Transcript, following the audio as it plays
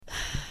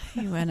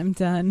When I'm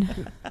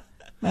done.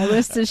 My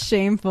list is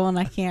shameful and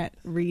I can't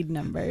read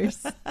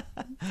numbers.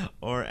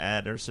 Or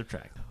add or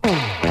subtract.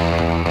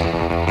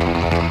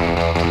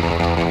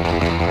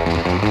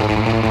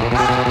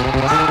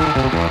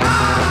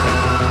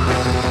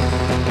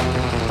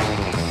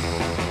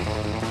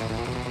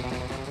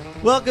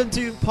 Welcome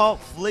to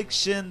Pulp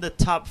Fliction, the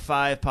Top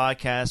 5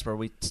 podcast, where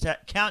we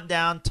count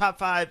down top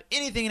 5,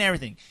 anything and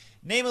everything.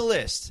 Name a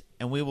list,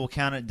 and we will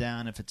count it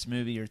down if it's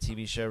movie or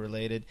TV show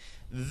related.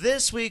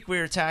 This week, we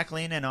are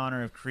tackling, in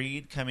honor of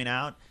Creed coming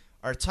out,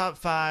 our top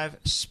 5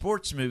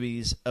 sports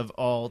movies of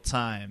all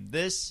time.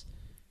 This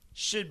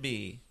should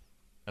be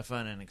a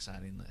fun and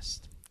exciting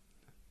list.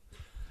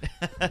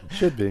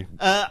 Should be.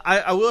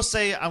 I will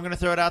say, I'm going to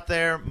throw it out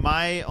there.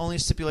 My only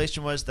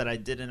stipulation was that I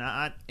did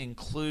not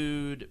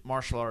include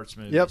martial arts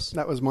movies. Yep,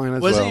 that was mine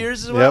as well. Was it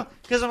yours as well?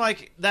 Because I'm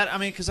like that. I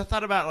mean, because I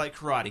thought about like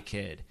Karate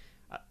Kid,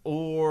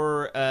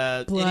 or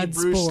any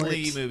Bruce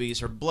Lee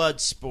movies, or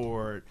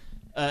Bloodsport,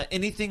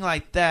 anything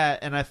like that,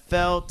 and I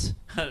felt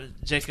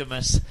Jacob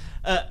must.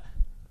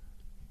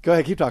 Go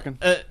ahead, keep talking.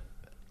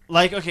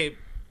 Okay,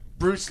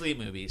 Bruce Lee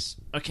movies.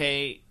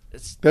 Okay.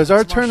 Those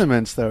are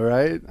tournaments, though,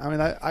 right? I mean,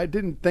 I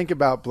didn't think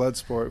about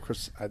Bloodsport. Of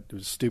course, it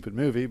was a stupid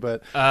movie,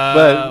 but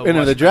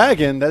Enter the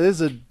Dragon, that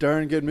is a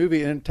darn good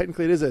movie, and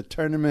technically it is a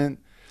tournament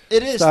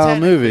style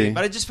movie.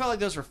 But I just felt like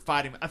those were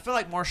fighting. I feel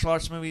like martial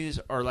arts movies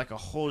are like a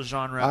whole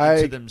genre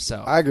unto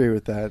themselves. I agree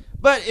with that.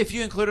 But if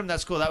you include them,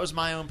 that's cool. That was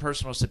my own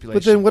personal stipulation.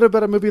 But then what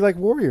about a movie like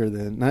Warrior,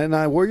 then?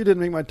 And Warrior didn't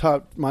make my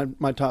top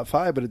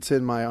 5, but it's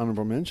in my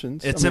honorable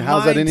mentions. It's in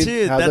mine,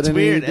 too. That's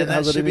weird, and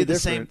that should be the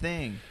same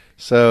thing.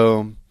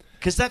 So...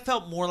 Because that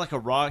felt more like a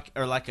rock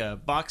or like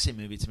a boxing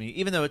movie to me,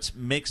 even though it's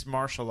mixed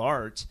martial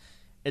arts.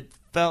 It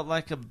felt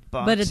like a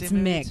boxing but it's movie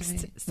mixed.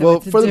 To me. So well,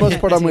 it's for the most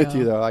part, I'm deal. with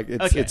you though. Like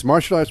it's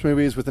martial arts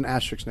movies with an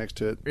asterisk next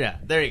to it. Yeah,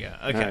 there you go.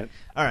 Okay,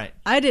 all right.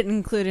 I didn't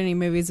include any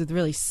movies with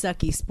really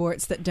sucky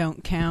sports that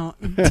don't count.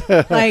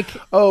 Like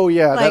oh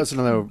yeah, like that was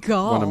another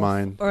golf, one of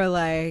mine. Or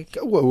like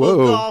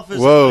whoa.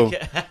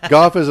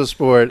 Golf is a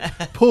sport.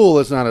 Pool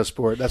is not a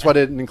sport. That's why I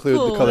didn't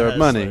include The Color of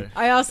Money.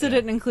 I also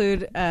didn't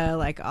include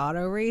like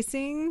auto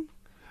racing.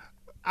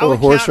 Or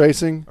horse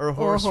racing. Or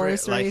horse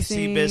racing. Like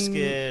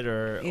Seabiscuit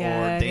or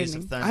Days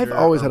of Thunder. I've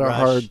always had Rush. a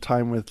hard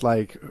time with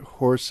like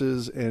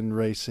horses and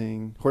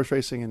racing. Horse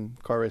racing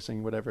and car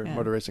racing, whatever. Yeah.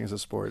 Motor racing is a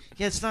sport.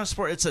 Yeah, it's not a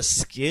sport. It's a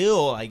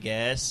skill, I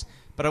guess.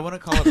 But I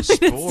wouldn't call it a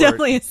sport. It's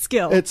definitely a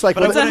skill. It's like,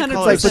 but that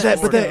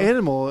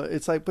animal.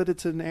 It's like, but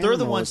it's an animal. They're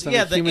the ones.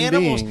 Yeah, the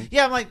animals. Being.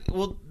 Yeah, I'm like,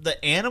 well,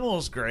 the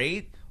animal's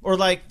great. Or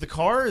like the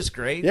car is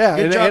great. Yeah,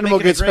 and an animal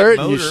gets hurt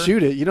and you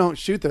shoot it. You don't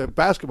shoot the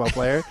basketball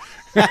player.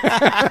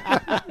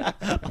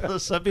 Although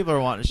some people are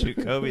wanting to shoot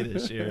Kobe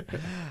this year.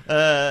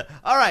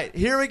 All right,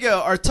 here we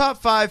go. Our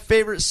top 5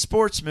 favorite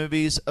sports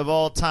movies of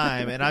all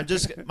time. And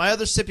my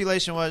other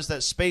stipulation was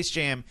that Space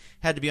Jam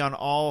had to be on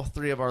all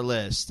 3 of our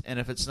lists. And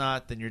if it's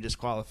not, then you're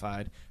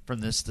disqualified from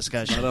this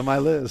discussion. It's not on my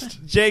list.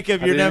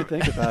 Jacob, you're never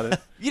think about it.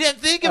 You didn't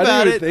think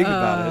about it. Think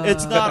about it.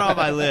 It's not on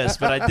my list,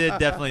 but I did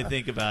definitely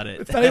think about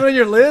it. It's not even on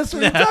your list.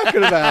 What are you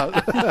talking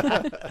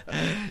about?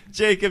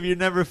 Jacob, your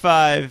number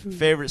 5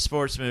 favorite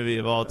sports movie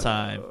of all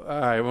time. All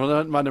right.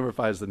 Well, my number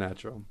 5 is The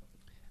Natural.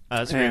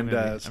 That's a great movie.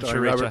 I'm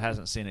sure Rachel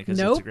hasn't seen it because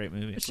it's a great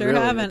movie. Sure really?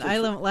 Haven't. I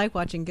like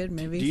watching good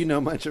movies. Do you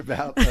know much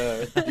about?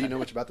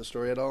 The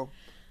story at all?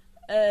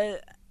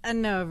 I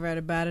know I've read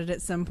about it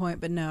at some point,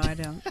 but no, I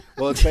don't.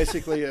 Well, it's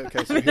basically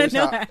okay. So here's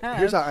how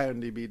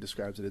IMDb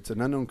describes it. It's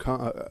an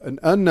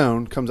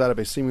unknown comes out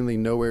of seemingly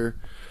nowhere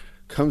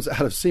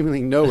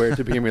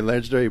to become a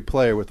legendary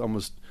player with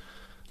almost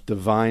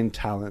divine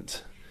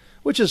talent,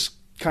 which is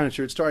kind of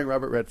true. It's starring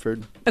Robert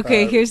Redford.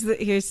 Okay, here's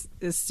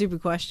the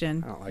stupid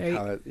question. I don't like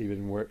how it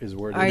even is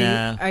worded.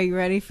 Are you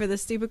ready for the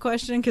stupid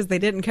question? Because they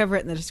didn't cover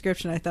it in the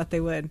description. I thought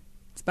they would.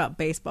 It's about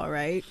baseball,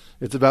 right?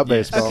 It's about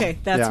baseball. Okay,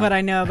 that's what I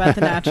know about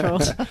The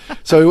Natural.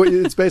 So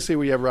it's basically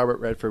we have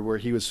Robert Redford where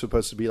he was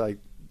supposed to be like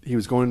he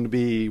was going to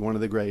be one of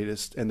the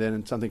greatest, and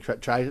then something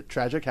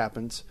tragic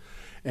happens,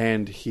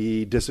 and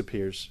he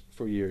disappears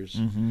for years.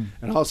 Mm-hmm.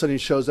 And all of a sudden he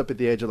shows up at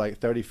the age of like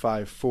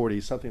 35, 40,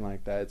 something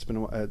like that. It's been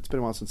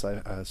a while since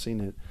I've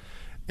seen it,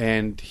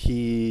 and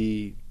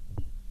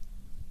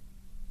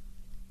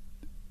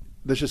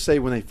let's just say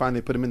when they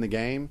finally put him in the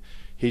game,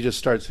 he just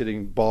starts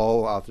hitting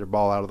ball out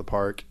of the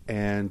park,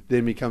 and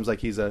then becomes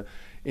like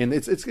and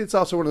it's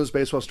also one of those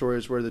baseball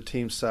stories where the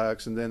team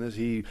sucks, and then as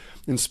he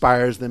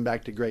inspires them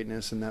back to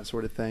greatness and that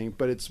sort of thing.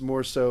 But it's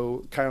more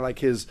so kind of like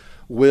his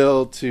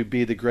will to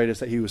be the greatest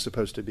that he was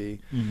supposed to be.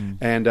 Mm-hmm.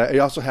 And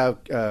you also have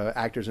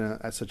actors in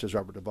it, such as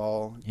Robert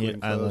Duvall,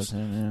 Glenn Close. I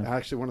love him, yeah.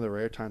 Actually, one of the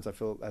rare times I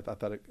thought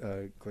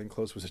Glenn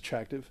Close was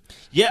attractive.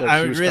 Yeah, so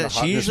I agree.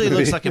 She usually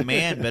looks like a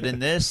man, but in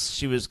this,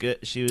 she was good.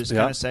 She was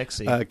kind of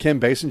sexy.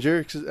 Kim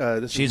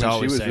Basinger. She's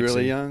always she was sexy.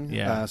 Really young.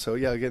 Yeah.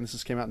 Again,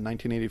 this came out in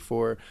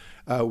 1984.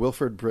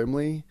 Wilford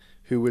Brimley,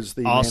 who was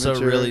the also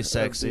manager really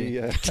sexy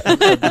of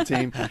the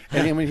team,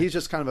 and I mean he's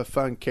just kind of a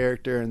fun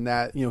character, and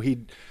that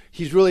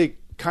he's really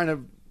kind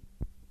of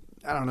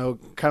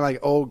like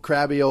old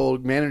crabby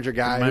old manager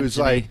guy who's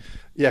like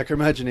Yeah,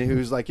 curmudgeon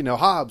who's like,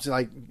 Hobbs,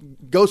 like,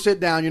 go sit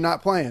down, you're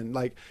not playing.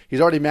 Like,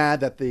 he's already mad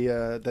that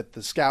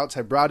the scouts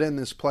have brought in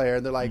this player,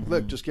 and they're like,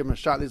 look, just give him a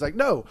shot. And he's like,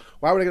 no,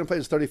 why would I going to play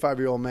this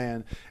 35-year-old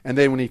man? And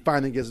then when he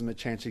finally gives him a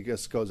chance, he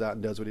just goes out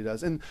and does what he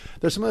does. And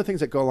there's some other things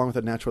that go along with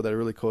the natural that are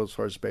really cool as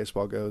far as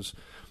baseball goes.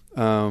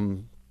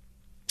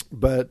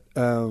 But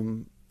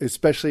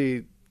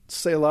especially,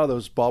 say, a lot of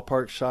those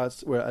ballpark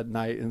shots where at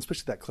night, and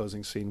especially that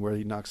closing scene where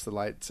he knocks the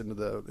lights into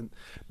the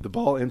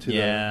ball into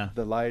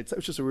the lights. That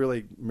was just a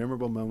really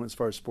memorable moment as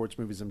far as sports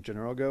movies in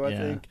general go, I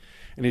think.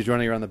 And he's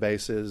running around the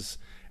bases,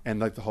 and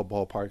like the whole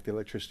ballpark, the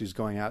electricity's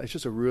going out. It's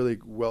just a really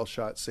well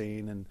shot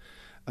scene,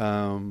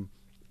 and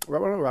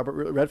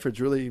Robert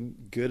Redford's really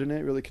good in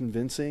it, really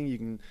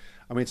convincing.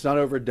 It's not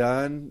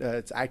overdone.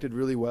 It's acted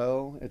really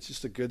well. It's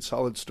just a good,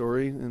 solid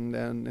story,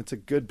 and it's a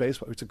good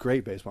baseball. It's a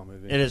great baseball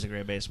movie. It is a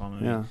great baseball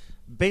movie. Yeah.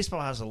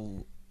 Baseball has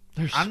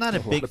I'm not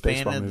a big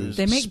fan of the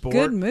They make sport,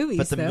 good movies,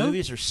 but the though.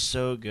 movies are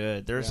so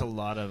good. There's a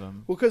lot of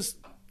them. Well, because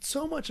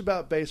so much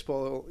about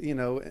baseball,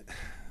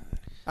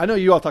 I know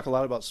you all talk a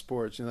lot about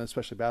sports,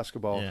 especially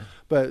basketball,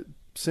 but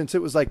since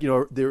it was like,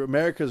 the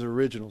America's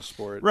original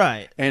sport.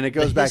 Right. And it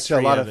goes The back to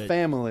a lot of history of it.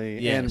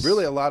 family and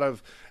really a lot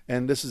of,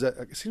 and this is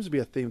it seems to be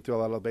a theme through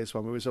a lot of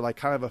baseball movies, are like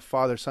kind of a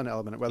father-son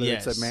element, whether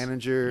it's a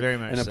manager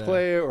and a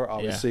player, or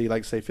obviously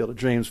like say Field of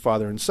Dreams,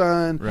 father and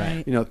son,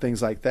 right.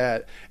 Things like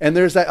that. And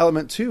there's that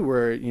element too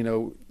where,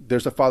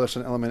 there's a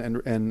father-son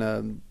element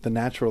and the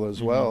natural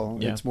as well.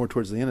 Yeah. It's more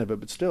towards the end of it,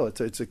 but still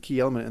it's a key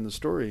element in the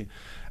story.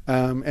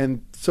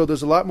 And so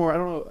there's a lot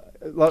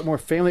more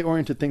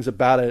family-oriented things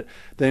about it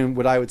than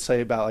what I would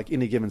say about like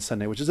Any Given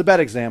Sunday, which is a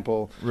bad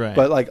example, right.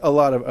 but like a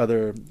lot of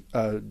other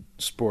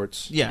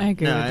sports. Yeah, I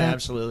agree with that. I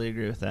absolutely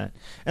agree with that.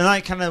 And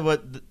like kind of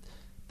what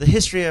the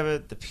history of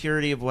it, the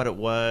purity of what it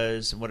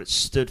was and what it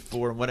stood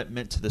for and what it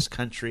meant to this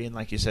country and,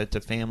 like you said,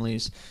 to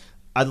families.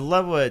 I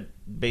love what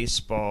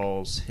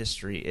baseball's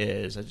history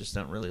is. I just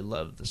don't really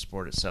love the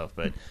sport itself,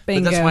 but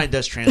that's why it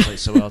does translate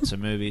so well to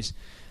movies.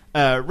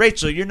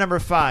 Rachel, your number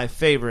 5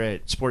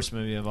 favorite sports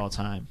movie of all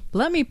time.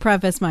 Let me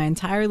preface my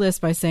entire list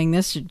by saying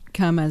this should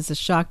come as a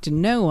shock to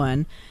no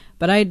one,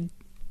 but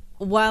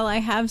while I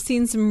have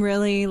seen some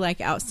really like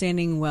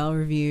outstanding,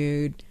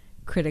 well-reviewed,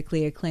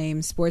 critically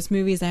acclaimed sports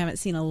movies, I haven't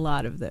seen a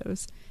lot of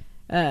those.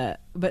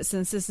 But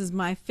since this is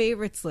my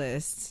favorites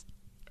list,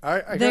 I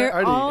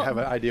already have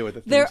an idea what the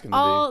theme's going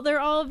to be.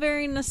 They're all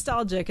very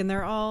nostalgic, and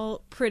they're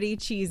all pretty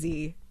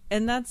cheesy.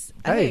 And that's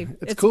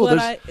it's cool.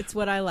 It's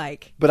what I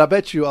like. But I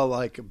bet you all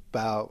like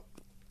about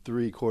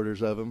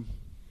 3/4 of them.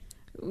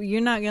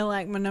 You're not gonna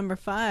like my number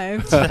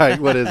 5. All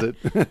right, what is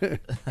it?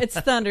 It's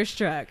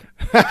Thunderstruck.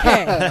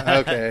 Okay.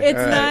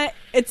 Okay.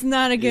 It's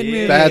not a good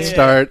movie. Bad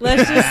start.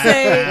 Let's just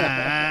say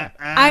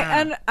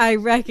I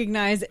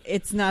recognize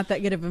it's not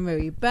that good of a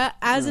movie. But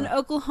as an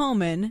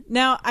Oklahoman,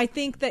 now I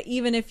think that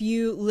even if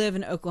you live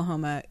in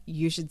Oklahoma,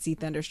 you should see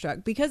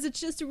Thunderstruck, because it's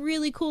just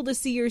really cool to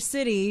see your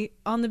city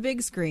on the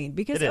big screen,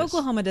 because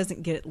Oklahoma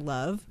doesn't get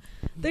love.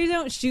 They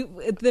don't shoot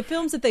the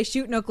films that they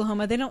shoot in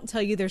Oklahoma. They don't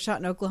tell you they're shot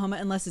in Oklahoma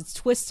unless it's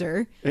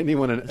Twister.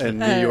 Anyone in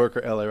New York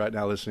or LA right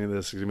now listening to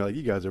this is gonna be like,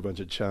 "You guys are a bunch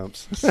of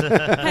chumps."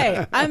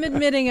 Hey, I'm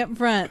admitting up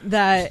front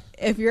that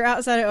if you're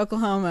outside of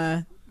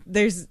Oklahoma,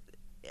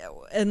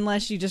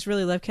 unless you just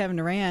really love Kevin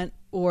Durant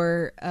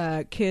or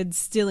kids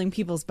stealing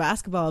people's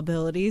basketball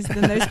abilities,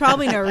 then there's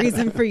probably no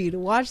reason for you to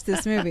watch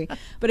this movie.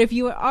 But if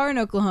you are in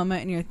Oklahoma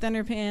and you're a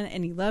Thunder fan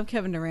and you love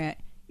Kevin Durant,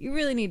 you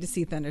really need to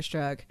see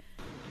Thunderstruck.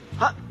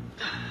 Huh?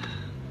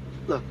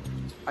 Look,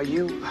 are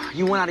you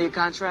went out of your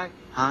contract?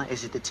 Huh?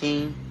 Is it the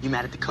team? You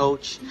mad at the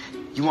coach?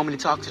 You want me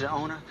to talk to the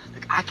owner?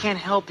 Look, I can't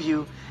help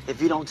you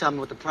if you don't tell me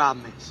what the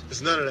problem is.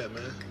 It's none of that,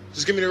 man.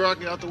 Just give me the rock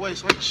and get out the way,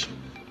 switch.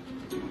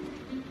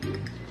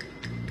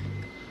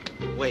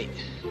 Wait.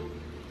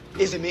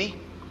 Is it me?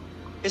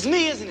 It's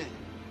me, isn't it?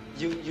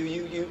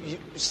 You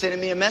sending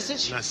me a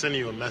message? I'm not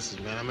sending you a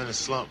message, man. I'm in a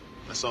slump.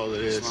 That's all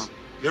it is. Slump.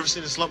 You ever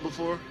seen a slump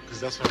before?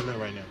 Because that's what I'm in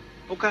right now.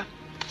 Okay.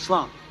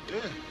 Slump.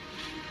 Yeah.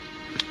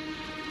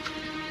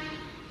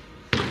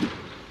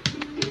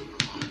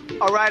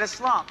 All right, a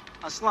slump.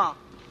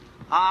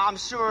 I'm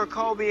sure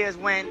Kobe has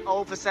went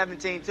 0 for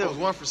 17, too. Oh, it was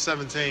 1 for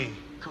 17.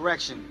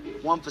 Correction.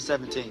 1 for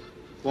 17.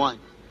 1.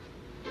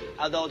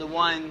 Although the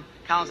 1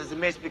 counts as a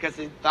miss because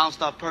it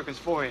bounced off Perkins'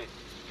 forehead.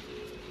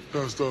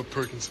 Bounced off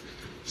Perkins.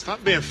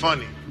 Stop being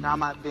funny. No, I'm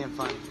not being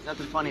funny. There's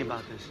nothing funny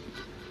about this.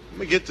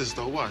 Let me get this,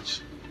 though.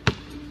 Watch.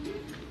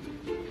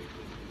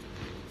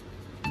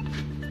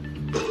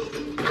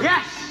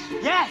 Yes!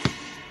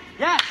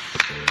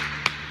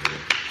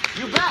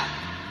 You back!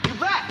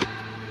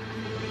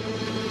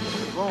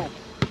 Boom.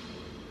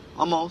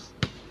 Almost.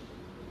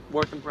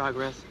 Work in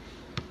progress.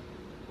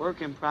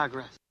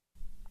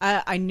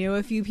 I knew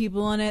a few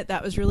people on it.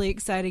 That was really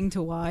exciting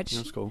to watch.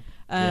 That's cool.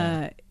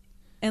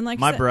 And like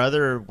my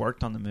brother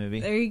worked on the movie.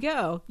 There you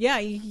go. Yeah,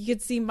 you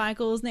could see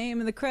Michael's name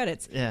in the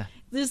credits. Yeah.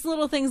 There's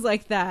little things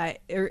like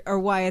that are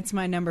why it's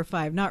my number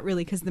 5. Not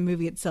really because the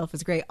movie itself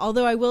is great.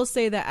 Although I will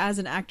say that as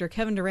an actor,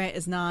 Kevin Durant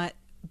is not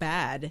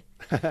bad.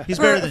 He's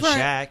better than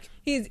Shaq.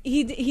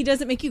 He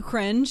doesn't make you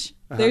cringe.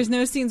 There's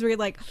no scenes where you're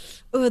like,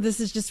 oh, this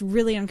is just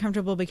really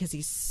uncomfortable because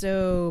he's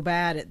so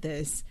bad at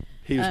this.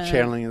 He was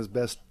channeling his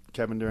best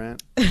Kevin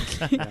Durant.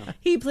 Yeah.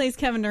 He plays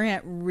Kevin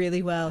Durant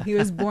really well. He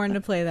was born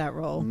to play that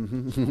role.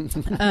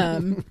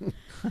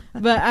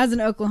 But as an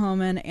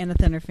Oklahoman and a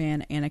Thunder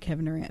fan and a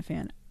Kevin Durant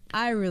fan,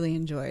 I really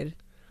enjoyed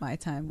my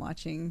time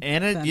watching.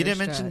 And you didn't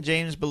mention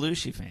James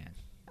Belushi fan.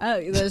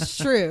 Oh, that's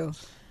true.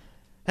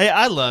 Hey,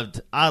 I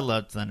loved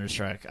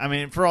Thunderstruck. I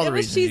mean, for all the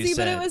reasons cheesy, you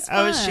said. but it was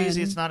fun. It was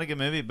cheesy. It's not a good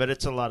movie, but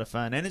it's a lot of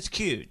fun, and it's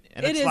cute,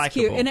 and it's is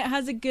likable. cute, and it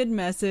has a good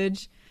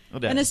message.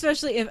 And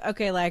especially if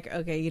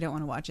you don't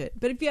want to watch it,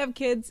 but if you have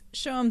kids,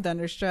 show them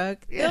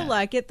Thunderstruck. Yeah. They'll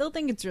like it. They'll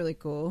think it's really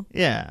cool.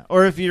 Yeah,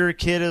 or if your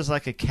kid is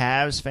like a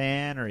Cavs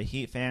fan or a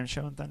Heat fan,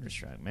 show them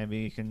Thunderstruck. Maybe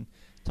you can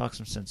talk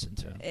some sense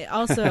into him.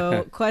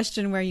 Also,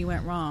 question where you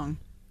went wrong.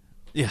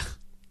 Yeah.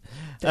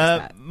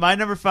 My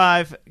number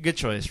 5, good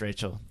choice,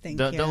 Rachel. Thank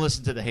you. Don't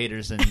listen to the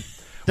haters and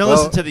don't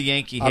listen to the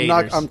Yankee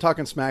haters. I'm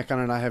talking smack on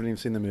it, and I haven't even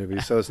seen the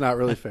movie, so it's not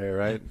really fair,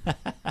 right?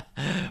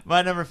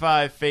 My number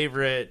 5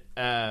 favorite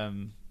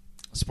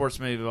sports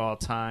movie of all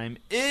time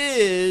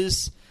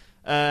is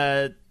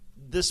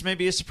this may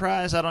be a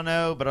surprise, I don't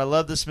know, but I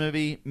love this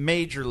movie,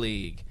 Major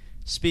League.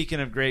 Speaking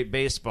of great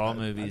baseball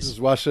movies, I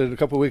just watched it a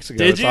couple weeks ago.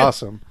 Did it's you?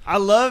 Awesome. I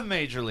love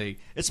Major League.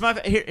 It's my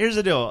here's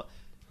the deal.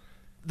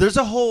 There's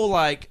a whole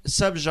like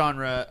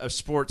subgenre of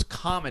sports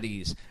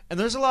comedies, and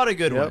there's a lot of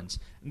good ones.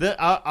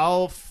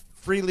 I'll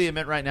freely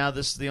admit right now,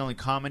 this is the only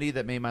comedy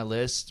that made my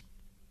list.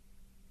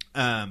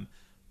 But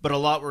a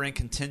lot were in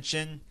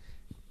contention.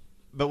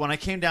 But when I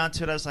came down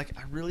to it, I was like,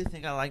 I really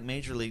think I like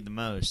Major League the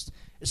most.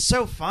 It's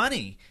so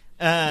funny,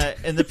 and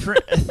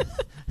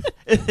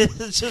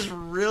it's just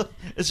real.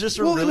 It's just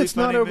a really it's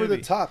funny not over movie.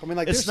 the top. I mean,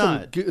 like It's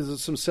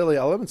there's some silly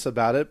elements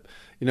about it.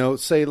 You know,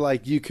 say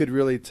like you could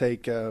really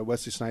take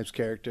Wesley Snipes'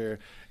 character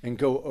and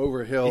go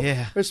overhill.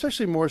 Yeah.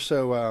 Especially more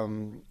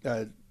so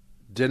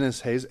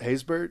Dennis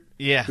Haysbert.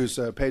 Yeah. Who's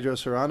Pedro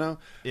Serrano.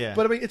 Yeah.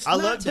 But I mean, I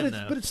loved him,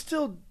 though. But it's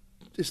still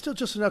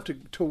just enough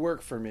to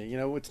work for me. You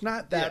know, it's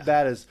not that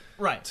bad as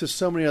to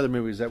so many other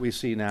movies that we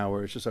see now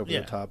where it's just over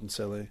the top and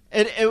silly.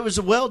 It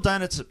was well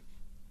done.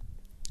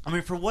 I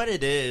mean, for what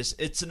it is,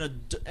 it's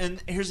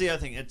and here's the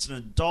other thing: it's an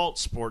adult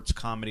sports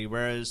comedy,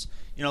 whereas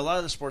a lot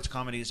of the sports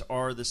comedies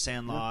are The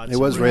Sandlot. It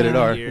was rated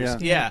R.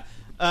 Yeah.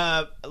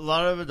 A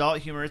lot of adult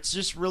humor. It's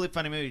just a really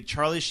funny movie.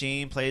 Charlie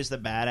Sheen plays the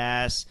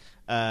badass.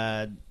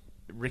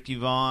 Ricky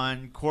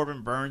Vaughn,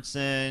 Corbin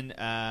Burnson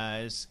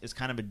is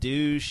kind of a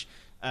douche.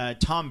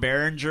 Tom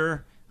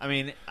Berenger. I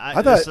mean,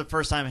 this is the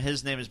first time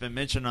his name has been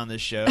mentioned on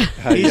this show.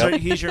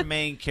 He's your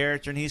main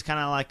character, and he's kind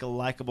of like a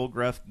likable,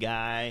 gruff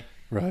guy.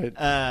 Right.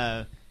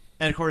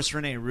 And, of course,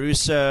 Renee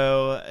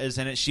Russo is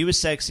in it. She was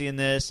sexy in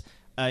this.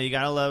 You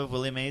got to love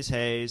Willie Mays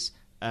Hayes.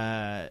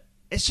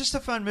 It's just a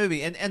fun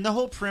movie. And the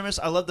whole premise,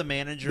 I love the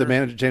manager. The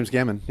manager, James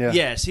Gammon. Yeah.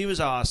 Yes, he was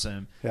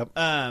awesome. Yep.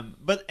 And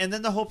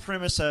then the whole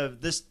premise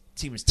of this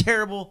team is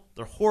terrible.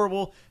 They're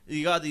horrible.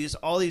 You got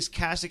all these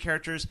cast of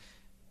characters.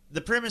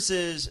 The premise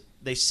is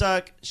they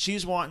suck.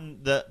 She's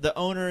wanting the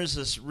owner is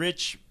this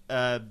rich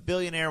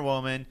billionaire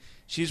woman.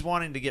 She's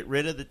wanting to get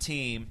rid of the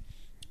team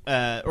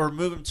or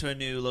move them to a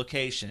new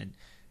location.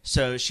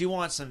 So she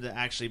wants them to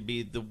actually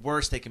be the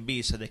worst they can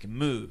be so they can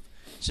move.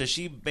 So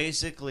she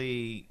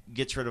basically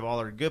gets rid of all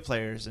her good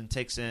players and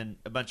takes in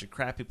a bunch of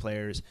crappy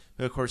players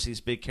who, of course, these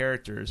big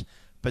characters.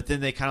 But then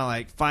they kind of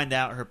like find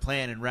out her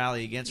plan and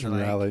rally against her.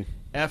 Like,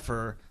 F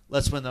her.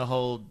 Let's win the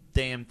whole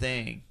damn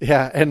thing.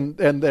 Yeah, and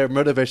their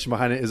motivation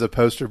behind it is a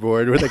poster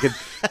board where they can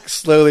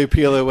slowly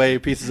peel away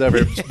pieces of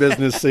her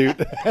business suit.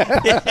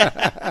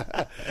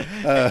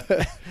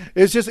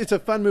 It's a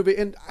fun movie.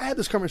 And I had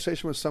this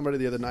conversation with somebody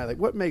the other night. Like,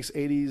 what makes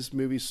 80s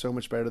movies so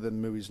much better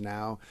than movies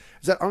now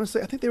is that,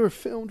 honestly, I think they were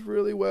filmed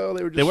really well.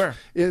 They were.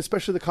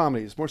 Especially the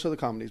comedies, more so the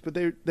comedies. But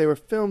they were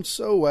filmed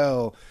so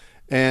well.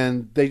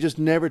 And they just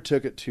never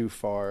took it too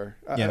far.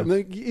 Yeah.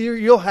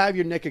 You'll have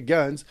your Nick of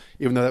Guns,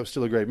 even though that was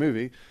still a great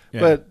movie.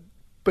 Yeah.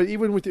 But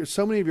even with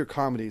so many of your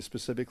comedies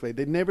specifically,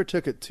 they never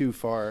took it too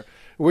far.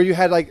 Where you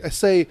had, like,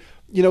 say,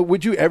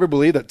 would you ever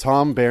believe that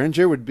Tom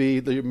Berenger would be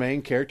the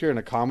main character in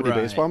a comedy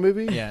baseball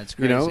movie? Yeah, it's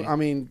crazy. I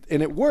mean,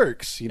 and it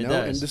works, It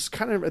does. And this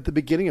kind of at the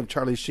beginning of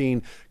Charlie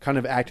Sheen kind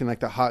of acting like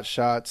the Hot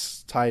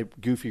Shots type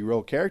goofy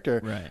role character.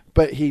 Right.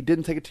 But he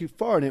didn't take it too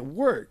far, and it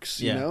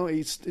works, Yeah.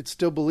 It's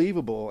still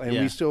believable, and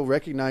we still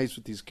recognize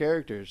with these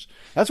characters.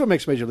 That's what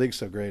makes Major League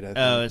so great, I think.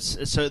 Oh,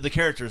 it's so the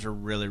characters are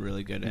really,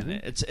 really good in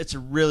it. It's a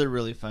really,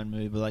 really fun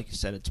movie, but like you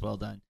said, it's well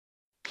done.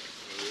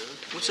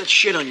 What's that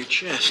shit on your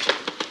chest?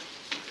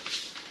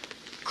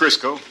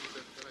 Crisco.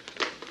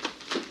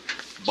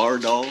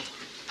 Bardol.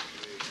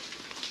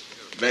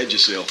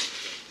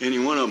 Vagisil. Any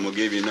one of them will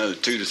give you another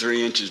 2 to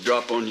 3 inches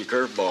drop on your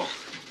curveball.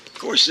 Of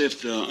course,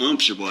 if the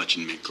umps are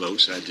watching me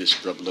close, I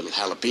just rub a little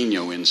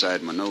jalapeno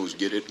inside my nose,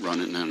 get it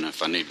running, and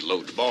if I need to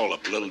load the ball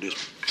up a little, just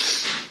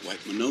wipe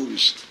my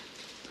nose.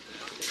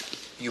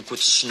 You put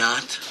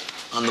snot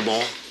on the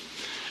ball?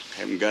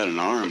 Haven't got an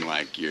arm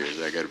like yours.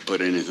 I got to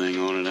put anything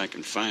on it I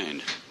can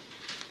find.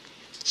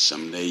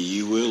 Someday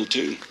you will,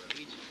 too.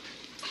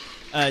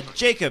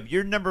 Jacob,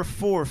 your number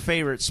 4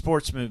 favorite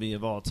sports movie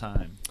of all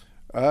time.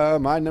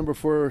 My number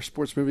 4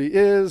 sports movie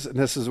is, and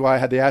this is why I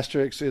had the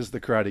asterisk, is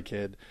The Karate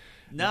Kid.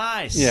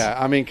 Nice. Yeah,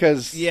 I mean,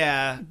 because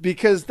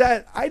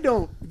that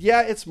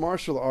it's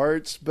martial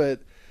arts,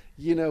 but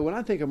when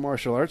I think of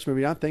martial arts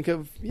movie, I think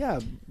of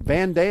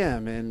Van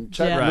Damme and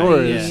Chuck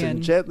Norris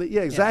and Jet Li.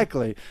 Yeah,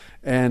 exactly.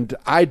 And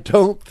I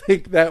don't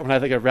think that when I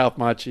think of Ralph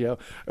Macchio.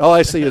 All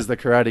I see is The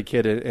Karate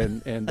Kid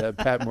and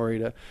Pat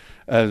Morita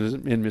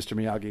in Mr.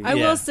 Miyagi. I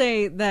will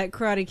say that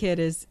Karate Kid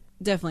is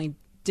definitely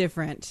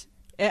different.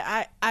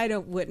 I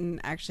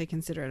wouldn't actually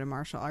consider it a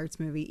martial arts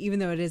movie, even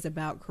though it is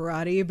about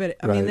karate. But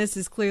I mean, this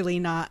is clearly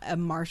not a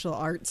martial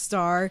arts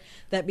star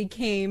that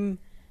became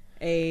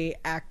a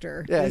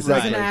actor. Yeah, this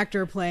exactly. is an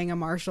actor playing a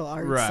martial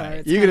arts star.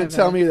 It's You're going to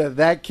tell me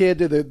that kid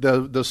did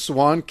the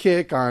swan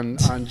kick on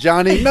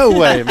Johnny? No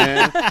way,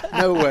 man.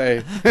 No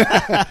way.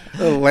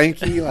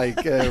 Lanky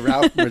like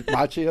Ralph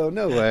Macchio?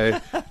 No way.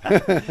 No,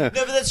 but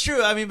that's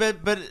true. I mean,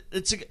 but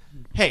it's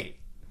hey,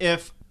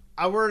 if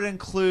I were to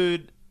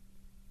include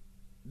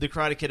The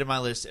Karate Kid in my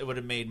list, it would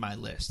have made my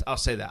list. I'll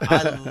say that.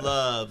 I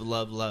love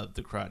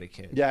The Karate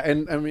Kid. Yeah,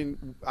 and I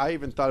mean, I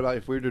even thought about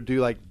if we were to do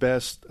like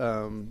best,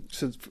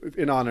 since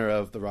in honor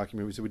of the Rocky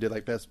movies, we did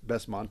like best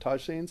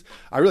montage scenes.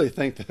 I really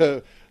think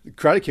the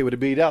Karate Kid would have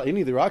beat out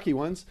any of the Rocky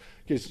ones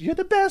because you're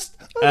the best.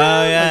 Oh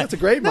yeah, like, that's a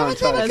great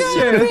montage. That's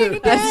true.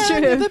 That's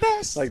true. You're the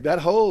best. Like that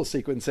whole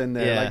sequence in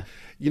there.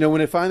 Yeah. Like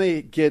when it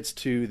finally gets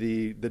to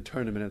the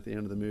tournament at the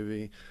end of the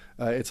movie.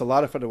 It's a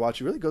lot of fun to watch.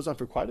 It really goes on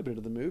for quite a bit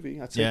of the movie.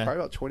 I'd say probably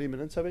about 20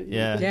 minutes of it.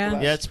 Yeah,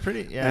 it's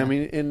pretty. Yeah, I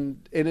mean,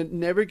 and it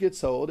never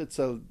gets old. It's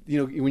when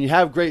you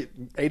have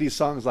great 80s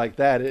songs like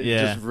that, it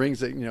just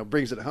brings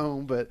it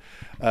home. But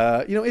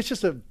it's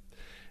just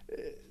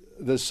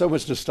there's so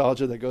much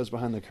nostalgia that goes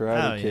behind the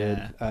Karate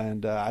Kid,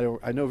 and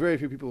I know very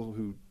few people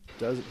who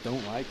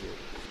don't like it.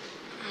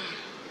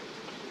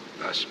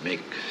 Let's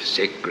make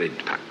sacred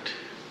pact.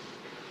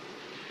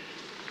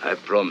 I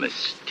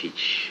promise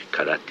teach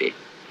karate.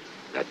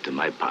 That's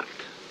my part.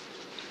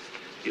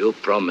 You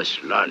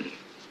promise learn.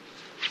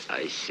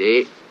 I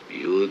say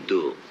you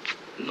do.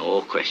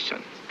 No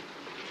question.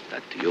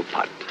 That's your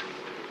part.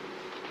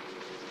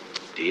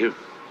 Deal?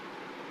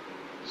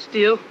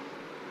 Steal?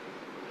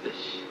 Yes.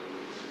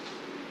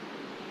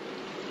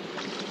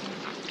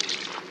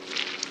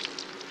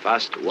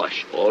 First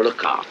wash all the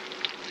car.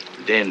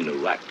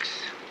 Then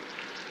wax.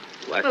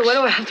 Wait, why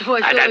do I have to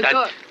wash all the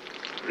car?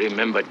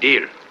 Remember,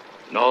 deal.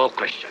 No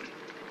question.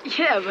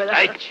 Yeah, but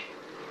Right.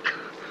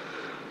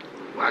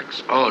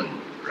 Wax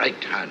on,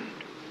 right hand.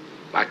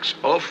 Wax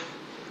off,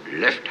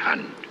 left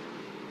hand.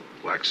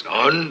 Wax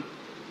on,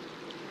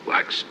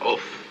 wax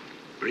off.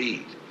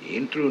 Breathe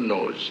in through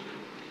nose,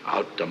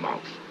 out the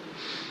mouth.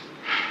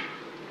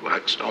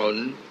 Wax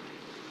on,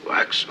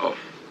 wax off.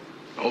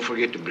 Don't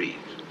forget to breathe.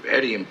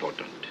 Very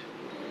important.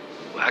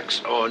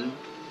 Wax on,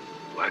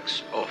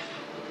 wax off.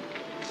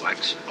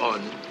 Wax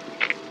on,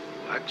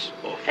 wax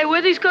off. Hey,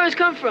 where these cars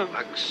come from?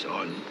 Wax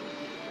on.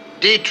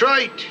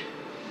 Detroit.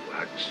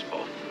 Wax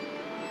off.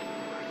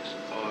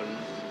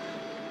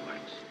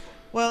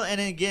 Well,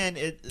 and again,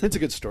 it's a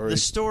good story. The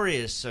story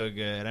is so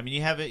good. I mean,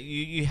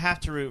 you have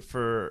to root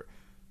for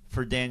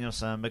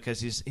Daniel-san because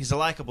he's a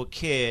likable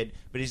kid,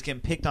 but he's getting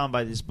picked on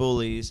by these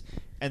bullies.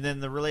 And then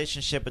the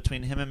relationship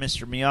between him and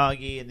Mr.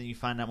 Miyagi, and then you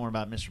find out more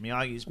about Mr.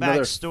 Miyagi's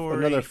backstory.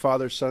 Another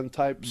father-son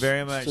type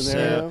very much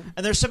scenario. So.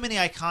 And there's so many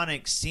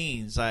iconic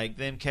scenes, like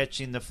them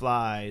catching the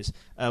flies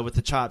with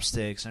the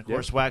chopsticks, and of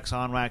course, wax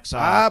on, wax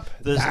off.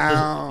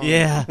 Down.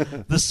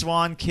 The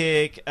swan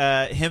kick,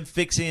 him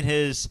fixing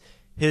his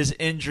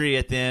injury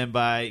at the end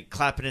by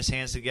clapping his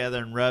hands together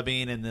and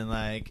rubbing, and then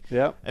when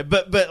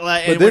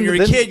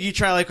you're a kid, you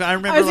try I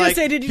remember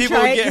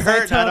people would get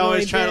hurt, and I'd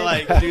always try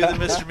to do the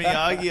Mr.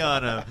 Miyagi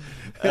on him.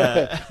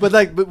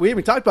 But we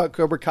haven't talked about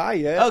Cobra Kai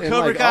yet. Oh,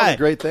 Cobra Kai, all the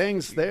great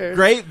things there.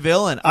 Great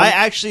villain. I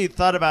actually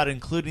thought about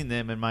including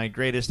them in my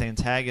greatest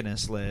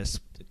antagonist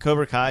list.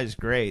 Cobra Kai is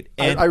great.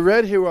 And I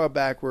read here a while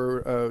back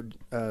where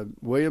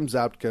William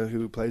Zabka,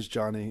 who plays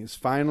Johnny, is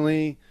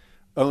finally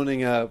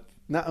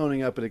not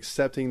owning up, but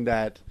accepting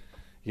that,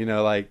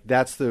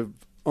 that's the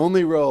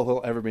only role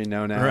he'll ever be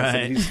known as.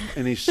 Right.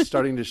 And he's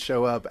starting to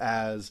show up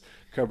as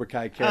Cobra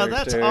Kai character. Oh,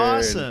 that's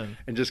awesome.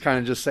 And just kind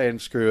of just saying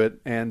screw it.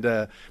 And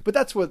but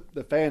that's what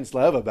the fans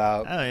love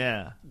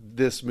about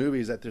this movie,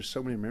 is that there's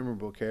so many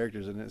memorable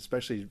characters, and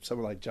especially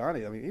someone like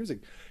Johnny. I mean,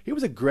 he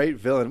was a great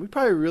villain. We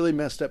probably really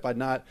messed up by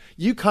not.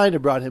 You kind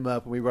of brought him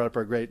up when we brought up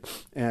our great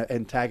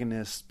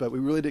antagonists, but we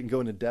really didn't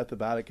go into depth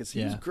about it because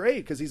he was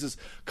great. Because he's this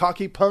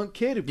cocky punk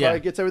kid who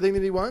probably gets everything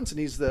that he wants, and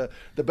he's the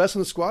best in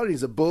the squad. And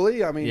he's a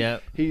bully. I mean,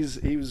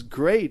 he was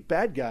great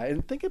bad guy.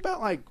 And think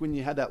about when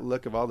you had that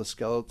look of all the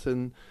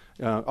skeleton,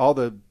 all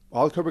the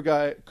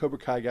Cobra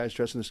Kai guys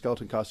dressed in their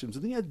skeleton costumes,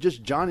 and then you had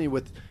just Johnny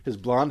with his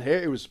blonde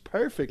hair. It was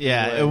perfect.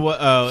 Yeah, it was.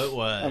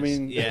 I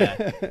mean,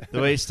 the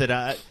way he stood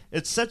out.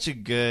 It's such a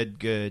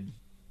good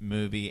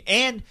movie.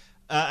 And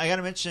I got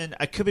to mention,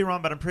 I could be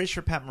wrong, but I'm pretty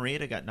sure Pat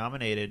Morita got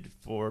nominated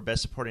for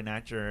Best Supporting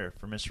Actor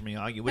for Mr.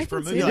 Miyagi, which for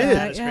a movie like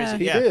that is crazy.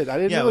 He did. I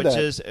didn't know which that.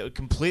 is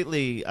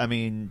completely,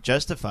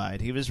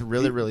 justified. He was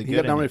really, really good. He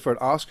got nominated for an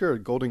Oscar, a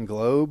Golden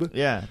Globe.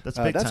 Yeah, that's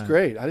big That's time.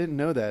 Great. I didn't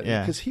know that.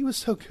 Yeah. Because he was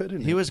so good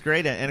in it. He was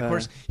great at it. And, of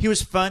course, he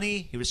was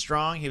funny. He was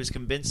strong. He was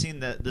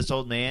convincing that this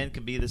old man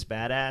can be this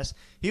badass.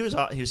 He was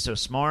so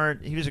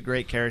smart. He was a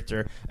great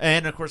character.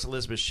 And, of course,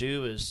 Elizabeth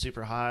Shue is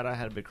super hot. I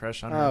had a big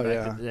crush on her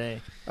back in the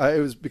day. It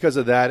was because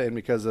of that and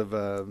because of...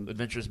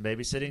 Adventures in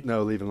Babysitting?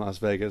 No, Leaving Las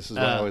Vegas is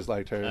why I always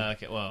liked her.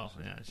 Okay, well,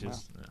 yeah. She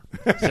was...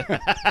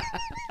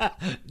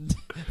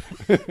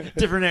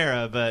 different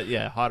era, but,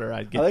 yeah, hotter,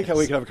 I'd guess. I like how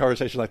we can have a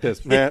conversation like this.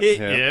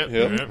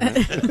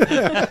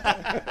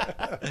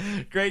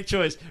 Great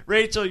choice.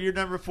 Rachel, your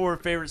number 4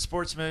 favorite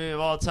sports movie of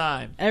all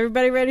time.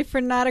 Everybody ready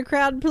for Not a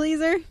Crowd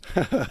Pleaser?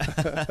 This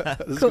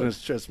is going to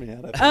stress me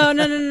out. Oh,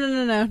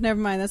 no. Never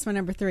mind. That's my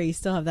number 3. You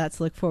still have that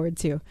to look forward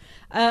to.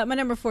 My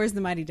number 4 is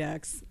The Mighty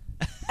Ducks.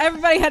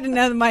 Everybody had to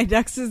know The Mighty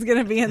Ducks was going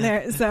to be in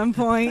there at some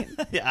point.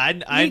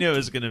 Yeah, I knew it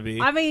was going to be.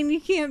 I mean,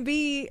 you can't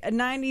be a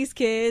 90s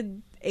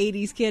kid,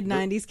 80s kid,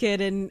 90s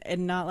kid,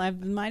 and not like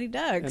The Mighty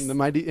Ducks. And the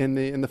Mighty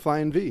in the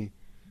Flying V.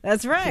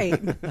 That's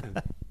right.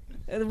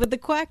 With the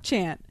quack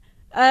chant.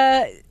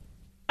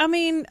 I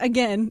mean,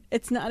 again,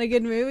 it's not a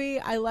good movie.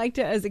 I liked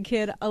it as a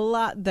kid a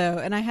lot, though,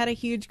 and I had a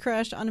huge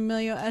crush on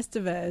Emilio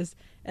Estevez.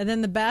 And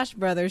then the Bash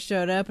Brothers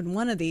showed up in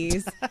one of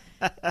these,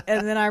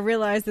 and then I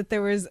realized that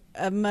there was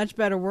a much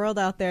better world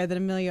out there than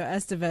Emilio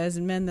Estevez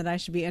and men that I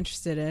should be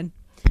interested in.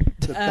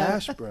 The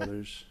Bash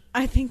Brothers?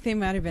 I think they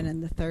might have been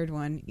in the third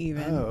one,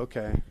 even. Oh,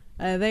 okay.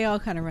 They all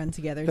kind of run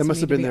together. That must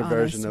have been their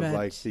version but... of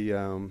like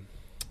the,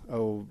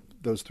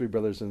 those three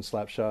brothers in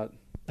Slapshot.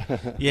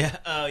 Yeah.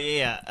 Oh,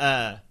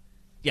 yeah.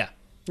 Yeah.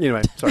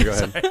 Anyway, sorry, go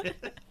ahead.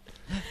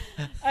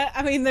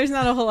 I mean, there's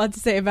not a whole lot to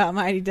say about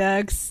Mighty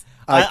Ducks.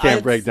 I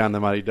can't break down the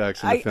Mighty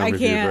Ducks in the film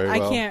review very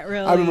well. I can't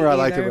really. I remember I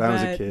liked either, it when I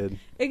was a kid.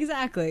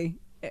 Exactly.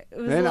 It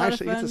was and a lot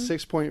actually, of fun. it's a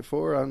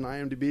 6.4 on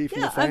IMDb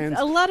from the fans.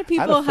 A lot of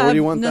people out of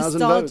 41,000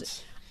 nostalgia.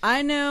 votes.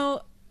 I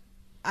know.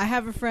 I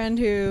have a friend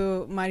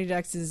who Mighty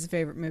Ducks is his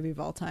favorite movie of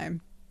all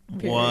time.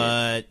 Period.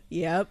 What?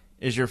 Yep.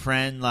 Is your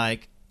friend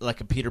like a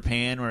Peter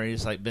Pan where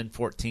he's like been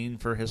 14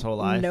 for his whole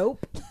life?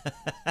 Nope.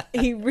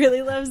 He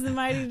really loves the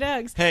Mighty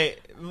Ducks. Hey,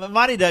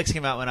 Mighty Ducks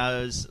came out when I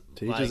was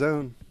to each his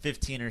own.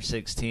 15 or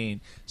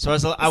 16. So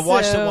I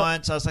watched it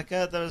once. I was like,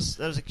 oh, that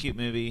was a cute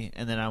movie,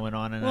 and then I went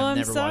on and I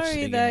never watched it I'm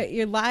sorry again. that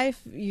your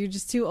life you're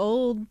just too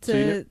old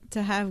to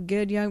have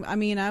good young. I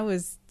mean, I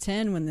was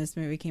 10 when this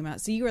movie came out,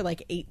 so you were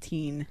like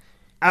 18.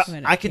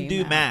 I can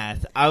do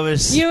math. I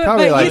was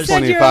probably but like you said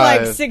 25. you were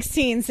like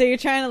 16, so you're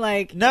trying to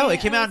like. No, it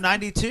came out in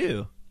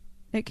 92.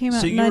 It came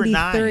out So in you were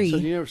 93. 9. So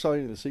you never saw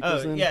any of the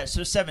sequels then? Yeah,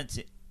 so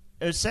 17.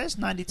 It says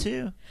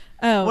 92.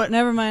 Oh, What?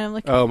 never mind. I'm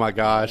looking. Oh, my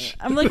gosh.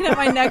 I'm looking at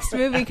my next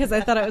movie because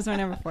I thought it was my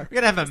number 4.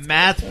 We're going to have a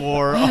math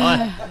war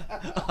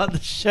on the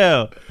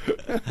show.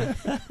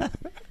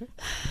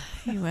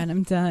 When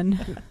I'm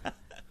done.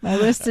 My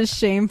list is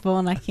shameful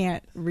and I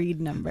can't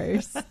read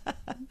numbers.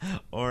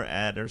 Or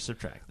add or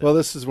subtract them. Well,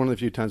 this is one of the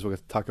few times we'll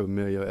talk of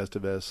Emilio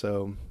Estevez,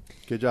 so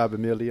good job,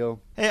 Emilio.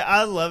 Hey,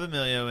 I love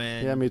Emilio.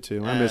 And, Yeah, me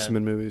too. I miss him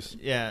in movies.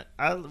 Yeah,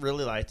 I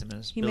really liked him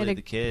as Billy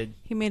the Kid.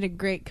 He made a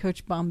great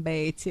Coach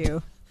Bombay,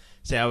 too.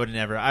 See, I would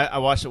never. I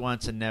watched it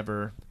once and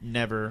never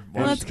watched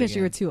Well, that's it because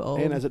you again. were too old.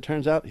 And as it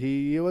turns out,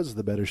 he was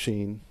the better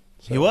Sheen.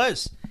 So. He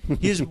was.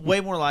 He's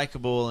way more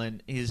likable,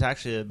 and he's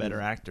actually a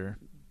better actor.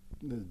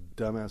 The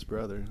dumbass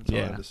brother. That's all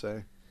I have to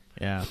say.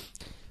 Yeah.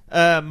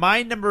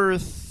 My number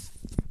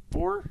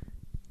 4?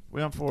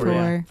 We on 4? 4.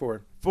 Yeah.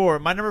 4.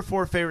 My number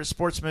 4 favorite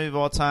sports movie of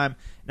all time.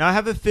 Now, I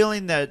have a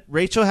feeling that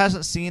Rachel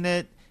hasn't seen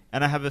it,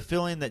 and I have a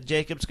feeling that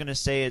Jacob's going to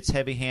say it's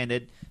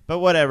heavy-handed, but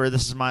whatever.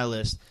 This is my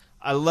list.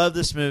 I love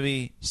this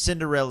movie,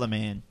 Cinderella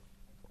Man.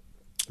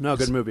 No,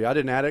 good movie. I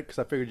didn't add it because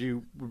I figured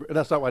you.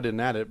 That's not why I didn't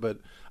add it, but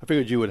I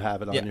figured you would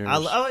have it on yours.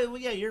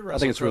 You're Russell I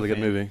think it's a really Crowe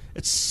good fan. movie.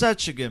 It's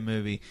such a good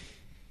movie.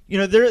 You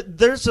know,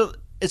 there's a.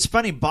 It's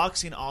funny.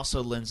 Boxing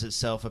also lends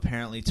itself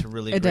apparently to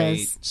really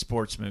great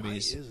sports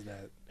movies. Why is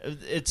that?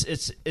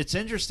 It's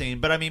interesting,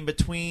 but I mean,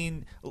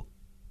 between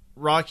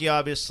Rocky,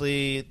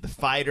 obviously, The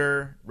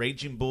Fighter,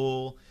 Raging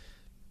Bull,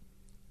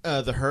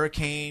 The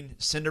Hurricane,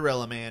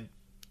 Cinderella Man.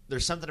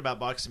 There's something about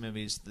boxing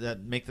movies that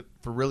make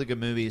for really good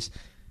movies.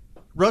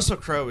 Russell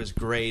Crowe is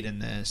great in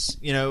this.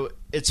 You know,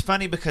 it's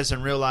funny because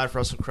in real life,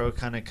 Russell Crowe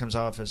kind of comes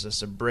off as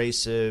this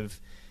abrasive,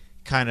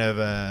 kind of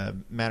a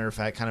matter of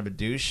fact, kind of a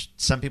douche.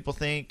 Some people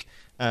think,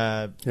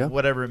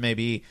 whatever it may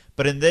be.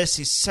 But in this,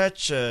 he's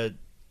such a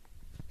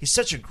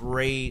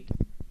great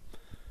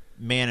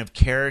man of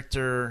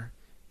character,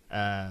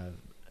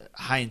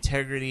 high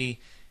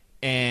integrity.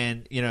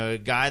 And, you know, a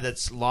guy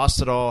that's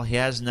lost it all. He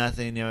has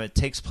nothing. You know, it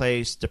takes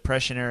place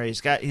Depression era. He's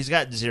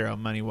got zero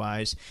money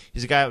wise.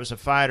 He's a guy that was a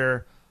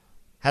fighter,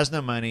 has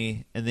no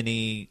money, and then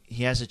he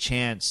has a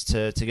chance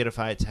to get a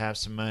fight to have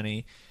some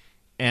money.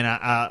 And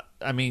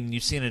I mean,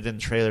 you've seen it in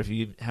the trailer if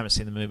you haven't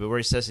seen the movie, but where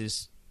he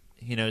says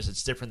he knows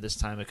it's different this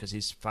time because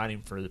he's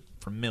fighting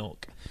for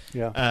milk.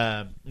 Yeah.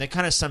 And it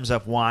kind of sums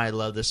up why I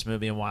love this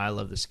movie and why I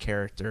love this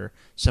character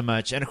so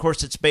much. And of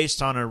course, it's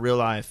based on a real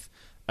life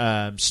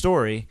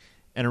story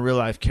and a real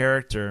life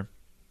character.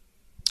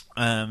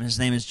 His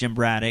name is Jim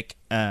Braddock.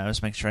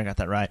 Let's make sure I got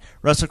that right.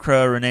 Russell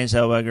Crowe, Renee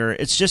Zellweger.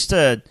 It's just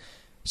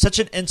such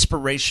an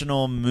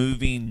inspirational,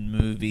 moving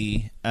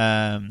movie.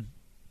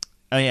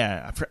 Oh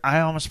yeah, I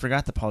almost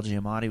forgot that Paul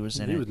Giamatti was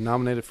in it. He was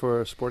nominated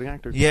for a supporting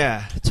actor.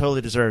 Yeah, totally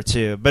deserved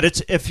too.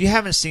 But if you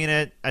haven't seen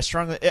it, I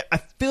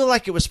feel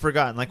like it was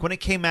forgotten. Like when it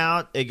came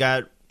out, it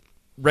got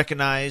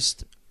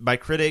recognized by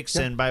critics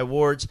and by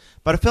awards.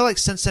 But I feel like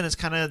since then, it's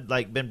kind of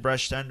like been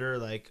brushed under,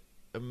 like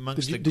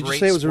amongst the great. Did you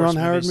say it was a Ron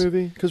Howard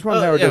movie? Because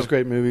Ron Howard does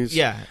great movies.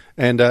 Yeah,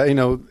 and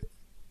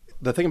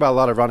the thing about a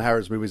lot of Ron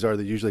Howard's movies are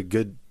they're usually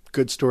good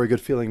story,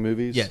 good feeling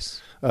movies.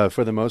 Yes,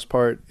 for the most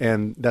part,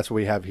 and that's what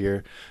we have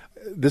here.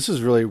 This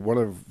is really one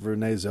of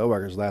Renee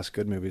Zellweger's last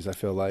good movies, I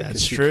feel like.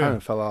 That's she true. kind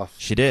of fell off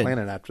She did.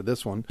 planet after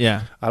this one.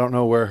 Yeah. I don't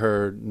know where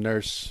her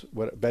Nurse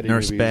Betty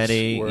movies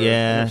were. I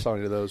never saw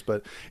any of those.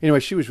 But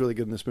anyway, she was really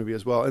good in this movie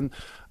as well. And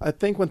I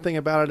think one thing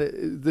about it,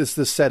 this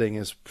setting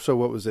is, so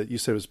what was it? You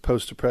said it was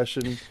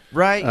post-Depression?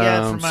 Right,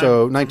 yeah.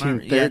 So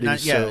 1930s,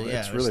 so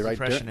it's really right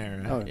Depression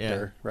era. Oh, yeah.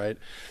 there, right.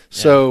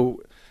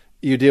 So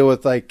you deal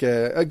with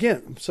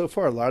again, so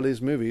far a lot of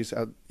these movies,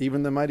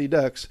 even the Mighty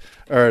Ducks,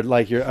 are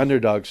like your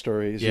underdog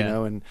stories, you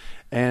know,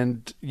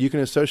 and you can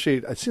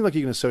associate. It seems like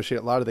you can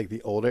associate a lot of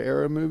the older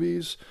era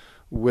movies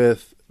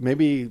with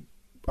maybe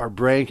our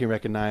brain can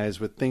recognize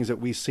with things that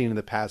we've seen in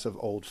the past of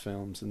old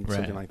films and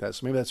something like that.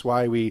 So maybe that's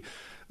why we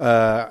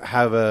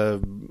have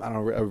a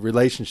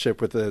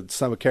relationship with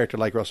a character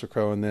like Russell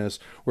Crowe in this,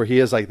 where he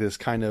is like this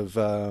kind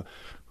of.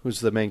 Who's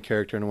the main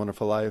character in A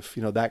Wonderful Life?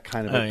 that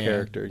kind of a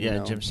character.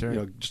 Jim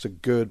Stewart. Just a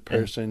good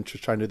person,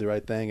 just trying to do the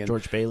right thing, and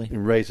George Bailey,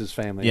 and raise his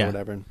family or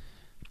whatever.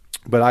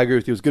 But I agree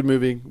with you. It was a good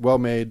movie, well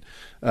made,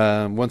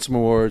 won some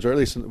awards, or at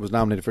least it was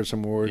nominated for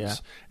some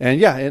awards.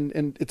 Yeah.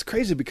 And it's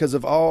crazy because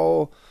of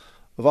all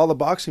the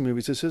boxing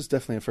movies, this is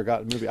definitely a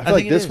forgotten movie. I feel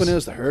like this one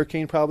is. The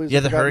Hurricane probably is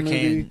a forgotten movie.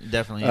 The Hurricane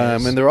definitely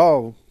is. And they're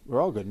all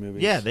good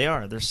movies. Yeah, they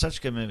are. They're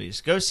such good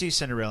movies. Go see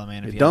Cinderella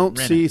Man if you don't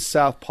see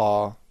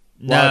Southpaw.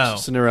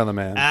 Watch Cinderella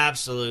Man.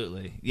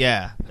 Absolutely.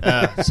 Yeah.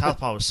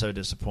 Southpaw was so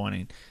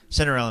disappointing.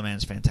 Cinderella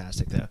Man's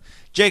fantastic, though.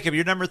 Jacob,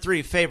 your number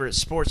 3 favorite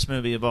sports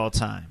movie of all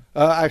time.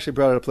 I actually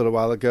brought it up a little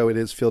while ago. It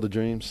is Field of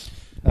Dreams.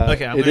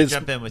 Okay, I'm going to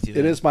jump in with you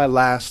then. It is my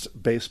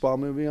last baseball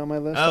movie on my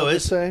list, I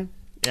would say.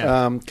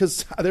 Yeah.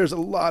 Because there's a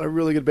lot of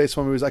really good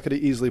baseball movies I could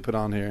have easily put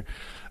on here.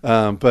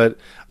 But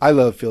I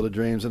love Field of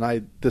Dreams,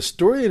 and the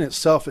story in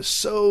itself is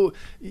so.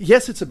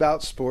 Yes, it's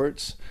about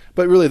sports,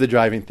 but really the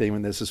driving theme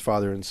in this is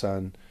father and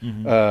son,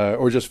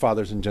 or just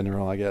fathers in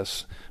general, I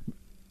guess.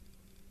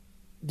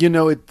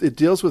 It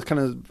deals with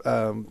kind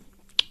of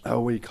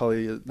what do you call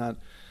it? Not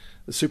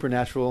the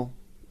supernatural.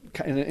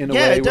 In a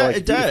way, where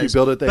it does. If you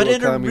build it, they but will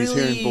come. He's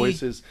hearing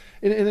voices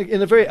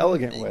in a very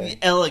elegant way.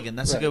 Elegant.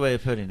 That's a good way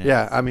of putting it.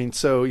 Yeah, I mean,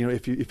 so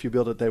if you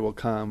build it, they will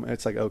come.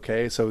 It's like,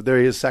 okay, so there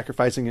he is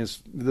sacrificing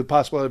the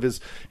possibility of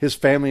his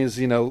family's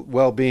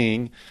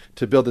well-being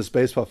to build this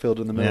baseball field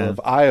in the middle of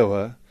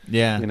Iowa.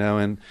 Yeah,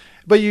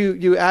 but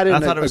you add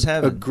in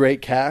a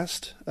great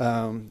cast.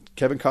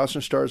 Kevin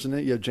Costner stars in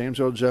it. You have James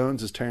Earl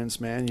Jones as Terrence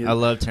Mann. I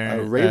love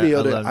Terrence. Ray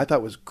Liotta, I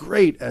thought was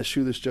great as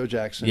Shoeless Joe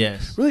Jackson.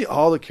 Yes, really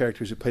all the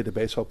characters who played the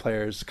baseball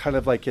players, kind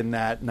of like in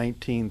that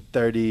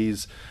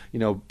 1930s,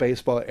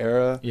 baseball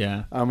era.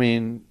 Yeah, I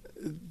mean,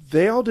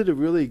 they all did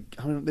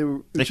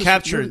they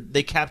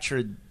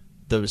captured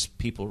those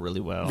people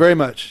really well. Very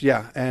much,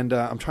 yeah. And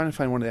I'm trying to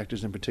find one of the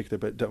actors in particular,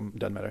 but it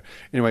doesn't matter.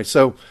 Anyway,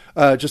 so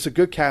just a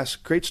good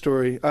cast, great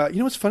story.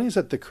 What's funny is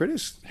that the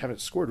critics have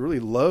it scored really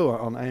low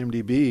on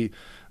IMDb,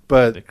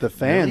 but the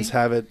fans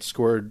have it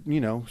scored,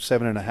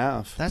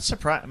 7.5. That's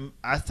surprising.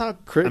 I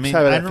thought critics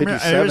have it at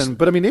 57,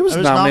 but it was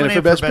nominated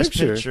for Best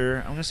Picture.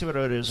 I'm going to see what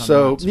it is.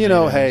 So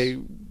hey.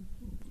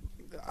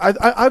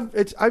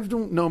 I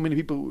don't know many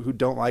people who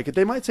don't like it.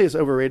 They might say it's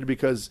overrated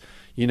because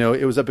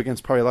it was up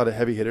against probably a lot of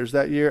heavy hitters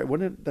that year.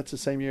 That's the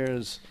same year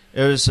as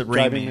it was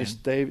Driving Miss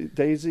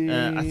Daisy.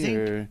 I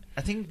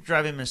think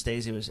Driving Miss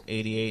Daisy was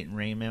 88 and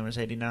Rain Man was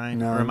 89.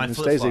 No, or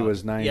Miss Daisy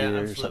was 90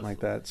 or something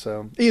like that.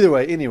 So either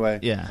way, anyway,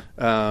 yeah.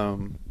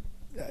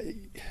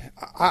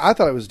 I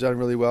thought it was done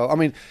really well. I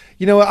mean,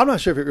 I'm not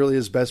sure if it really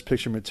is Best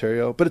Picture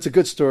material, but it's a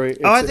good story.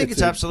 I think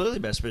it's absolutely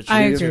Best Picture.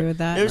 I agree with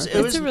that.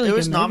 It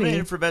was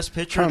nominated for Best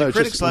Picture. The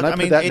critics loved it. I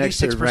mean,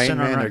 86% Rain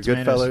Man or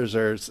Goodfellas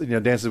or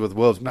Dances with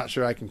Wolves. I'm not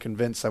sure I can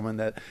convince someone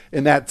that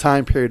in that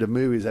time period of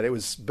movies that it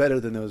was better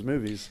than those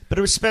movies. But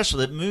it was special.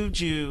 It moved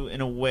you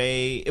in a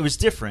way. It was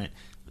different.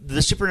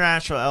 The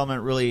supernatural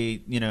element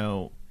really,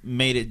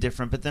 made it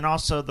different. But then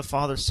also the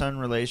father-son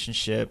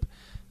relationship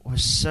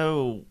was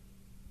so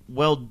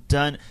well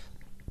done.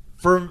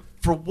 For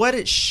what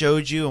it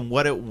showed you and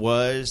what it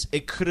was,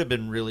 it could have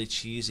been really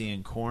cheesy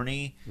and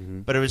corny,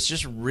 but it was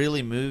just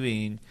really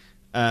moving.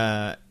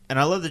 And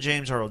I love the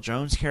James Earl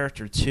Jones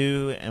character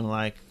too, and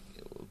like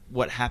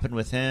what happened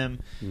with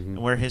him and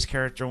where his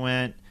character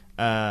went.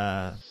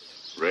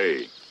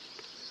 Ray,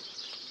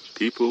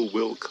 people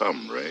will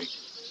come, Ray.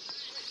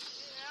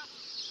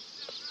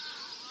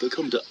 They'll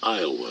come to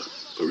Iowa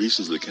for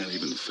reasons they can't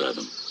even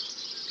fathom.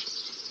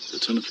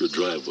 They'll turn up your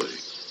driveway,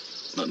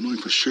 not knowing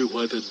for sure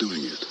why they're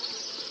doing it.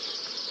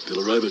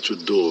 They'll arrive at your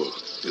door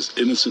as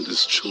innocent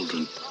as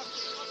children,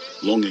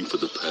 longing for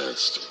the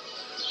past.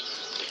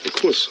 Of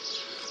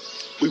course,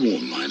 we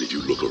won't mind if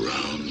you look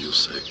around, you'll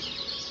say.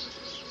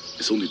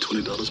 It's only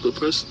 $20 per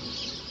person.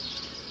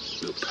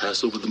 They'll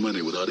pass over the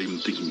money without even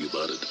thinking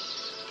about it.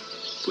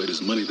 For it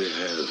is money they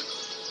have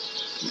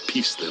and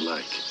peace they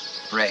like.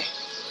 Ray,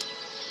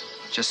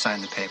 just sign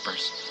the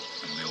papers.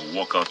 And they'll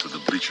walk out to the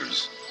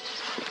bleachers.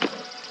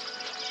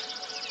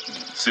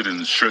 Sit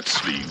in shirt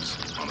sleeves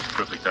on a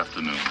perfect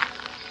afternoon.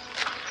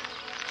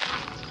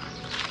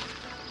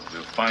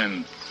 They'll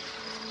find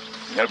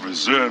they have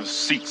reserved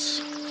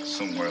seats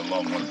somewhere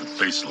along one of the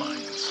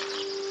baselines.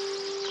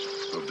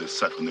 Where they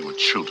sat when they were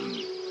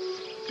children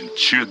and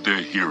cheered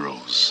their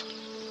heroes.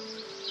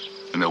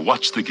 And they'll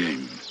watch the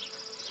game.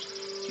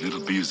 And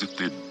it'll be as if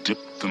they'd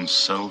dipped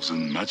themselves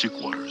in magic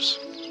waters.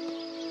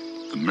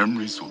 The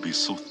memories will be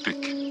so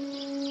thick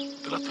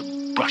they'll have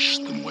to brush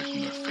them away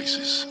from their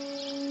faces.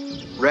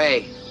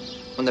 Ray,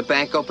 when the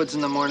bank opens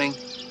in the morning,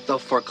 they'll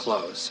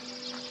foreclose.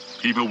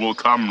 People will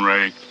come,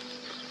 Ray.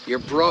 You're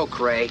broke,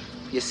 Ray.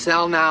 You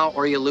sell now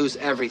or you lose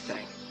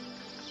everything.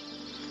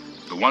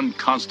 The one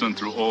constant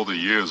through all the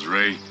years,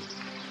 Ray,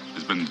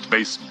 has been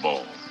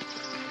baseball.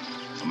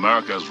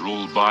 America has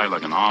rolled by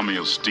like an army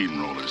of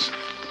steamrollers.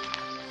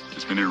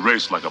 It's been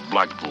erased like a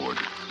blackboard,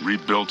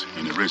 rebuilt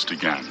and erased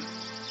again.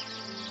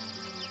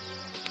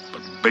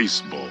 But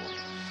baseball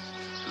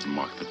has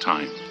marked the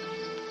time.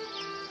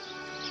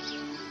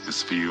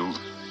 This field,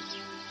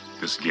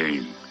 this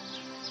game,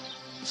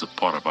 is a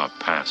part of our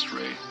past,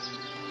 Ray.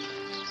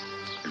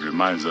 It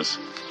reminds us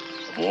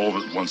of all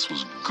that once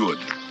was good,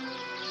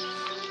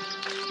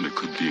 and it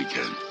could be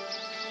again.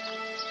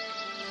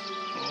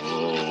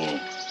 Oh,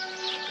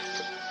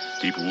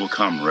 people will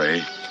come,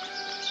 Ray.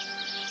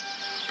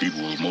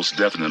 People will most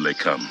definitely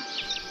come.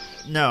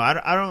 No,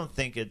 I don't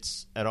think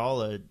it's at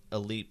all a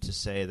leap to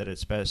say that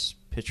it's Best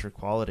Picture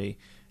quality.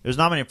 It was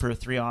nominated for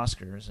 3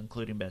 Oscars,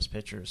 including Best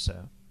Picture,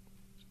 so...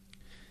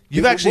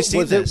 You've actually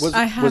seen this.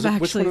 I have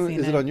actually seen it.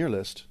 Is it on your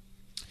list?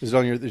 Is it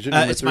on your? Is your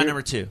it's my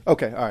number 2.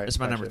 Okay, all right. It's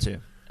my number 2.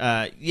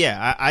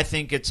 Yeah, I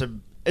think it's a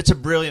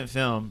brilliant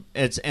film.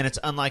 It's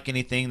unlike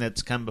anything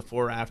that's come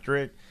before or after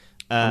it.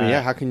 I mean,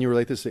 how can you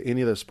relate this to any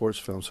of the sports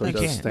films? So it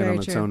does stand on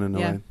its own in a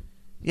way.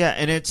 Yeah,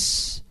 and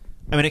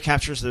it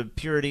captures the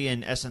purity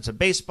and essence of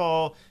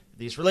baseball,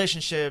 these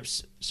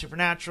relationships,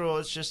 supernatural.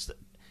 It's just,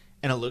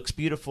 and it looks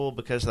beautiful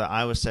because of the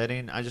Iowa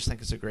setting. I just think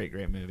it's a great,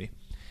 great movie.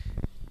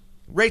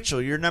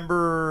 Rachel, your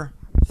number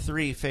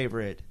 3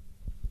 favorite.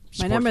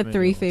 My number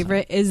 3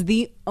 favorite is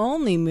the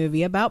only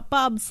movie about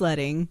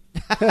bobsledding.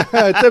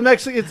 It's a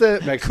Mexican.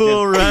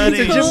 Cool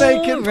running. It's a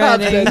Jamaican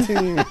bobsled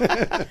team.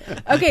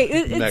 Okay,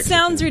 it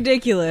sounds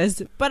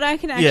ridiculous, but I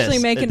can actually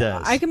make an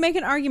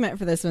argument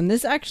for this one.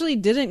 This actually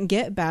didn't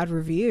get bad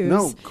reviews.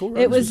 No, Cool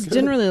Runnings it was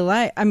generally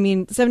light. I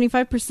mean,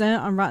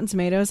 75% on Rotten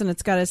Tomatoes, and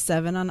it's got a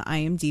 7 on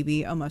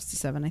IMDb, almost a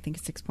 7. I think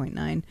it's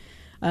 6.9.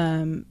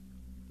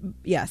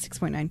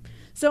 6.9.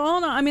 So all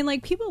in all, I mean,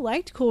 like, people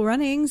liked Cool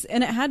Runnings,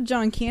 and it had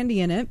John Candy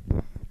in it.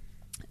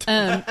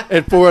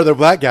 And 4 other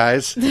black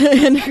guys.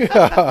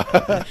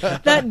 that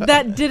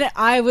did it.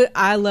 I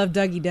love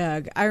Dougie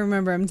Doug. I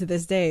remember him to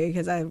this day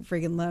because I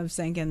freaking love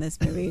Sank in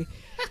this movie.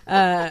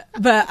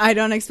 But I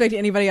don't expect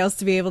anybody else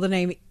to be able to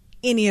name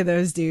any of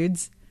those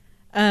dudes.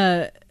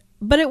 But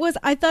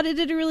I thought it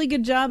did a really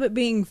good job at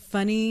being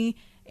funny,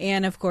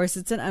 and of course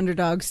it's an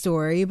underdog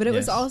story, but it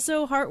was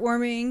also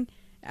heartwarming.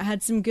 It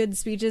had some good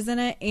speeches in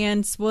it,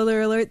 and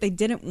spoiler alert, they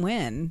didn't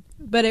win.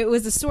 But it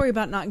was a story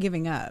about not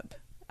giving up.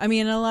 I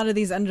mean, in a lot of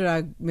these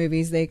underdog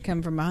movies, they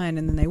come from behind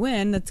and then they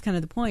win. That's kind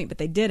of the point, but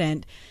they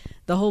didn't.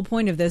 The whole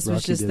point of this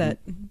was just that...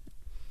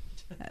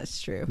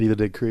 That's true. Neither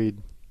did Creed.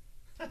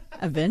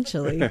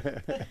 Eventually.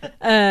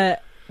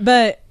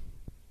 But,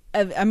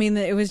 I mean,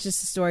 it was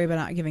just a story about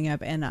not giving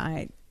up, and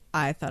I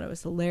thought it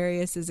was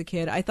hilarious as a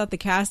kid. I thought the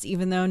cast,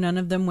 even though none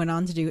of them went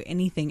on to do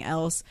anything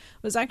else,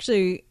 was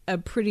actually a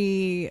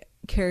pretty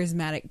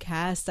charismatic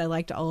cast. I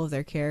liked all of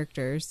their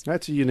characters.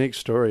 That's a unique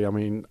story. I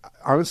mean,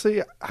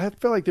 honestly, I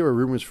felt like there were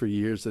rumors for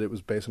years that it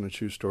was based on a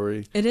true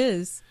story. It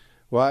is.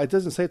 Well, it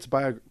doesn't say it's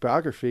a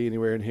biography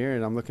anywhere in here,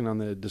 and I'm looking on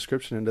the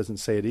description and it doesn't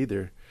say it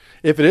either.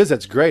 If it is,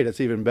 that's great. It's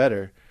even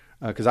better.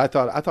 Because I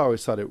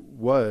always thought it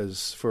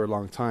was for a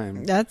long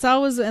time. That's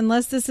always,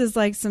 unless this is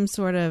like some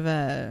sort of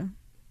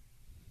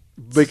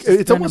But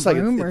it's almost like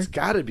it's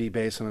got to be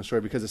based on a story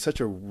because it's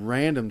such a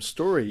random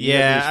story.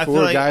 Yeah, I feel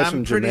like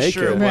I'm pretty Jamaica.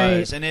 sure it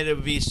was, and it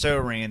would be so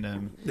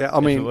random. Yeah, I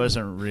mean, if it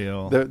wasn't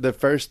real. The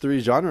first 3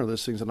 genre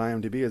listings on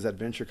IMDb is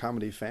adventure,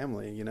 comedy,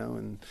 family. You know,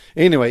 and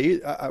anyway,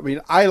 I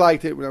mean, I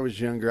liked it when I was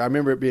younger. I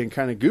remember it being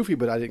kind of goofy,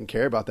 but I didn't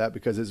care about that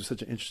because it was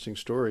such an interesting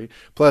story.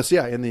 Plus,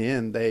 yeah, in the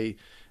end, they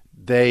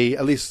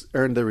at least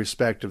earned the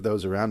respect of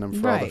those around them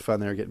for all the fun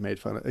they were getting made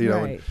fun of. You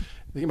know, and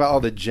thinking about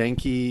all the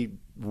janky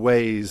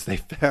ways they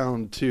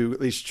found to at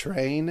least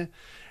train.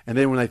 And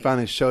then when they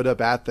finally showed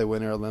up at the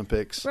Winter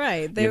Olympics,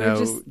 right? They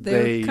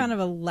were kind of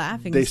a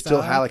laughing. They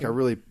still had like a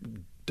really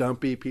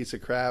dumpy piece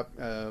of crap,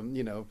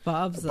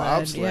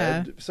 bobsled.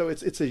 Yeah. So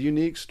it's a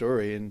unique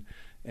story,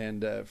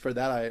 and for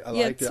that I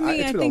liked it. To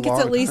me, I think it's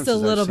at least a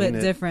little bit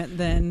different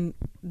than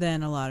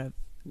a lot of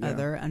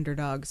other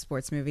underdog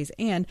sports movies.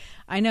 And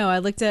I know I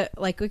looked at,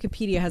 like,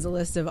 Wikipedia has a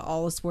list of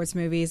all the sports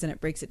movies, and it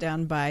breaks it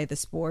down by the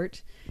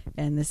sport.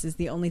 And this is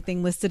the only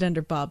thing listed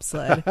under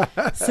bobsled.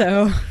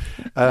 So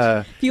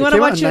if you want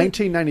to watch it,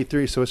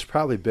 1993, so it's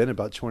probably been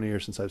about 20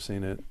 years since I've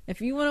seen it.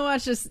 If you want to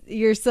watch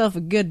yourself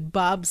a good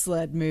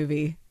bobsled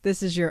movie,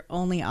 this is your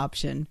only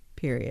option.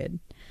 Period.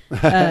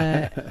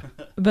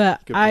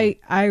 But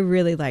I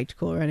really liked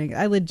Cool Runnings.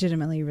 I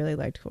legitimately really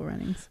liked Cool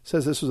Runnings. It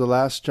says this was the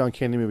last John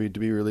Candy movie to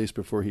be released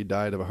before he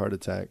died of a heart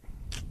attack.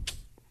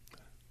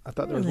 I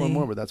thought there was one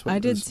more, but that's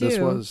what this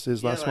was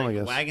his last one, I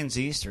guess. Wagons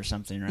East or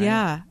something, right?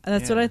 Yeah,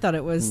 that's what I thought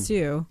it was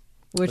too.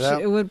 Which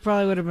it would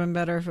have been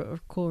better if it were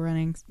Cool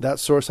Runnings. That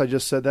source I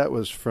just said that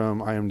was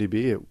from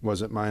IMDb. It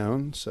wasn't my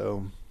own,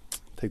 so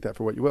take that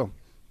for what you will.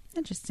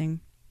 Interesting.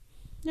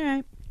 All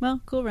right.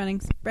 Well, Cool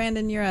Runnings.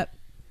 Brandon, you're up.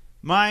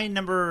 My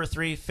number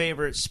 3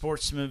 favorite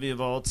sports movie of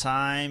all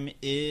time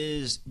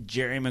is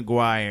Jerry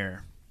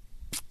Maguire.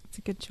 It's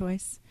a good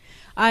choice.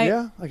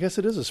 I guess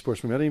it is a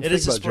sports movie. I didn't even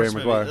think about Jerry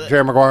Maguire. Movie.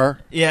 Jerry Maguire.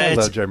 Yeah, I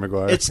love Jerry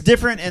Maguire. It's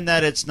different in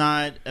that it's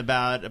not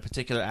about a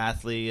particular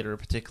athlete or a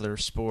particular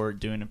sport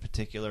doing a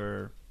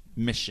particular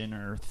mission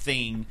or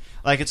thing.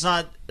 Like, it's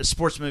not a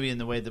sports movie in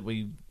the way that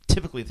we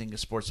typically think of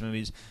sports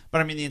movies,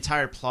 but I mean the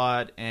entire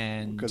plot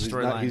and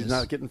storyline. He's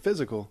not getting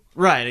physical,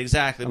 right?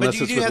 Exactly. Unless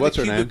but you do have the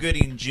Cuba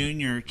Gooding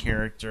Jr.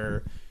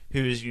 character,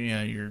 who's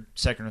your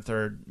second or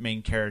third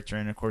main character,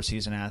 and of course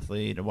he's an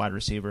athlete, a wide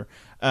receiver.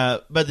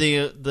 But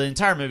the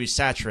entire movie's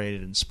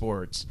saturated in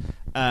sports.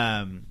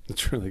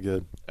 It's really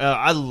good.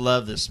 I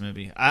love this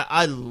movie.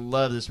 I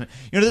love this movie.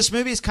 This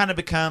movie has kind of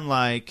become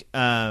like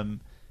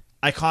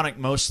iconic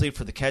mostly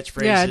for the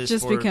catchphrases. Yeah, it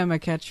just became a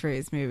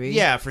catchphrase movie.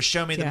 Yeah, for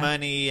show me the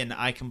money and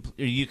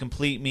you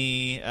complete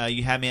me.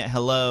 You have me at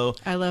hello.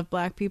 I love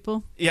black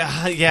people. Yeah.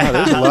 Wow,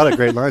 there's a lot of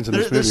great lines in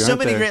this movie. There's so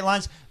many great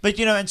lines, but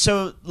and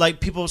so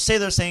like people say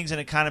those things and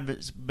it kind of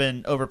has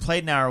been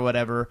overplayed now or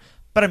whatever.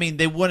 But I mean,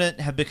 they wouldn't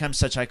have become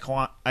such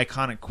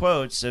iconic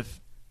quotes if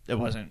it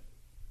wasn't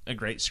a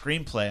great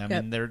screenplay. I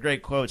mean, they were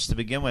great quotes to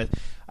begin with.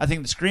 I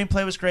think the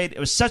screenplay was great. It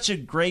was such a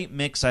great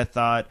mix, I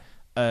thought,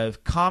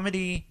 of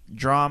comedy,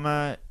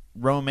 drama,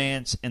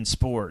 romance, and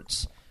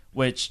sports,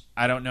 which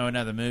I don't know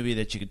another movie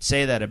that you could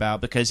say that about,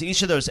 because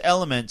each of those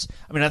elements,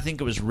 I mean, I think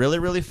it was really,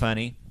 really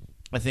funny.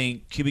 I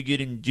think Cuba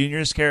Gooding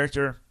Jr.'s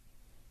character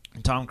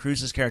and Tom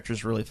Cruise's character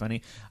is really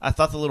funny. I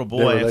thought the little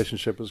boy... Their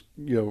relationship was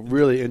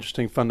really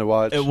interesting, fun to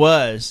watch. It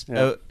was.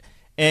 Yeah.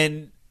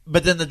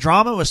 But then the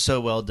drama was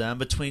so well done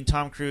between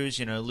Tom Cruise,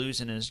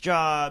 losing his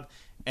job,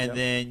 and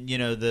then,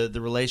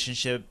 the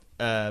relationship...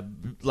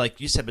 like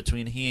you said,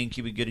 between he and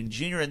Cuba Gooding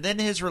Jr., and then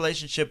his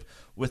relationship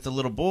with the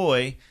little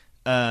boy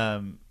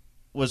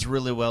was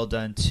really well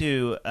done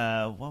too.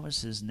 What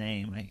was his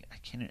name? I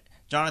can't.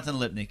 Jonathan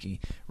Lipnicki,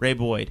 Ray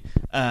Boyd.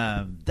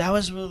 That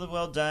was really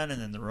well done,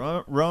 and then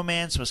the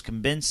romance was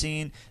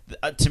convincing.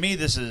 To me,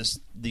 this is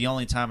the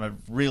only time I've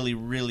really,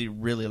 really,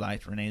 really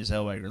liked Renee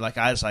Zellweger. Like,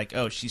 I was like,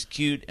 oh, she's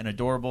cute and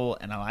adorable,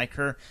 and I like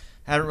her.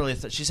 I haven't really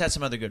she's had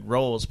some other good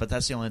roles, but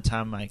that's the only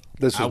time I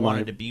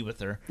wanted to be with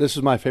her. This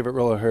is my favorite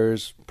role of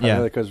hers,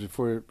 primarily because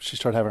before she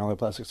started having all the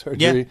plastic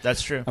surgery. Yeah,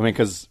 that's true. I mean,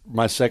 because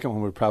my second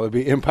one would probably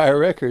be Empire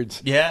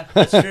Records. Yeah,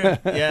 that's true.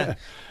 Yeah,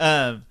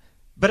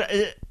 but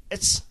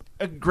it's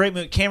a great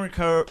movie. Cameron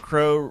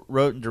Crowe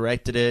wrote and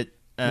directed it.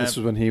 This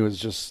was when he was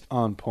just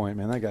on point,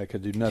 man. That guy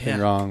could do nothing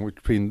wrong.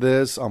 Between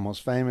this,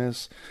 Almost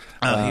Famous.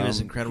 Oh, he was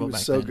incredible. He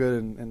was back so then.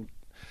 good and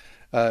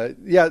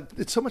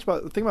it's so much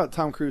about the thing about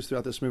Tom Cruise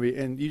throughout this movie,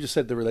 and you just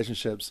said the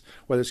relationships,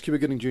 whether it's Cuba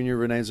Gooding Jr.,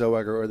 Renee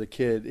Zellweger, or the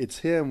kid, it's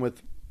him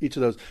with each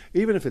of those,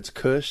 even if it's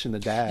Cush and the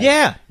dad.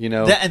 Yeah,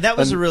 and that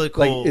was a really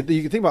cool. Like,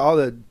 you can think about all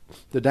the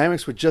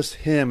dynamics with just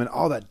him and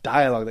all that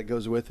dialogue that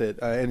goes with it,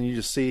 and you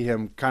just see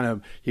him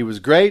he was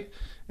great,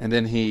 and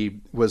then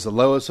he was the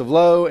lowest of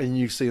low, and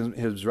you see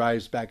his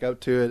rise back up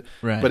to it.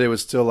 Right. But it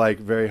was still like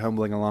very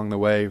humbling along the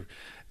way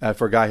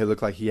for a guy who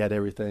looked like he had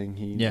everything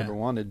he never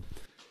wanted.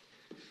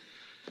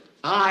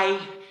 I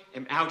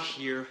am out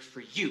here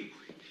for you.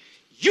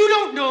 You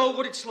don't know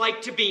what it's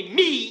like to be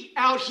me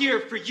out here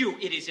for you.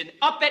 It is an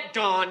up at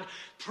dawn,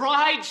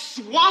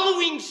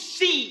 pride-swallowing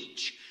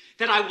siege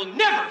that I will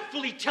never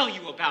fully tell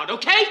you about,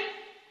 okay?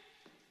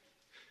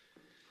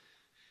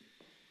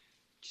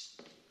 Just,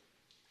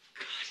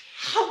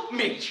 God, help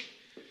me.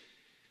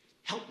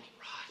 Help me,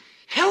 Rod.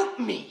 Help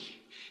me.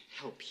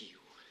 Help you.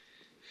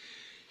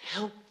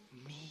 Help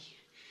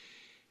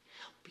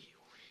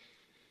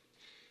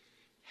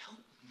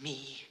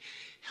me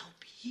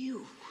help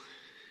you.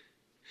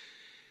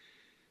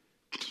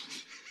 I'm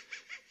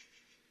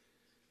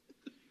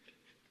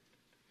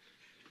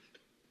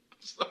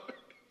sorry.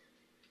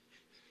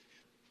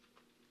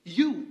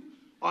 You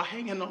are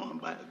hanging on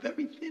by a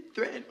very thin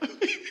thread.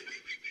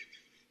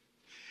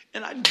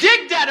 And I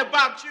dig that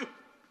about you.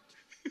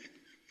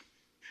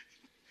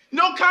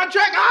 No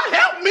contract,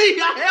 help me.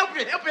 I help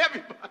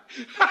everybody.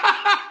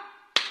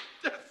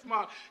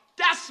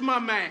 That's my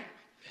man.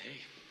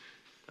 Hey,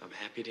 I'm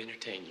happy to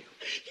entertain you.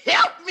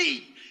 Help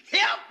me.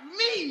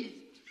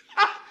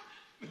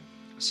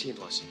 I'll see you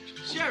in Los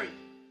Angeles. Jerry.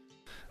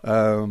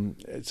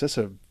 It's just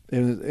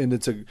and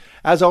it's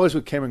as always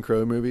with Cameron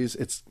Crowe movies,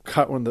 it's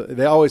cut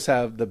they always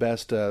have the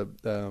best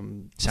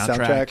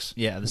soundtracks.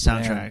 Yeah, the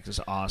soundtrack is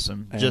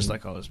awesome, just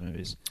like all those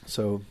movies.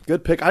 So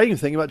good pick. I didn't even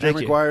think about Jerry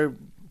Maguire,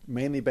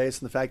 mainly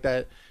based on the fact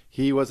that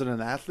he wasn't an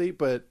athlete,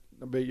 but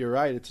you're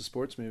right, it's a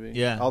sports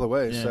movie, all the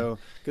way. Yeah. So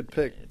good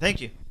pick.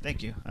 Thank you.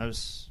 I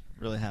was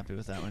really happy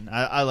with that one.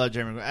 I love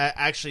Jerry Maguire.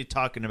 Actually,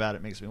 talking about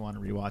it makes me want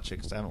to rewatch it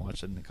because I haven't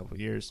watched it in a couple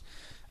of years.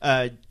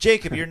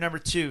 Jacob, your number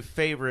 2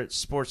 favorite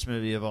sports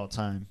movie of all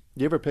time.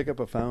 Do you ever pick up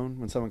a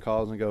phone when someone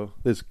calls and go,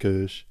 "This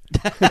Kush"?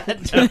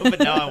 No, but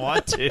now I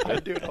want to.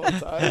 I do it all the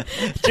time.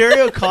 Jerry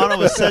O'Connell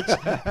was such.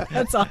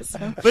 That's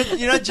awesome. But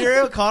Jerry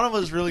O'Connell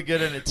was really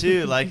good in it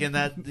too, like in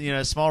that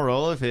small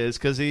role of his,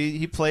 because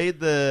he played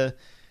the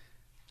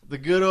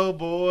good old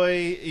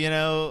boy,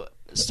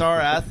 star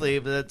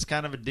athlete, but that's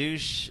kind of a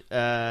douche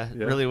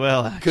really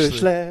well, actually.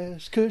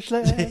 Kush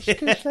slash.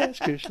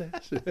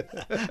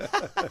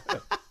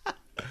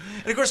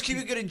 And of course,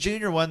 Cuba Gooding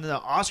Jr. won the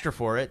Oscar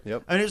for it.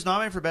 Yep. I mean, he was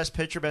nominated for Best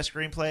Picture, Best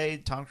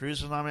Screenplay. Tom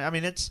Cruise was nominated. I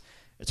mean, it's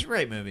a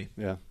great movie.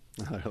 Yeah,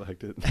 I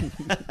liked it.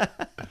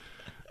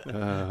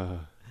 All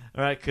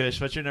right, Kush,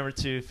 what's your number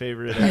 2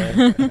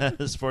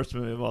 favorite sports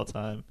movie of all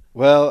time?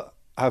 Well,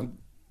 I'm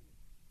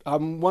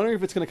wondering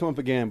if it's going to come up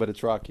again, but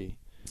it's Rocky.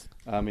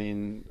 I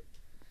mean,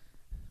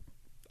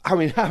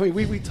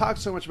 we talked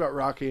so much about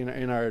Rocky in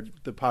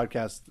the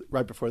podcast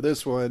right before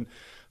this one.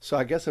 So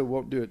I guess I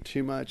won't do it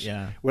too much.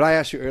 Yeah. When I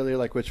asked you earlier,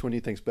 like which one do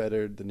you think's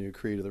better, the new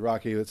Creed or the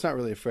Rocky? It's not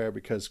really fair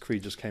because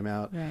Creed just came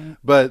out. Right.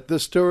 But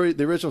the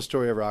original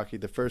story of Rocky,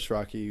 the first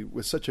Rocky,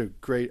 was such a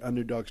great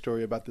underdog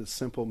story about this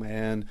simple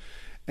man,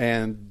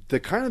 and the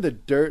kind of the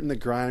dirt and the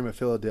grime of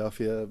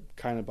Philadelphia,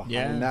 kind of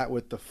behind that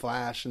with the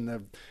flash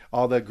and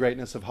all the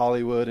greatness of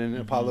Hollywood and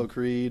Apollo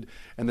Creed,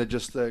 and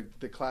the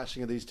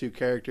clashing of these two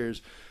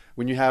characters.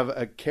 When you have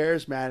a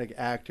charismatic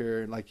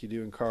actor like you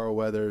do in Carl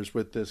Weathers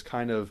with this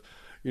kind of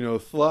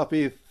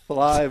floppy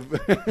thlive.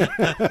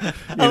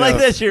 I like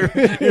that you're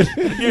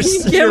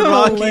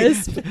Rocky.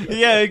 Lisp.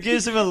 Yeah, it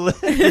gives him a lisp.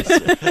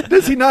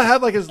 Does he not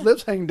have like his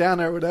lips hanging down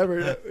or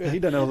whatever? He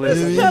doesn't know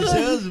lisp.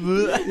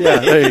 Yeah,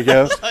 there you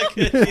go.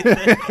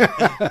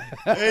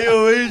 Hey,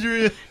 yo,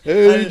 Adrian.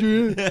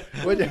 Adrian.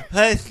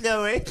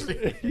 No,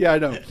 Adrian. Yeah, I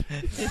know.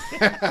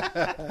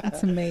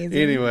 That's amazing.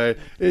 Anyway,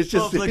 it's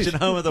just Pulp Fiction,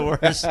 home of the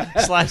worst.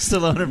 Sly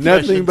Stallone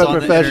impressions. Nothing but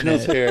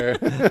professionals here.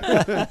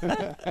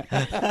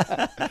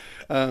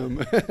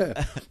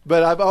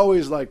 But I've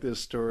always liked this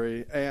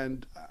story,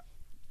 and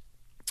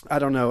I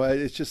don't know.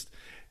 It's just,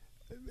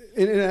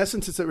 in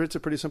essence, it's a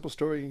pretty simple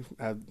story.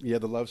 You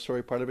have the love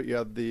story part of it. You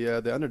have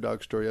the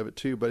underdog story of it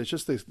too. But it's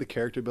just the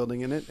character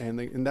building in it,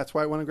 and that's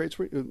why it won a great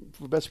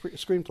best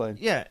screenplay.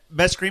 Yeah,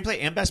 best screenplay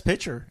and best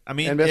picture. I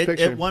mean,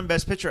 it won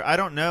best picture. I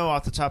don't know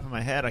off the top of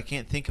my head. I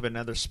can't think of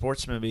another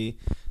sports movie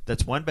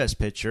that's won best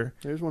picture.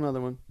 There's one other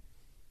one.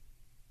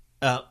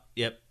 Oh,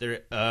 yep.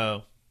 There.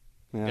 Oh,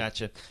 yeah.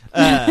 Gotcha.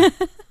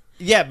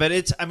 Yeah, but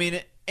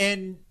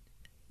and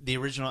the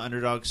original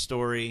underdog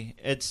story.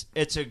 It's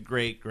a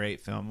great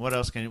film. What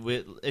else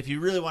if you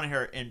really want to hear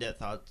our in-depth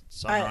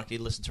thoughts on Rocky,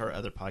 listen to our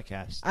other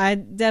podcast.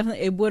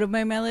 It would have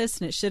made my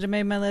list and it should have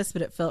made my list,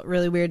 but it felt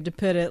really weird to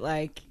put it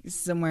like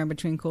somewhere in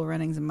between Cool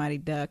Runnings and Mighty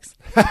Ducks.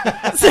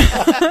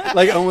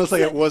 Like almost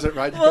like it wasn't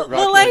right to put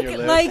Rocky on your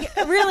list.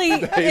 Like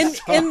really,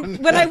 and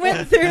when I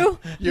went through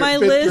your my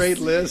fifth grade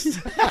list.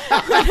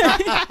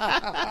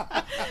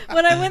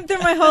 When I went through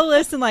my whole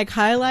list and like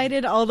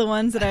highlighted all the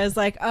ones that I was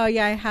like, oh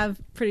yeah, I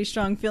have pretty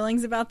strong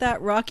feelings about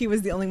that. Rocky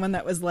was the only one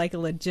that was like a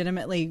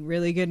legitimately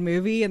really good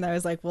movie, and I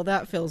was like, well,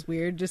 that feels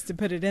weird just to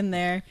put it in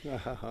there.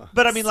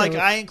 But I mean,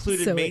 I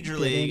included Major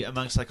League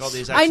amongst like all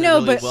these. I know,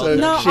 really but well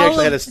not she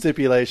actually had a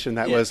stipulation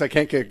that was I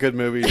can't get good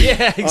movies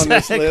on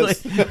this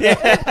list.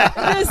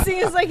 Yeah, it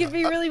seems like it'd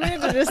be really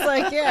weird to just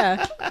like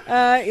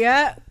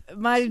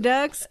Mighty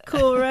Ducks,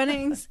 Cool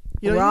Runnings.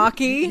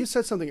 Rocky. You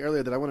said something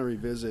earlier that I want to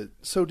revisit.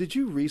 So did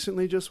you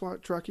recently just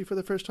watch Rocky for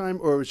the first time,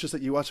 or it was just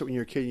that you watched it when you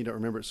were a kid and you don't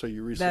remember it, so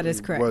you recently that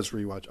is correct. Was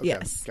rewatched? Okay,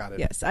 yes. Got it.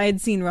 Yes, I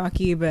had seen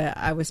Rocky, but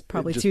I was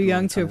probably too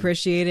young to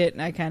appreciate it,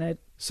 and I kind of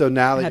So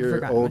now that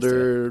you're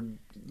older...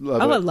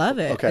 I love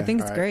it. Okay. I think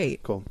it's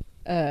great. Cool.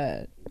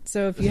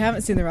 So if you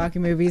haven't seen the Rocky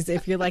movies,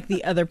 if you're like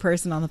the other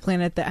person on the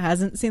planet that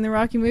hasn't seen the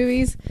Rocky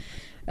movies,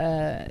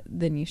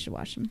 then you should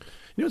watch them.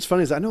 You know what's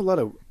funny is I know a lot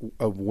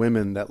of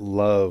women that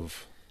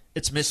love...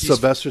 It's Misty's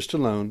Sylvester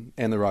Stallone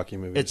and the Rocky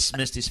movies. It's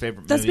Misty's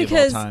favorite movie of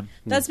all time.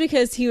 That's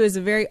because he was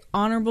a very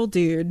honorable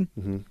dude.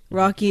 Mm-hmm.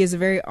 Rocky is a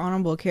very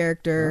honorable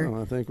character.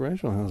 Oh, I think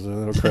Rachel has a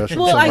little crush on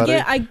well, somebody.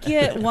 I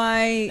get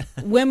why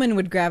women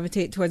would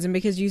gravitate towards him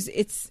because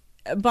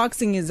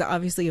boxing is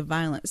obviously a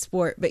violent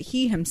sport, but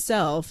he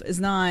himself is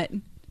not.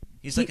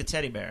 He's like a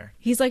teddy bear.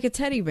 He's like a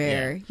teddy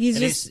bear.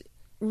 Yeah.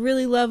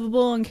 really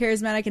lovable and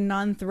charismatic and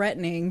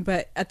non-threatening,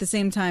 but at the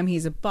same time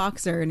he's a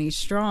boxer and he's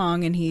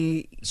strong and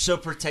he so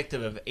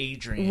protective of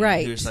Adrian,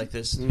 right? Who's like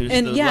this, who's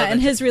and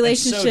and his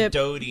relationship, and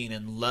so doting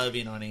and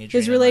loving on Adrian.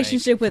 His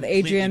relationship like, with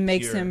Adrian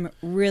makes pure. him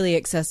really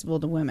accessible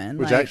to women,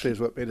 which actually is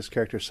what made his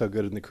character so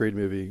good in the Creed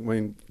movie. I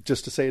mean,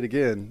 just to say it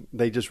again,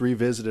 they just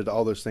revisited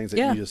all those things that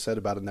you just said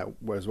about him.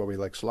 That was why we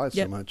like Sly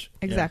so much.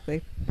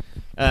 Exactly.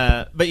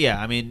 But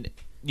yeah, I mean,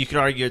 you could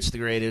argue it's the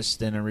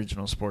greatest and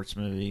original sports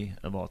movie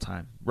of all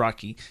time.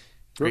 Rocky.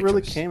 What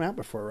really came out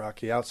before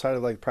Rocky, outside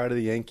of like Pride of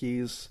the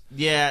Yankees?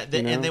 Yeah,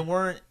 and they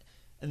weren't.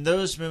 And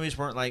those movies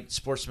weren't like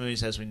sports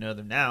movies as we know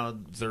them now.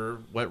 They're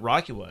what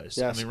Rocky was.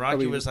 Yes, I mean,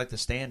 Rocky was like the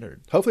standard.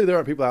 Hopefully there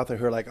aren't people out there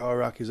who are like, oh,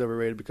 Rocky's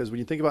overrated. Because when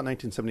you think about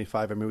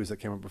 1975 and movies that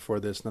came out before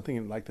this,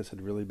 nothing like this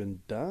had really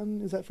been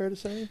done. Is that fair to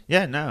say?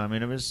 Yeah, no. I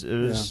mean, it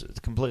was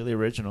completely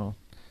original.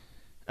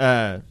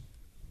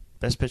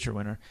 Best Picture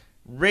winner.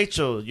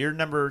 Rachel, your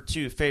number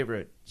 2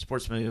 favorite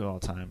sports movie of all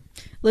time.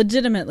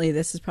 Legitimately,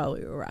 this is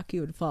probably where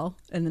Rocky would fall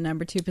in the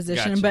number 2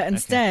 position. Gotcha. But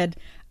instead,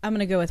 I'm going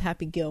to go with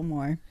Happy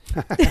Gilmore.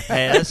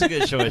 Hey, that's a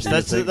good choice.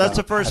 That's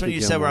the first one you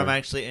said where I'm Gilmore.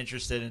 actually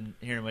interested in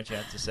hearing what you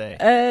have to say.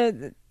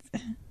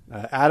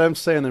 Adam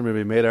Sandler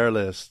movie made our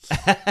list.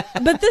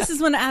 But this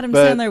is when Adam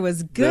Sandler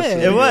was good.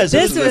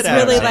 This was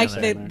really like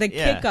the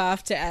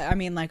kickoff to, I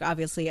mean, like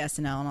obviously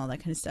SNL and all that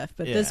kind of stuff.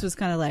 But this was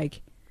kind of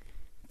like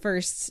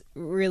first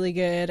really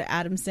good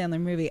Adam Sandler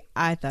movie.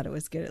 I thought it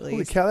was good at least.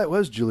 Holy cow, that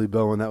was Julie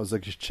Bowen. That was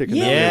like just chicken.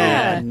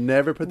 Yeah. I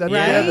never put that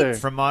together.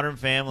 From Modern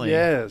Family.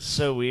 Yes.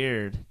 So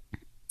weird.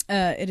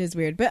 It is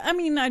weird. But I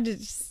mean, I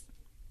just...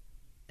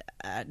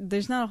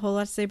 there's not a whole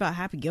lot to say about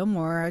Happy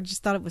Gilmore. I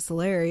just thought it was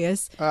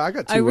hilarious. I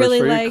got 2 words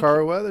for you,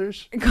 Carl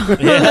Weathers.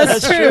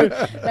 That's true.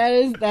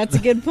 That's a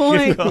good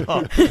point.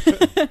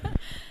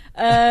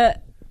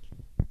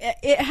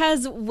 It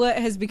has what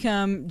has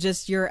become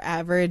just your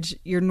average,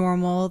 your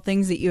normal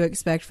things that you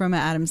expect from an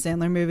Adam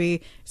Sandler movie.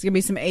 There's going to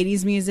be some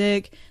 80s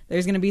music.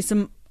 There's going to be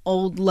some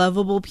old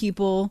lovable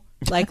people,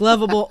 like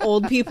lovable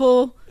old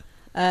people,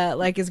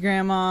 like his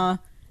grandma.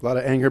 A lot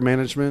of anger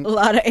management.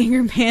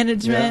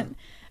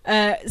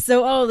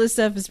 So all of this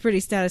stuff is pretty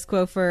status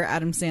quo for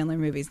Adam Sandler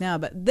movies now.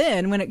 But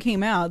then when it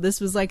came out,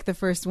 this was like the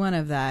first one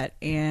of that.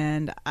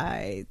 And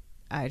I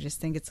just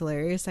think it's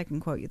hilarious. I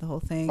can quote you the whole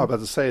thing. I was about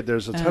to say,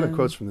 there's a ton of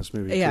quotes from this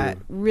movie, yeah, too.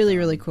 really,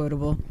 really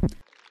quotable.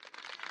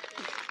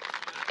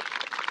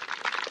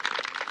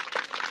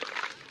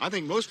 I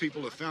think most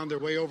people have found their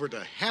way over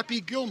to Happy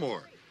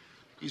Gilmore.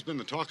 He's been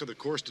the talk of the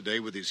course today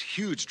with his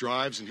huge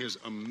drives and his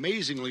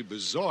amazingly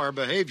bizarre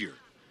behavior.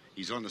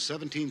 He's on the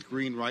 17th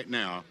green right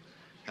now,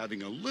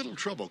 having a little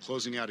trouble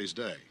closing out his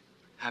day.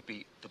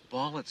 Happy, the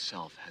ball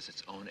itself has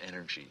its own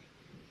energy,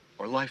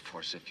 or life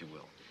force, if you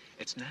will.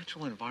 Its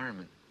natural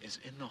environment is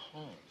in the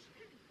hole.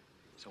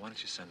 So why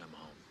don't you send him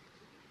home?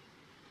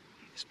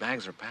 His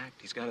bags are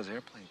packed. He's got his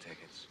airplane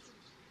tickets.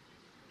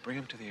 Bring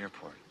him to the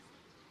airport.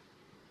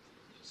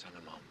 Send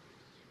him home.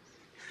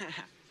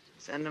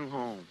 Send him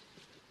home.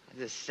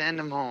 Just send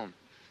him home.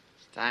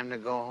 It's time to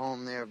go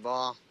home there,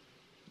 ball.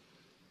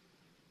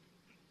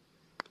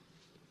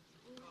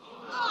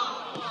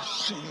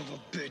 Son of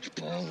a bitch,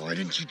 Ball. Why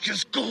didn't you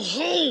just go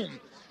home?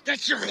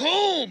 That's your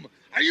home.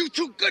 Are you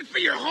too good for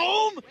your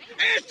home?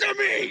 Answer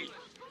me!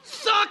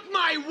 Suck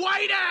my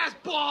white ass,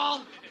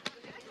 Ball!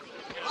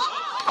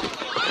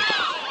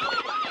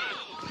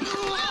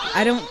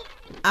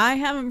 I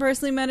haven't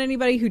personally met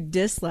anybody who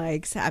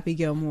dislikes Happy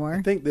Gilmore.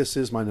 I think this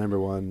is my number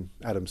 1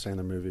 Adam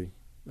Sandler movie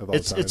of all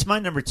time. It's my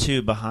number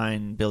 2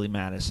 behind Billy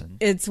Madison.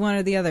 It's one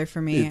or the other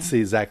for me. See,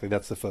 exactly.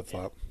 That's the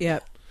flip-flop.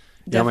 Yep.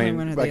 Definitely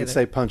one or the I could other.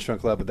 say Punch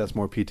Drunk Love, but that's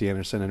more P.T.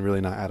 Anderson and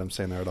really not Adam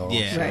Sandler at all.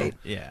 Yeah. So Right.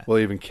 Yeah. We'll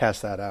even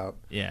cast that out.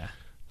 Yeah.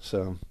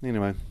 So,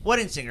 anyway.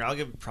 Wedding Singer. I'll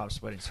give props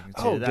to Wedding Singer,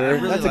 too. Oh, I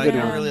really that's like, a good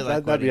one. I really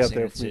like That'd be Wedding up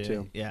there Singer, for me,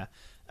 too. Yeah.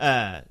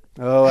 Adam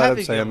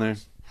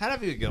Sandler.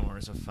 Happy Gilmore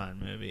is a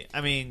fun movie. I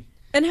mean...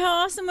 And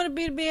how awesome would it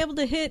be to be able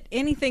to hit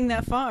anything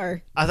that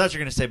far? I thought you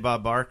were going to say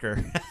Bob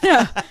Barker.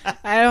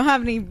 I don't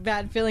have any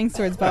bad feelings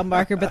towards Bob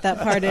Barker, but that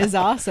part is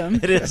awesome.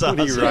 It is awesome.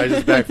 When he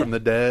rises back from the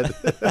dead.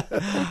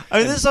 I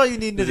mean, this is all you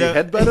need to know.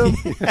 Does he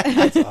headbutt him?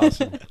 That's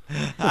awesome.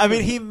 I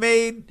mean, he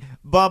made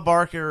Bob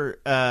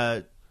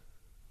Barker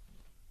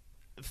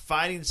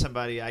fighting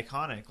somebody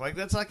iconic. Like,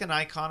 that's like an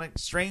iconic,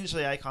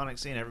 strangely iconic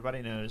scene.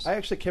 Everybody knows. I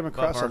actually came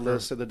across a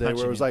list the other day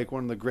where it was him. like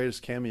one of the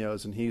greatest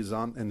cameos, and he's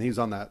on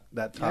that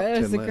top 10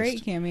 That was list. a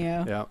great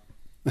cameo. Yeah.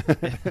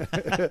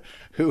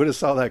 Who would have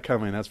saw that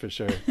coming? That's for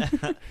sure.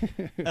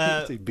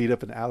 He beat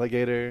up an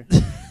alligator.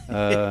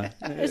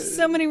 There's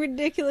so many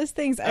ridiculous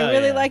things. I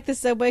really like the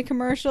Subway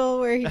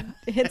commercial where he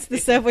hits the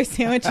Subway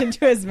sandwich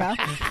into his mouth.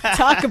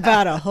 Talk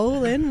about a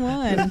hole in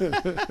one.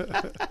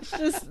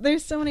 Just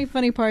there's so many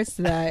funny parts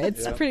to that.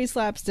 It's pretty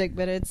slapstick,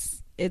 but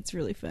it's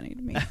really funny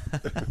to me.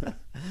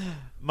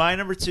 My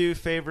number 2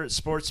 favorite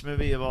sports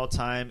movie of all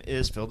time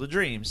is Field of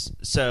Dreams.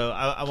 So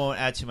I won't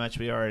add too much.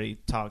 We already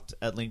talked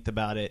at length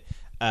about it.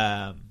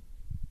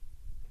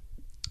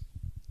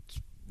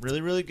 Really,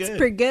 really good. It's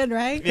pretty good,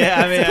 right?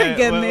 Yeah, I mean, it's a pretty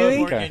good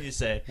movie. What more can you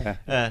say?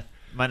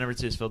 My number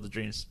 2 is Field of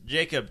Dreams.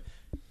 Jacob,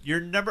 your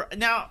number.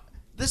 Now,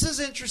 this is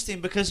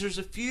interesting because there's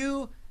a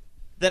few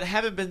that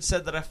haven't been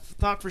said that I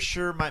thought for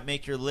sure might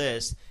make your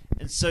list.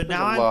 And so There's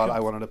now a lot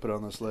I wanted to put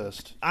on this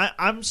list.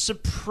 I'm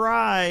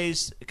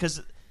surprised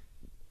because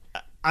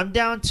I'm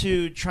down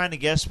to trying to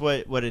guess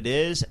what it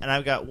is, and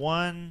I've got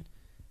one.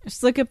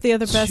 Just look up the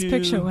other Best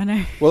Picture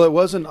winner. Well, it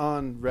wasn't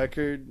on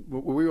record.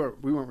 We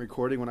weren't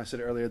recording when I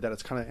said earlier that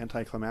it's kind of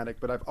anticlimactic,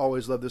 but I've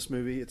always loved this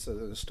movie. It's a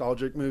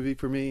nostalgic movie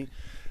for me.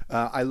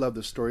 I love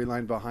the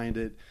storyline behind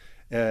it.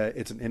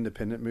 It's an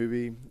independent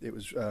movie.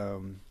 It's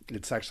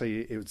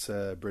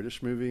a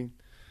British movie.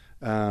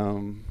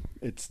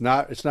 It's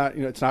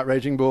not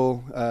Raging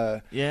Bull.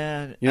 I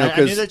knew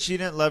that you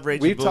didn't love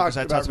Raging Bull because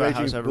I talked about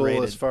how it's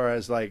overrated. As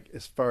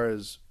far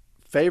as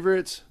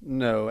favorites,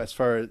 no.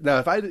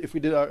 If we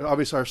did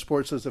obviously our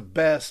sports list of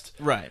best,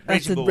 right?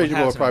 Raging Bull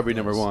would probably be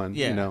number one.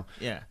 Yeah,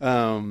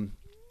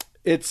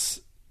 it's.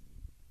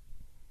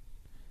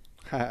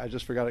 I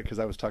just forgot it because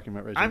I was talking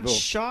about Raging Bull. I'm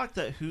shocked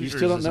that Hoosiers. You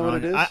still don't know what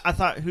it is? I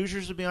thought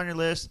Hoosiers would be on your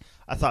list.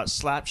 I thought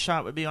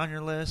Slapshot would be on your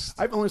list.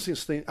 I've only seen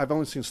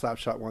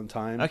Slapshot one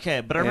time.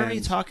 Okay, but I remember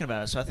you talking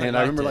about it, so I thought. And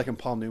I remember liking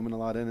Paul Newman a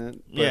lot in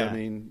it. But yeah,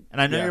 and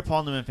I know you're a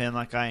Paul Newman fan,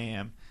 like I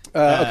am.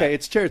 Okay,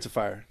 it's Chariots of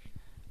Fire.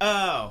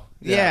 Oh,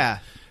 yeah.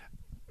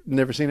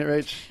 Never seen it,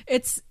 Rach?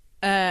 It's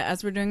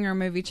as we're doing our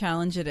movie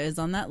challenge, it is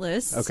on that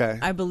list. Okay.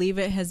 I believe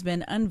it has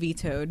been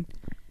unvetoed.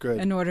 Good.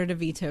 In order to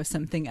veto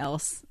something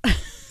else.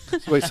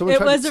 Wait,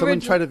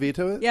 someone tried to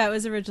veto it? Yeah, it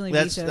was originally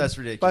vetoed. That's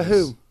ridiculous. By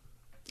who?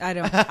 I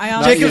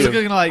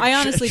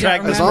honestly don't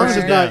remember. As long as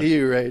it's not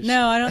you, Rach.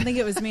 No, I don't think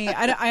it was me.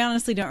 I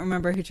honestly don't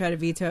remember who tried to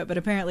veto it, but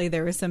apparently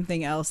there was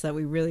something else that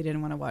we really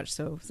didn't want to watch,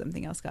 so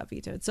something else got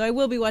vetoed. So I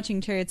will be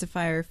watching Chariots of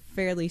Fire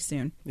fairly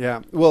soon.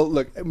 Yeah. Well,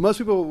 look, most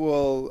people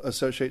will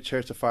associate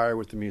Chariots of Fire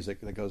with the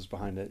music that goes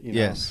behind it. You know,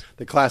 yes.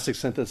 The classic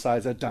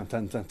synthesizer, dun,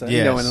 dun, dun, dun,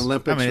 yes. in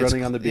Olympics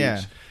running on the beach.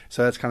 Yeah.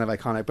 So that's kind of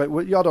iconic. But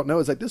what y'all don't know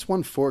is like this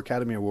won 4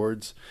 Academy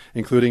Awards,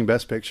 including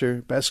Best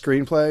Picture, Best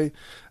Screenplay.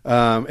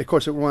 Of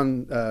course, it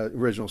won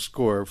original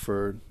score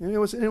for. It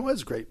was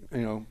great.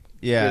 Good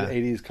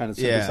 80s kind of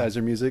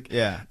synthesizer music.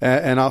 Yeah.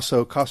 And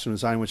also costume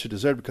design, which it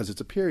deserved because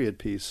it's a period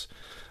piece.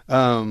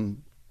 So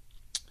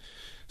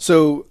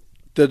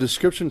the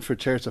description for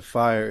Chariots of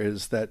Fire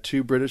is that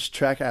 2 British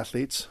track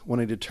athletes,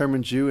 one a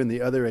determined Jew and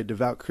the other a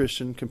devout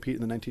Christian, compete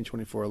in the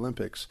 1924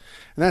 Olympics.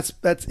 And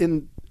that's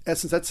in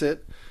essence, that's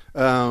it.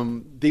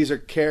 These are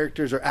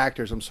characters or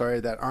actors,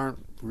 that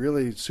aren't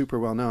really super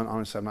well known.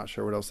 Honestly, I'm not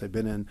sure what else they've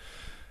been in.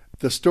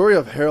 The story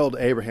of Harold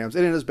Abrahams,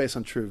 and it is based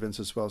on true events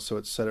as well. So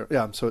it's set in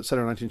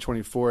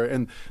 1924,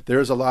 and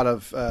there's a lot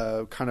of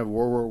kind of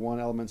World War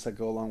I elements that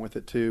go along with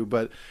it too.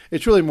 But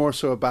it's really more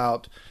so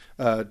about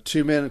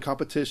 2 men in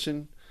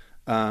competition.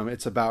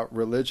 It's about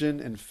religion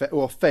and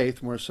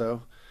faith more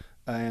so,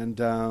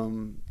 and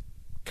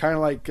kind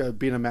of like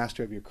being a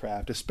master of your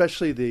craft,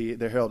 especially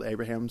the Harold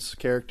Abrahams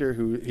character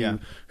who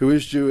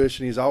is Jewish,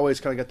 and he's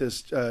always kind of got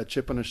this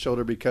chip on his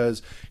shoulder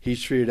because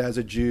he's treated as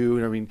a Jew.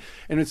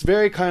 And it's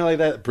very kind of like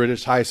that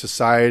British high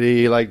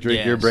society, like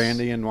drink your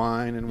brandy and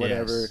wine and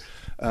whatever.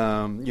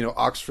 Yes.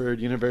 Oxford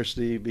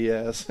University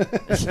BS.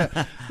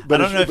 But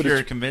I don't know if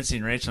you're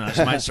convincing Rachel.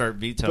 I might start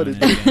vetoing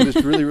but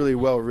it's really, really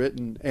well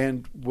written.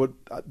 And what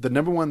the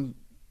number one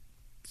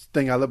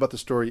thing I love about the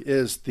story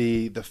is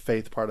the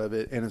faith part of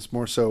it, and it's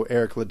more so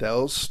Eric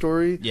Liddell's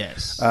story.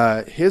 Yes,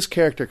 his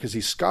character, because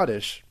he's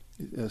Scottish.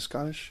 He's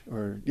Scottish,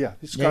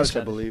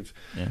 I believe.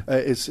 Yeah.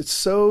 It's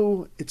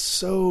so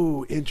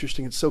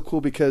interesting. It's so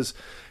cool because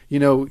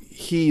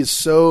he's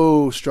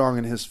so strong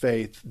in his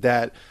faith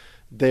that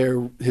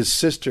his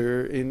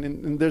sister,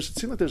 and it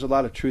seems like there's a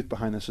lot of truth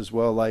behind this as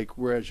well. Like,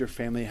 whereas your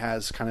family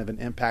has kind of an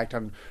impact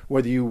on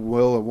whether you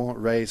will or won't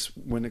race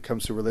when it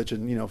comes to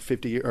religion,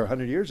 50 or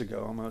 100 years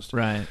ago almost.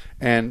 Right.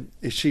 And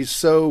she's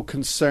so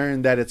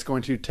concerned that it's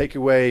going to take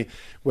away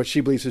what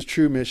she believes his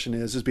true mission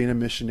is being a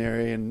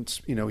missionary. And,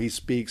 he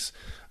speaks,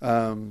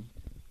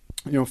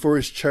 for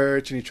his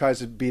church, and he tries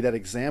to be that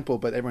example,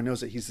 but everyone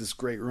knows that he's this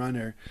great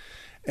runner.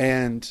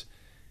 And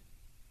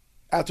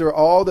after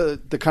all the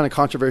kind of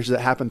controversy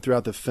that happened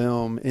throughout the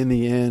film, in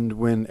the end,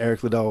 when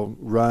Eric Liddell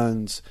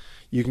runs,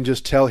 you can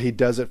just tell he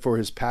does it for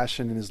his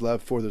passion and his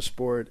love for the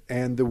sport.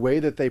 And the way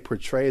that they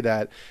portray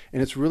that,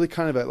 and it's really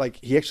kind of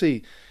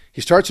he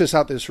starts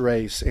this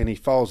race and he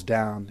falls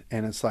down,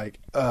 and it's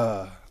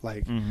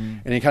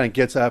and he kind of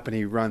gets up and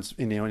he runs,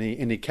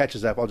 and he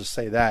catches up. I'll just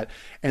say that.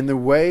 And the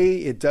way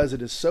it does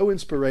it is so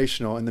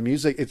inspirational, and the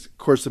music, of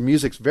course, the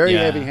music's very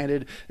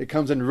heavy-handed. It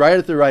comes in right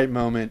at the right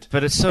moment,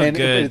 but it's so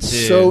good.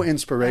 It's so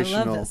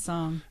inspirational. I love that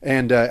song.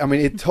 And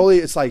it totally,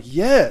 it's like,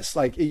 yes,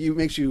 like it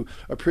makes you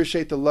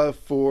appreciate the love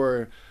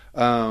for.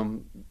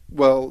 The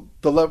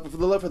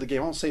love for the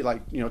game. I won't say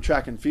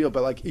track and field,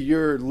 but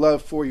your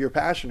love for your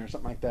passion or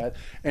something like that.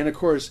 And of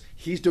course,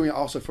 he's doing it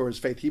also for his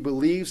faith. He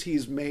believes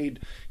he's made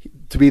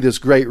to be this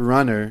great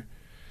runner,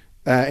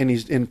 and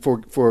he's in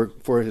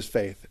for his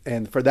faith,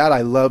 and for that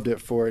I loved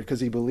it for it because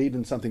he believed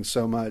in something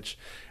so much,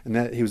 and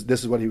that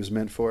this is what he was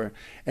meant for.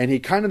 And he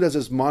kind of does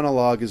this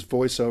monologue, his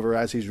voiceover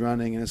as he's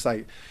running, and it's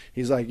like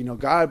he's like,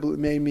 God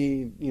made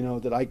me,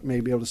 that I may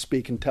be able to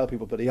speak and tell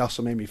people, but he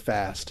also made me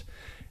fast.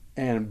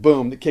 And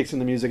boom, it kicks in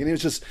the music, and it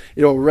was just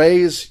it'll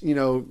raise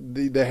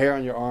the hair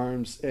on your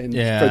arms, and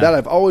for that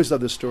I've always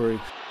loved this story.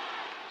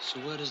 So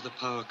where does the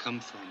power come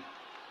from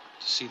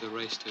to see the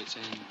race to its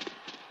end?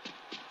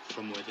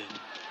 From within.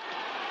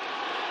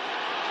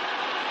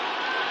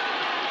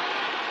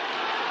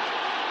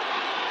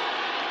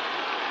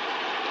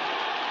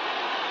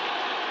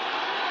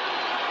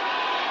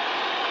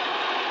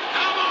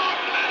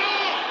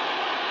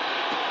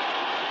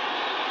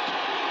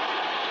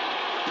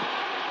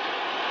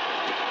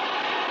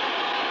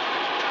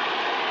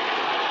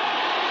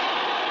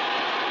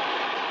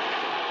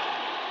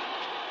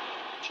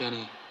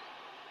 Jenny,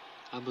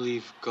 I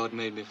believe God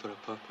made me for a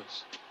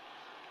purpose.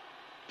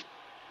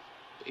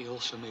 But he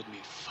also made me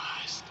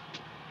fast.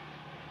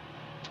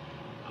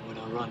 And when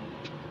I run,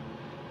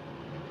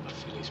 I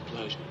feel his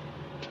pleasure.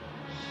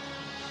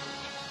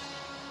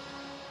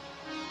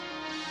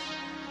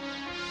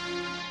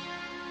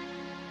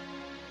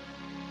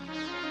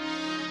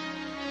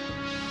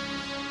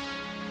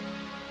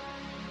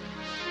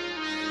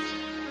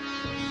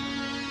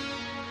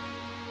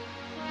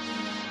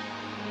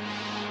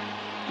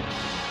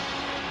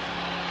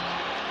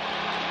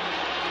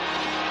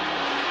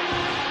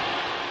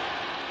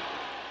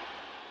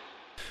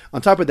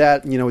 On top of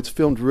that, it's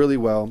filmed really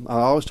well. I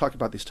always talk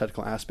about these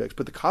technical aspects,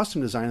 but the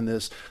costume design in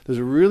this, there's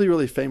a really,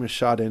 really famous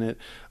shot in it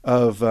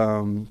of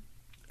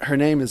her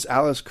name is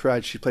Alice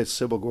Crutch. She plays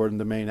Sybil Gordon,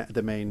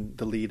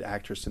 the lead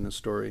actress in the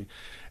story.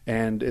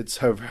 And it's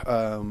her,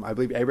 I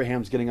believe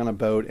Abraham's getting on a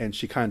boat, and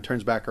she kind of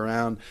turns back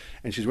around,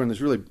 and she's wearing this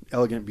really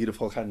elegant,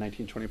 beautiful kind of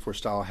 1924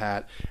 style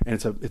hat, and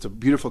it's a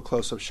beautiful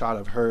close up shot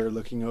of her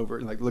looking over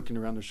and like looking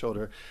around her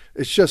shoulder.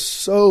 It's just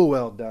so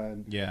well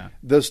done. Yeah,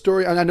 the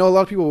story, and I know a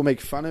lot of people will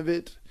make fun of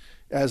it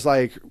as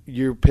like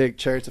you pick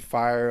Chariots of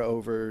Fire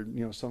over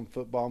some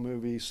football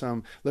movie.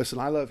 Listen,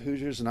 I love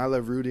Hoosiers and I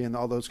love Rudy and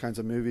all those kinds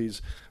of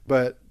movies,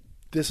 but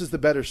this is the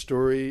better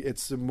story.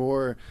 It's the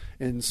more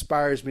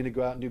inspires me to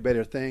go out and do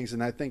better things.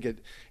 And I think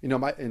it, and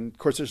of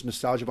course there's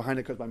nostalgia behind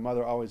it because my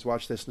mother always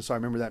watched this, and so I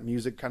remember that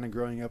music kind of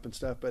growing up and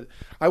stuff. But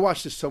I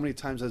watched this so many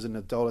times as an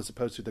adult as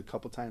opposed to the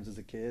couple times as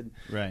a kid.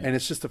 Right. And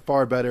it's just a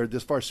far better,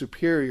 this far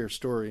superior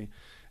story.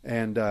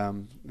 And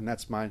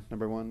that's my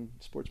number one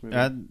sports movie.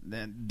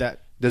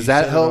 Does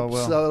that help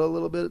sell it a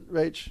little bit,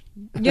 Rach?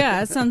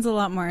 Yeah, it sounds a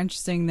lot more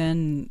interesting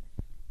than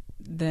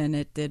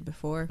it did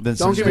before.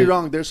 Don't get me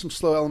wrong, there's some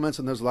slow elements,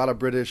 and there's a lot of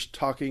British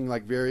talking,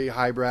 like very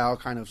highbrow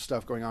kind of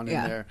stuff going on in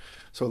there.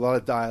 So a lot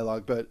of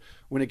dialogue. But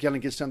when it kind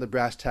of gets down to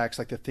brass tacks,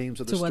 like the themes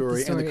of the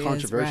story and the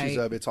controversies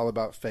of it, it's all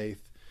about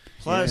faith.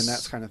 Plus,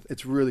 and that's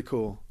it's really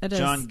cool.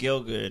 John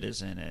Gielgud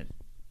is in it.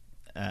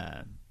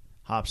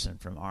 Hobson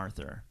from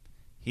Arthur.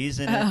 He's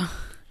in it.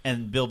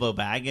 And Bilbo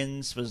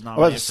Baggins was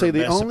nominated for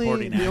Best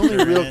Supporting Actor. The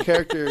only real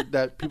character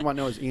that people might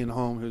know is Ian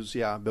Holm, who's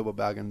Bilbo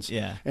Baggins.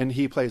 Yeah, and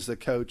he plays the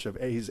coach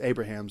he's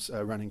Abraham's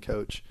running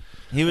coach.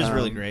 He was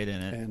really great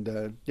in it,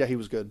 and he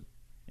was good.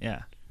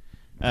 Yeah,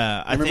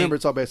 I remember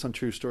it's all based on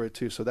true story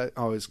too, so that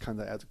always kind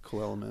of adds a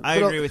cool element. I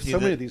agree with you. So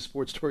many of these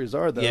sports stories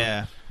are though.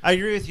 Yeah, I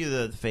agree with you.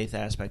 The faith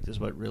aspect is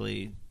what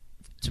really,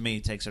 to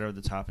me, takes it over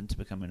the top into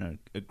becoming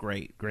a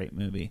great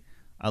movie.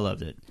 I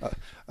loved it.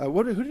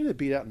 Who did it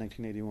beat out in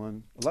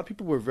 1981? A lot of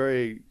people were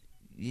very...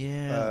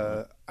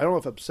 Yeah. I don't know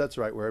if upset's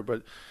the right word,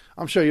 but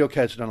I'm sure you'll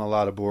catch it on a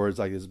lot of boards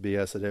like this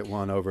BS that it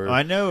won over...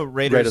 I know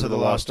Raiders of the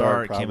Lost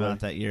Ark came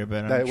out that year,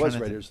 but it was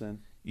Raiders then.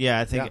 Yeah,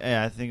 I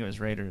think it was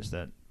Raiders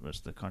that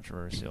was the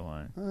controversial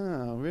one.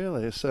 Oh,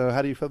 really? So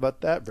how do you feel about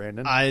that,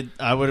 Brandon?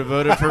 I would have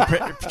voted for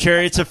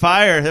Chariots of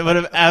Fire. It would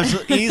have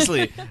absolutely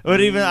easily.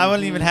 I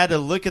wouldn't even had to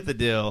look at the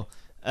deal.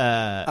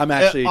 I'm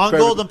actually on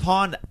Golden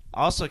Pond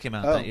also came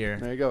out that year.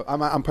 There you go. I'm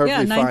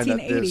perfectly fine.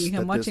 1980.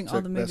 I'm watching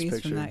all the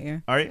movies from that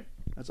year. Are you?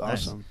 That's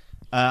awesome.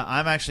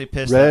 I'm actually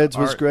pissed. Reds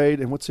was great,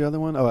 and what's the other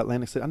one? Oh,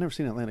 Atlantic City. I've never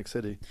seen Atlantic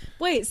City.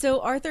 Wait,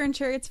 so Arthur and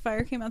Chariots of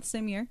Fire came out the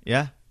same year?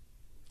 Yeah,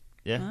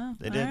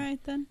 they did. All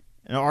right then.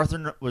 And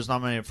Arthur was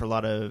nominated for a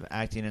lot of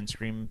acting and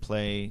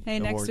screenplay. Hey,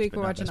 next week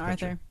we're watching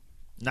Arthur.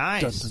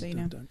 Nice. So you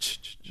know.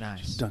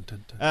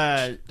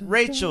 Nice.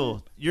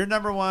 Rachel, your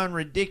number one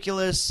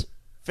ridiculous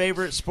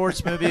favorite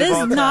sports movie This of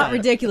all is time. not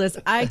ridiculous.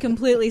 I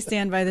completely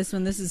stand by this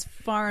one. This is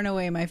far and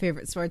away my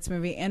favorite sports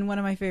movie and one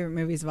of my favorite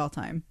movies of all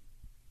time.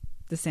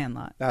 The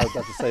Sandlot. I was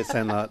about to say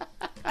Sandlot.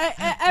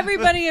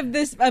 Everybody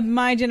of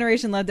my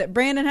generation loved it.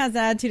 Brandon has an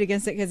attitude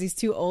against it because he's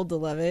too old to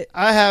love it.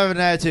 I have an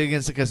attitude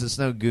against it because it's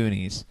no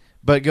Goonies.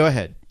 But go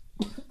ahead.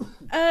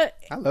 I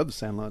love The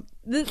Sandlot.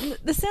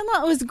 The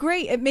Sandlot was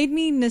great. It made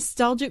me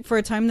nostalgic for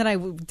a time that I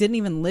didn't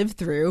even live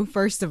through,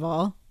 first of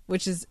all,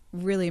 which is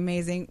really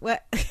amazing.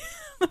 What?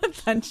 I'm going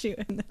to punch you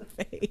in the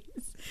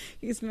face.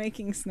 He's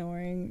making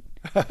snoring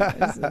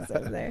noises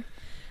over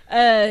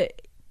there.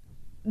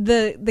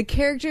 The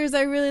characters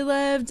I really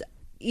loved,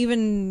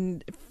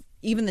 even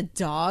the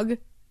dog.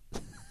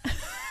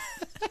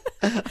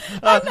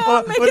 What's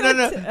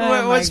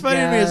funny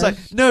to me is like,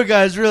 no,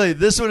 guys, really,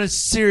 this one is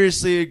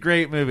seriously a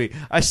great movie.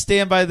 I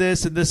stand by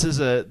this, and this is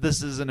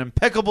an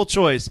impeccable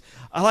choice.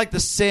 I like The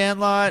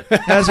Sandlot.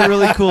 It has a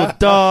really cool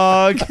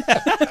dog.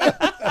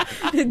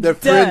 The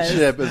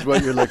friendship is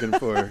what you're looking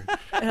for.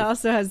 It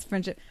also has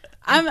friendship.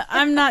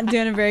 I'm not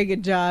doing a very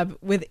good job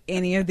with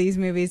any of these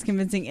movies,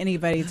 convincing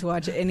anybody to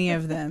watch any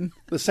of them.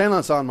 The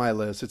Sandlot's on my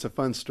list. It's a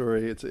fun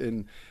story.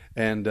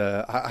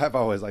 I've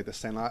always liked The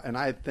Sandlot, and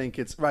I think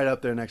it's right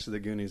up there next to The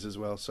Goonies as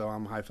well. So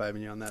I'm high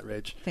fiving you on that,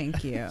 Rach.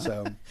 Thank you.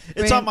 So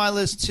it's on my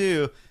list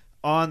too.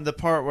 On the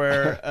part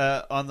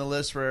where on the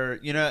list where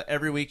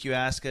every week you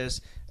ask us,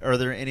 are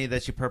there any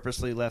that you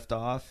purposely left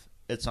off?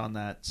 It's on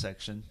that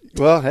section.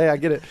 Well, hey, I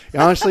get it.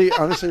 Honestly,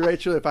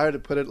 Rachel, if I had to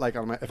put it like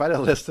if I had a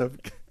list of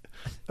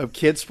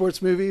kids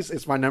sports movies,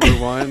 it's my number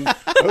one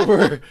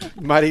over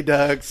Mighty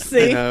Ducks.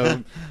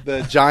 The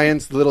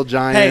Giants, Little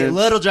Giants. Hey,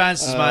 Little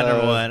Giants is my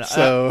number one.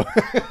 So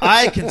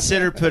I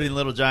consider putting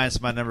Little Giants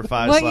in my number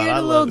 5 what slot. Year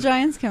did Little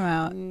Giants come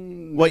out?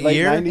 What late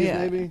year? 90s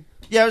maybe.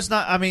 Yeah, it was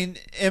not. I mean,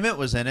 Emmett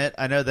was in it.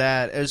 I know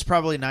that. It was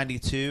probably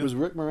 92. Was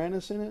Rick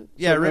Moranis in it?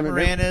 Yeah, Rick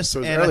Moranis. So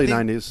it was and early I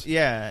think, 90s.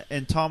 Yeah,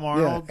 and Tom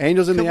Arnold. Yeah.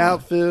 Angels in the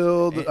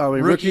Outfield.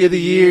 Rookie of the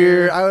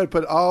Year. I would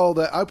put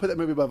that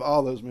movie above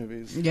all those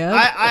movies. Yeah,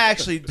 I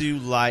actually do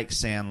like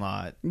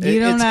Sandlot.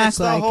 It's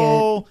the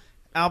whole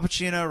Al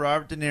Pacino,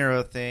 Robert De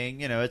Niro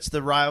thing. It's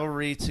the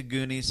rivalry to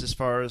Goonies as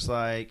far as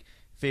like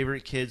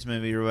favorite kids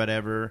movie or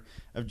whatever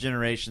of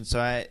generation.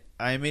 So I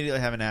immediately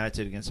have an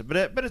attitude against it,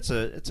 but it's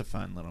a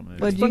fun little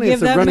movie. It's funny.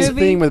 It's a running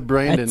thing with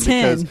Brandon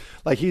because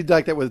like he'd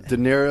like that with De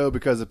Niro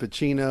because of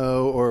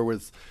Pacino or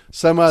with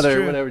some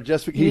other whatever.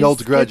 Just he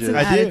holds grudges.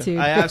 I do.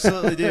 I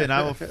absolutely do, and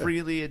I will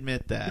freely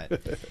admit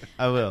that.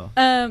 I will.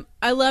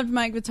 I loved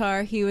Mike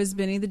Vitar. He was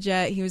Benny the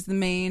Jet. He was the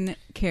main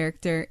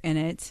character in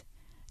it.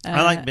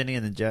 I like Benny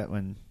and the Jet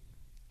when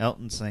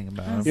Elton sang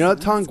about him.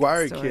 That Tom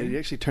Guire kid, he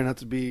actually turned out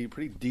to be a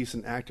pretty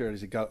decent actor as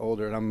he got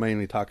older, and I'm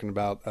mainly talking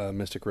about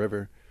Mystic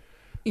River.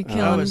 You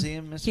kill him. Was he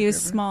in Mystic He was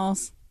River?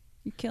 Smalls.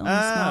 You kill him,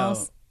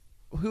 Smalls.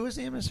 Who was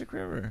he in Mystic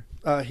River?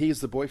 He's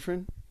the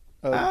boyfriend.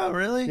 Oh,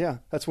 really? Yeah,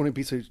 that's when he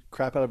beats the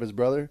crap out of his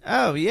brother.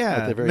 Oh,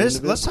 yeah.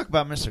 Let's talk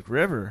about Mystic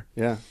River.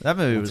 Yeah. That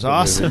movie was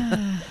awesome.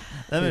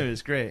 That movie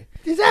was great.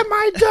 Is that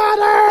my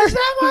daughter? Is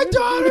that my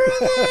daughter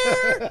in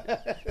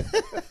there?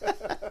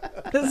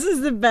 This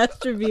is the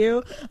best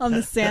review on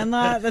The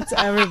Sandlot that's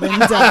ever been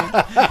done.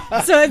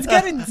 So it's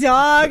got a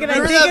dog, and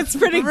I think it's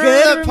pretty good.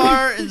 Remember that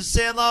part in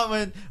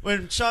Sandlot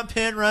when Sean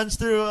Penn runs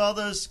through all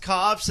those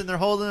cops and they're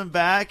holding him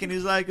back, and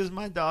he's like, "Is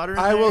my daughter in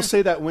I there?" will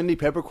say that Wendy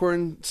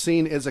Peppercorn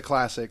scene is a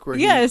classic where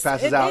he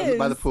passes out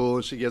by the pool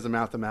and she gives him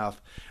mouth to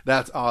mouth.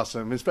 That's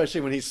awesome,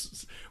 especially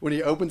when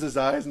he opens his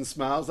eyes and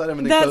smiles at him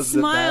and then that closes it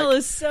back. smile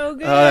is so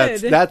good.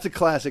 That's a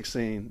classic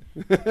scene.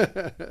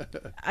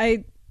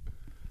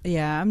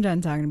 I'm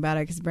done talking about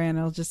it because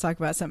Brandon will just talk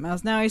about something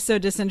else. Now he's so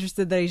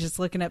disinterested that he's just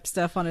looking up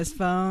stuff on his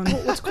phone.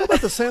 Well, what's cool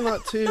about The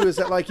Sandlot too is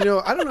that I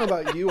don't know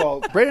about you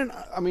all, Brandon.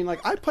 I mean,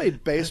 I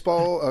played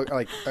baseball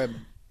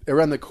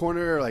around the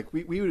corner. Like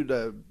we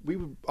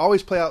would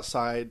always play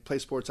outside, play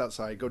sports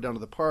outside, go down to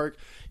the park,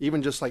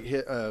 even just like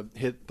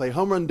play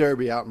home run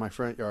derby out in my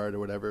front yard or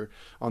whatever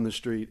on the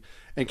street.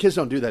 And kids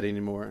don't do that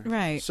anymore.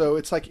 Right. So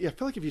it's like, I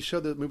feel like if you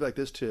showed the movie like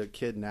this to a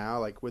kid now,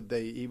 like would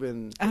they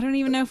even... I don't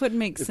even know if it would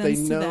make sense to them.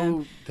 If they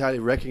know how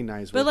to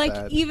recognize But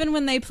that. Even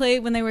when they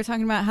were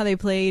talking about how they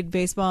played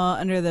baseball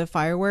under the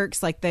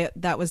fireworks, like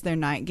that was their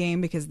night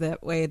game because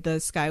that way the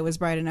sky was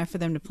bright enough for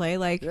them to play.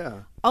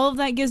 All of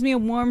that gives me a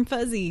warm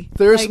fuzzy.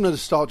 There is some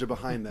nostalgia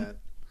behind that.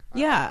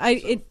 Yeah,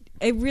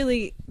 it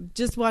really,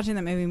 just watching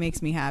that movie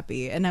makes me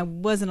happy. And I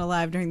wasn't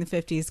alive during the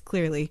 50s,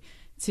 clearly,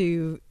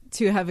 to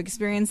have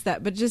experienced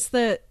that, but just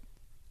that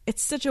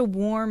it's such a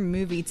warm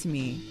movie to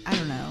me. I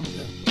don't know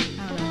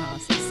how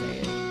else to say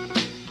it.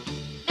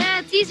 Yeah,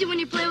 it's easy when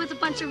you play with a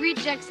bunch of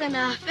rejects and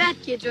fat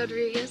kids,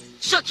 Rodriguez.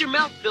 Shut your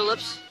mouth,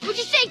 Phillips. What'd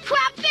you say,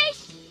 crap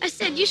face? I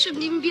said you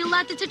shouldn't even be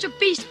allowed to touch a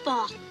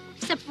baseball.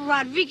 Except for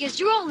Rodriguez,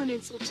 you're all an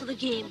insult to the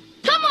game.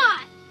 Come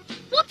on!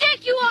 We'll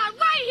take you on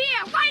right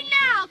here, right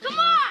now! Come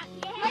on!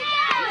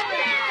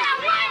 Yeah,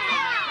 right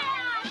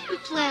now! We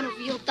plan a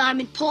real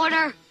diamond,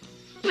 Porter.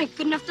 You ain't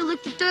good enough to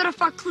lick the dirt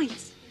off our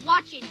cleats.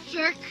 Watch it,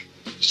 jerk.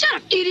 Shut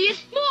up,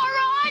 idiot.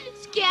 Moron.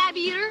 Scab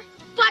eater.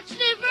 Butt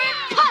sniffer.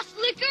 Pus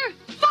licker.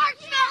 Fart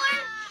smeller.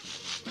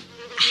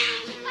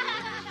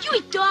 You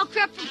eat dog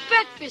crap for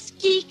breakfast,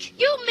 geek.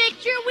 You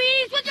mix your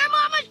weeds with your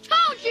mama's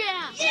toe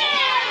jam.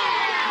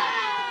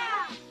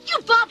 Yeah!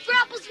 You bob for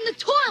apples in the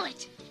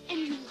toilet. And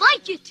you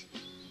like it.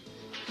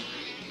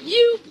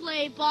 You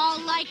play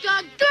ball like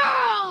a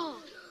girl.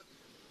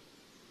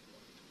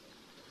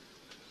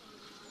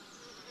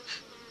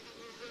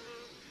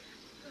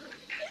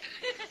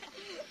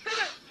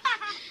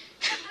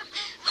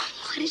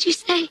 What did you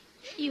say?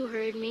 You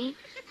heard me.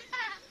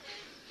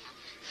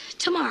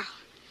 Tomorrow.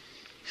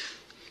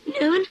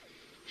 Noon.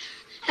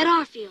 At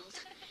our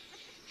field.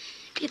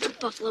 Get the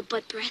buffalo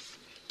butt breath.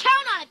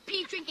 Count on it,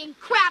 pee-drinking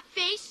crap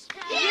face.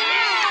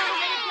 Yeah!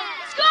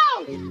 Let's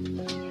go!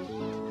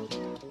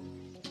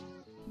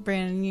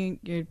 Brandon,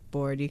 you're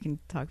bored. You can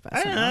talk about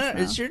I something don't know. else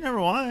now. It's your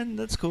number one.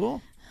 That's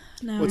cool.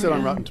 No, What's it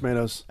on Rotten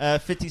Tomatoes?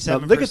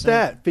 57%. Look at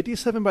that.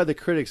 57 by the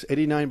critics,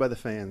 89 by the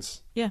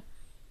fans. Yeah.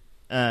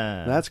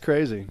 That's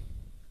crazy.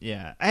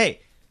 Yeah. Hey,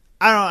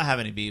 I don't have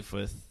any beef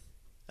with.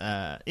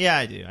 Yeah,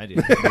 I do.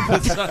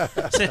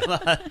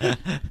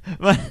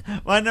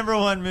 My number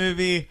one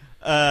movie,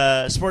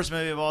 sports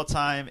movie of all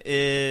time,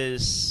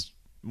 is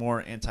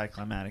more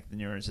anticlimactic than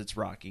yours. It's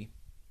Rocky.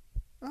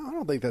 Oh, I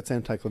don't think that's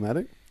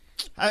anticlimactic.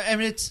 I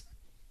mean, it's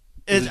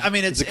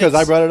because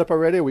I brought it up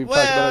already. We've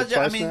talked about it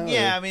twice now.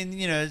 Yeah, I mean,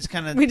 it's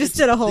kind of. We just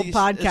did a whole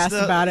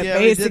podcast about it.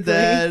 Basically,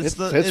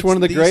 it's one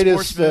of the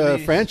greatest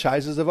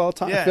franchises of all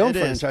time. Yeah, film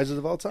franchises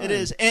of all time. It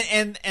is,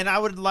 and I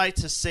would like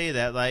to say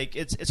that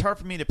it's hard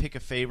for me to pick a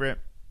favorite.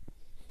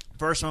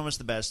 First one was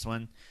the best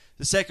one.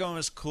 The second one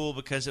was cool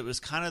because it was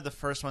kind of the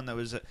first one that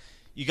was.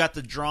 You got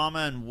the drama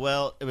and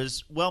it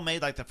was well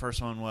made like the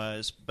first one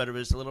was, but it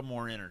was a little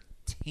more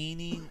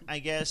entertaining, I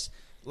guess,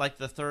 like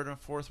the third and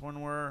fourth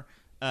one were.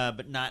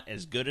 But not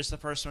as good as the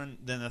first one.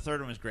 Then the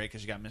third one was great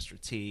because you got Mr.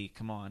 T,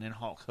 come on, and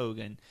Hulk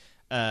Hogan.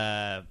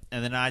 And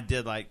then I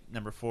did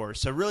number 4.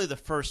 So really the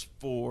first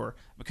 4,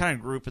 I'm kind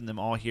of grouping them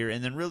all here.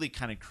 And then really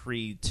kind of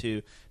Creed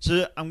too.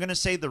 So I'm going to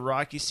say the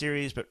Rocky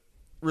series, but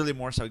really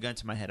more so gun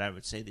to my head, I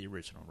would say the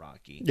original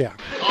Rocky. Yeah.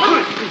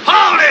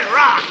 Hold it,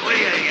 Rock, will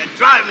you? You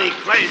drive me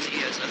crazy.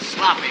 You're so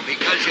sloppy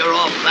because you're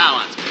off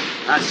balance.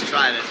 Let's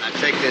try this. Now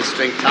take this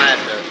string, tie it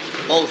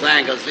to both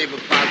ankles, leave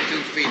about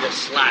 2 feet of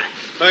slack.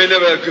 I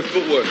never have good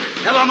footwork.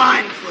 Never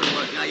mind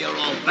footwork. Now you're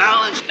all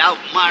balanced out,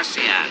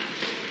 Marcian.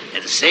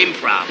 Had the same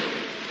problem,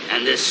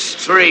 and this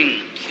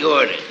string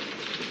cured it.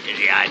 Is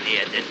the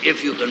idea that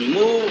if you can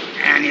move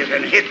and you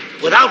can hit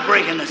without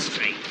breaking the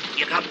string,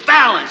 you got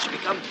balance,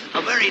 become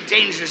a very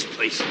dangerous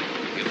person.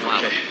 You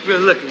follow? Okay. We're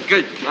looking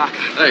good, Rock.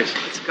 Thanks.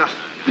 Let's go.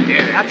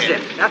 That's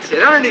it. That's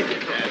it. Underneath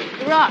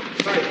it. Rock,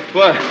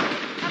 What?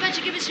 how about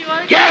you give us your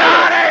autograph? Get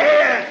out of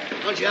here!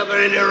 Don't you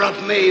ever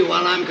interrupt me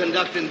while I'm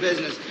conducting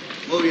business.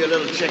 Move your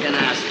little chicken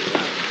asses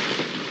out.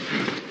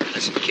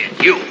 Listen, kid,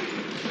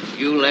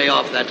 you lay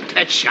off that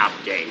pet shop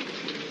dame.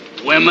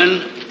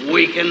 Women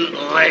weaken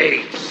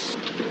legs.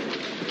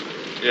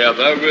 Yeah,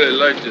 but I really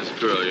like this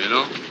girl, you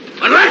know?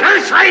 But let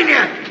her train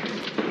you!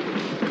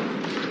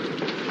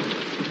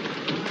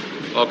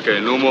 Okay,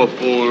 no more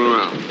fooling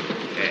around.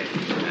 Okay,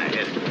 I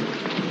hit it.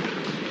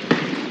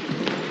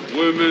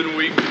 Women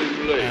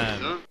weakening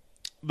legs, huh?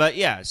 But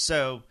yeah,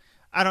 so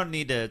I don't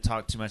need to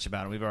talk too much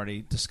about it. We've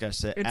already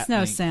discussed it. It's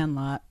no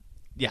Sandlot.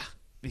 Yeah.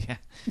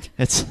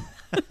 It's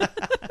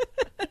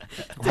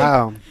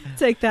wow.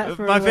 Take that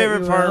for my what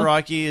favorite you part will. of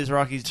Rocky is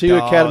Rocky's 2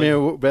 dog.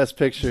 Academy Best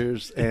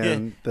Pictures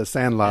and The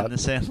Sandlot. And The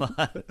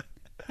Sandlot.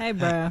 Hey,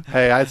 bro.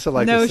 Hey, I still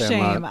like no The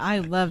Sandlot. shame. I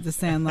love The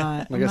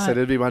Sandlot. Like I said,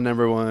 it'd be my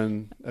number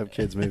 1 of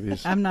kids'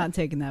 movies. I'm not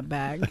taking that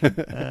bag.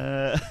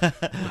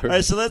 All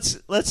right, so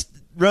let's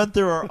run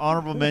through our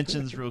honorable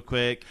mentions real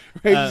quick.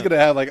 We're just gonna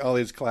have all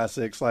these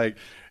classics,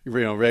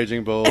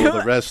 Raging Bull,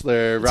 The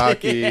Wrestler,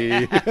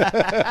 Rocky.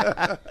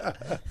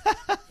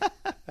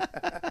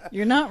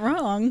 You're not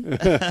wrong.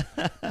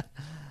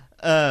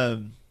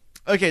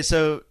 Okay,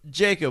 so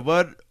Jacob,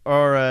 what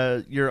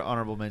are your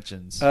honorable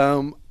mentions?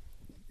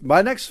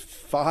 My next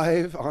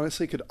 5,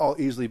 honestly, could all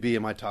easily be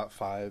in my top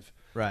 5.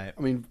 Right. I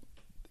mean,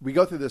 we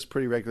go through this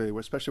pretty regularly,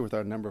 especially with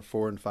our number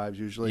 4 and 5s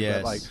usually.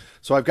 Yes. But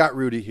so I've got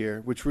Rudy here,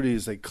 which Rudy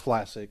is a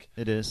classic.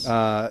 It is.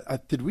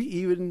 Did we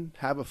even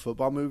have a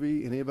football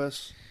movie, any of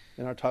us,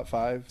 in our top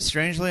 5?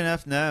 Strangely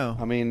enough, no.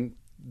 I mean,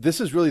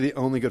 this is really the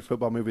only good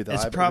football movie that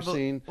I've ever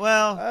seen.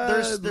 Well,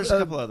 there's a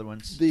couple other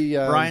ones. The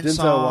Brian Denzel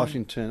Song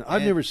Washington.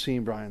 I've never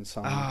seen Brian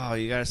Song. Oh,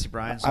 you got to see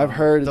Brian Song. I've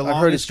heard The it's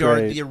Longest Yard,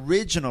 great. the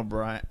original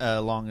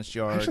Longest I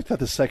Yard. actually thought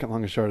the second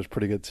Longest Yard is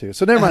pretty good too.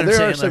 So never mind.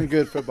 There are some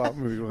good football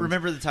movie ones.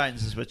 Remember the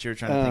Titans is what you were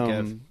trying to think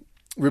of.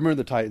 Remember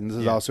the Titans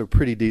is also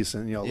pretty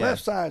decent.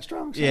 Left side,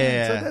 strong side.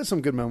 Yeah. So there's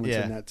some good moments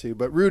in that too.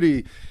 But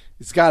Rudy,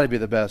 it's got to be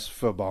the best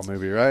football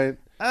movie, right?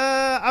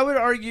 I would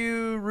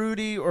argue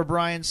Rudy or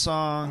Brian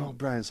Song. Oh,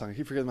 Brian Song. I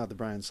keep forgetting about the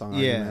Brian Song.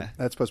 Yeah. Argument.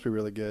 That's supposed to be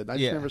really good. I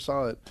just never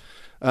saw it.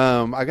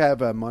 I got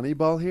a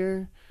Moneyball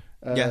here.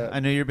 I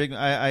knew you're big.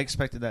 I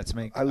expected that to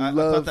make. I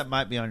thought that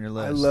might be on your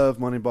list. I love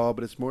Moneyball,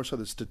 but it's more so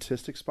the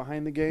statistics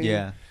behind the game.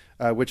 Yeah.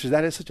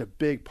 That is such a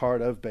big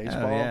part of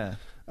baseball. Oh,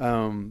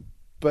 yeah.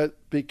 But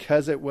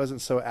because it wasn't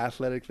so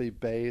athletically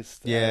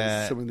based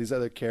as some of these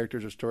other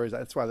characters or stories,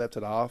 that's why I left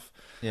it off.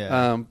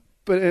 Yeah.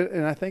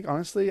 And I think,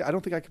 honestly, I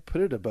don't think I could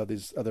put it above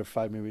these other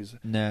 5 movies.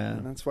 No.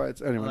 And that's why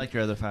it's... Anyway. I like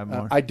your other 5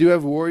 more. I do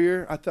have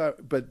Warrior, I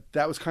thought, but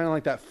that was kind of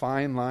like that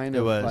fine line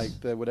of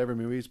the whatever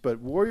movies. But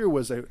Warrior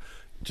was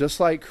just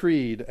like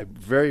Creed, a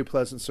very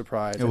pleasant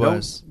surprise. I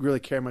don't really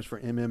care much for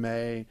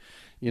MMA.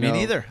 You Me know?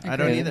 neither. I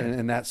don't either.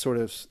 And that sort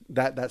of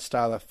that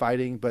style of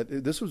fighting. But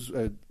this was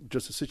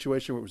just a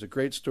situation where it was a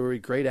great story,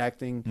 great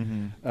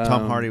acting.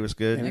 Tom Hardy was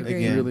good. And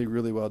Again. really,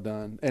 really well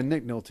done. And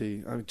Nick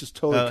Nolte, I mean, just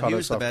totally caught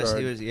us off guard.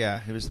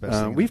 He was the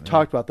best. We've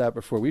talked about that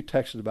before. We've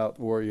texted about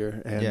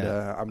Warrior, and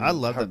I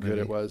love how that good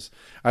movie. it was.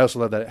 I also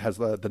love that it has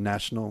the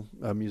national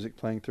music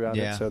playing throughout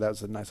it. So that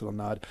was a nice little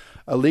nod.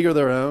 A League of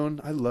Their Own.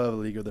 I love A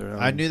League of Their Own.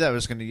 I knew that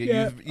was going to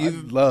get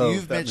you've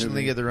mentioned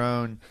movie. League of Their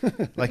Own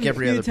like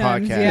every other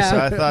times, podcast, so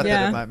I thought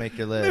that it might make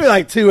your list. Maybe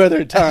like 2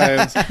 other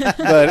times.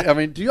 But I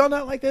mean, do y'all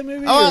not like that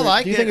movie? Oh, I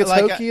like it. Do you think it's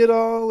like, hokey at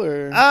all,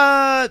 or?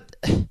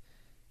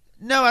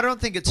 No, I don't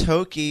think it's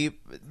hokey.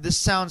 This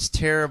sounds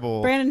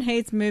terrible. Brandon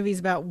hates movies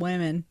about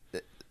women.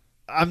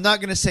 I'm not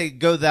going to say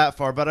go that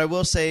far, but I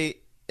will say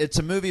it's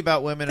a movie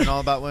about women and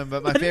all about women.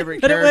 But my favorite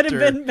but character, it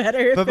would have been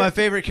better. But my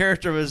favorite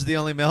character was the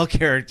only male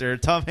character.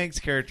 Tom Hanks'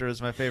 character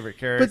was my favorite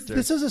character. But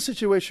this is a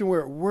situation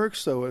where it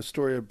works, though, a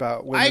story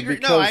about women. I agree.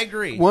 No, I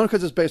agree. One,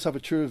 because it's based off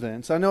of true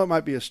events. I know it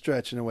might be a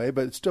stretch in a way,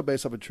 but it's still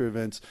based off of true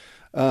events.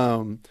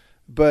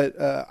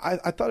 But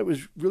I thought it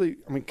was really.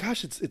 I mean,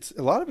 gosh, it's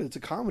a lot of it. It's a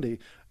comedy.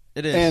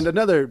 It is. And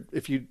another,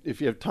 if you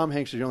have Tom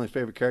Hanks as your only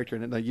favorite character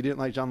in it, like you didn't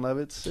like John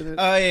Lovitz in it.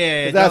 Oh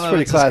yeah. That's John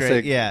pretty Lovitz is classic.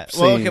 great. Yeah. Scenes.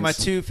 Well, okay, my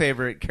 2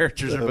 favorite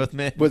characters are both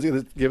men. Was he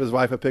going to give his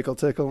wife a pickle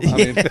tickle? I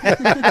mean,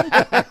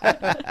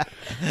 that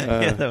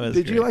was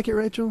did great. you like it,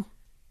 Rachel?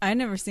 I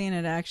never seen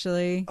it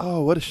actually.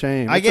 Oh, what a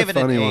shame! I It's gave a it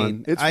an funny 8.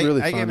 one. It's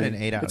really I funny. gave it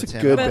an 8 out of 10. It's a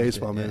good I liked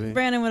baseball it, movie.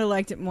 Brandon would have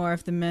liked it more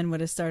if the men would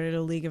have started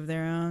a League of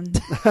Their Own.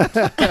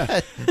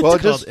 Well,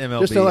 It's just called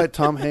MLB. know like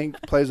Tom Hanks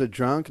plays a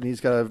drunk and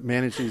he's got to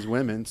manage these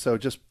women. So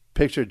just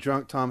picture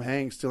drunk Tom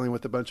Hanks dealing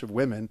with a bunch of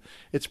women.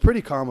 It's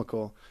pretty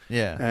comical.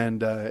 Yeah,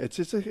 and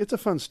it's a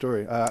fun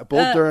story.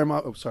 Bull Durham.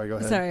 Oh, sorry. Go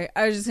ahead. Sorry,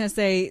 I was just gonna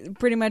say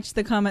pretty much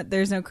the comment.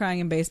 There's no crying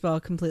in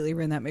baseball. Completely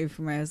ruined that movie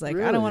for me. I was like,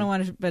 I don't want to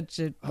watch a bunch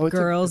of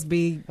girls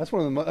be. That's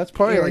one of the. That's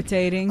probably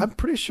irritating. Like, I'm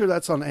pretty sure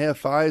that's on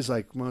AFI's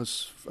like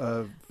most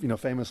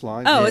famous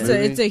line. Oh,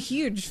 it's a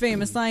huge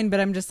famous line, but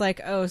I'm just like,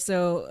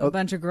 so a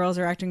bunch of girls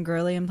are acting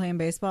girly and playing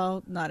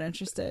baseball. Not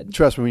interested.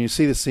 Trust me, when you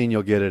see the scene,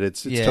 you'll get it.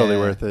 It's totally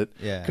worth it.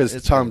 Yeah,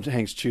 because Tom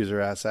Hanks chews her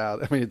ass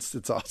out. I mean,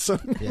 it's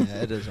awesome.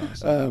 Yeah, it is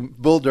awesome.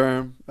 Bull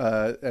Durham,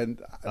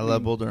 and I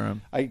love Bull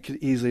Durham. I could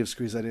easily have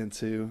squeezed that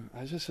into.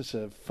 It's just such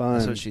a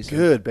fun, good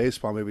good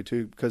baseball movie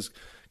too. Because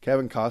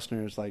Kevin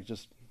Costner is like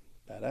just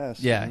badass.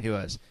 Yeah, he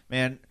was,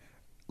 man.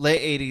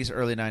 Late 80s,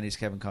 early 90s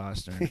Kevin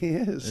Costner. He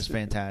is. It's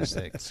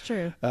fantastic. It's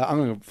true. I'm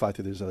going to fly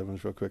through these other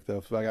ones real quick, though.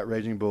 So I got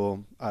Raging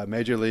Bull,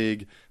 Major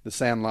League, The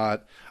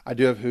Sandlot. I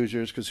do have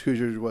Hoosiers because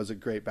Hoosiers was a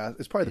great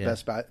it's probably the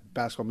best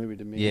basketball movie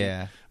to me.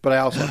 Yeah. But I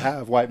also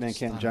have White Man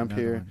Can't Jump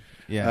here. One.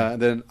 Yeah.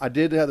 And then I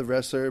did have The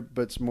Wrestler,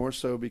 but it's more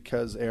so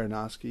because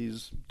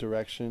Aronofsky's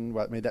direction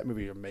made that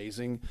movie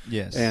amazing.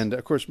 Yes. And,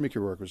 of course, Mickey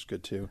Rourke was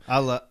good, too.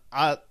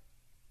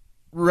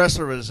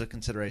 Wrestler was a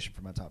consideration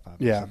for my top 5.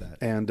 Yeah,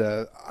 and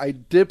I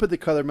did put the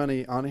color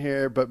money on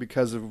here, but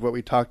because of what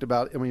we talked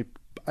about, I mean,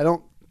 I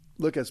don't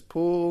look as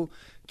pool,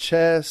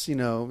 chess,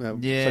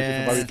 Bobby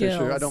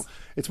Fischer. I don't.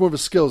 It's more of a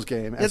skills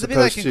game as be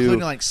opposed like to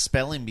including like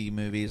spelling bee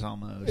movies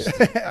almost.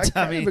 I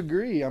kind of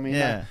agree. I mean,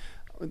 yeah.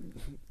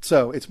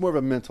 So it's more of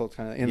a mental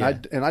kind of,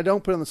 and I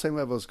don't put it on the same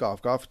level as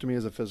golf. Golf to me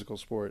is a physical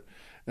sport,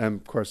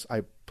 and of course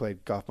I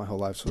played golf my whole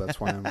life, so that's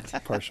why I'm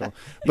partial.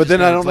 But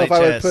then I don't know if I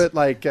would put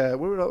like what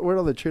are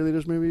all the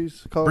cheerleaders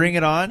movies called? Bring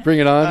It On. Bring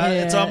It On.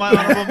 It's on my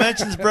honorable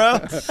mentions, bro. All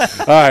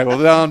right, well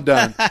now I'm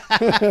done.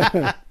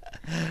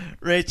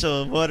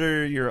 Rachel, what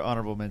are your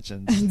honorable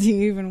mentions? Do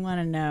you even want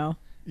to know?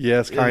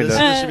 Yes, kind of.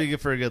 This should be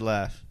good for a good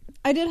laugh.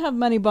 I did have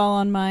Moneyball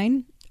on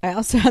mine. I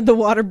also had The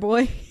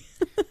Waterboy.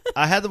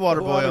 I had The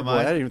Waterboy on mine.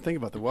 I didn't even think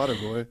about The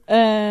Waterboy.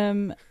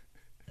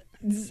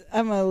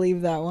 I'm gonna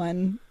leave that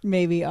one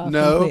maybe off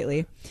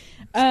completely.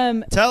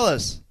 Tell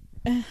us.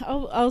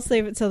 I'll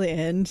save it till the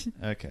end.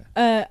 Okay.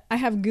 I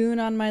have Goon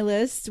on my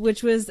list,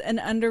 which was an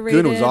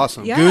underrated. Goon was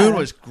awesome. Yeah. Goon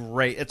was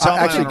great. It's on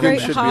actually my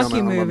great should hockey be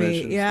on my honorable movie.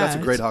 mentions. Yeah, That's a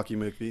great hockey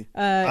movie.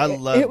 I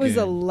love it. Was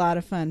Goon. a lot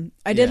of fun.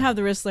 I did have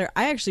The Wrestler.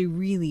 I actually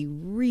really,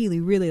 really,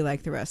 really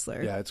like The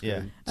Wrestler. Yeah, it's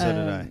good. Yeah, so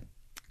did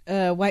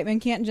I. White Man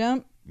Can't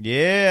Jump.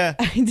 Yeah.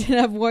 I did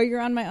have Warrior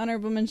on my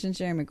honorable mention.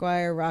 Jerry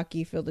Maguire,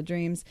 Rocky, Field of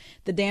Dreams,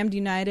 The Damned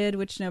United,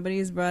 which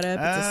nobody's brought up.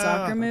 It's a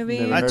soccer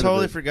movie. I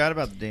totally forgot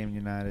about The Damned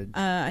United.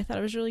 I thought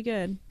it was really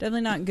good.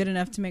 Definitely not good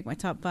enough to make my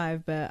top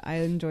 5, but I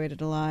enjoyed it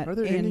a lot. Are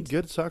there any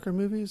good soccer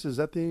movies? Is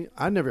that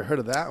I never heard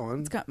of that one.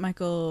 It's got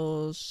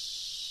Michael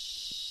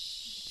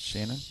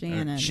Sheen.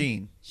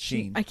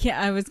 I can't.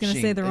 I was going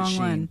to say the wrong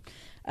one.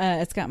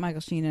 It's got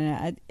Michael Sheen in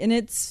it, and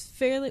it's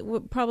fairly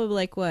probably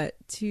like what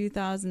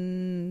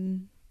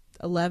 2011,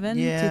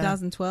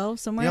 2012,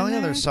 somewhere. The only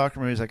in there. other soccer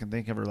movies I can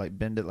think of are like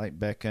Bend It Like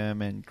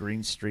Beckham and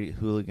Green Street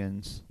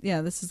Hooligans.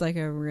 Yeah, this is like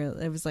it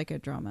was like a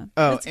drama.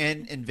 Oh,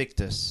 and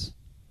Invictus.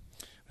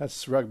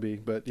 That's rugby,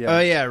 but yeah. Oh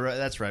yeah,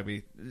 that's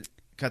rugby.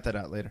 Cut that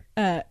out later.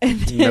 And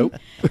then, Nope.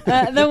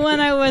 The one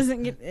I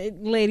wasn't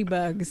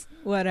Ladybugs,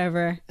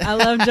 whatever. I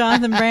love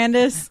Jonathan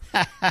Brandis.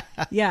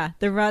 Yeah,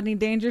 the Rodney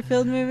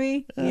Dangerfield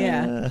movie.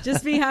 Yeah,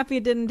 just be happy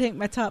it didn't take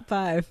my top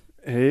 5.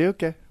 Hey,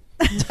 okay.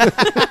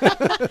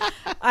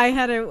 I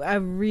had a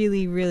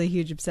really, really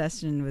huge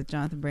obsession with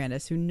Jonathan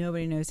Brandis, who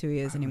nobody knows who he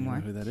is anymore. I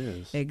don't know who that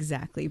is.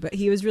 Exactly. But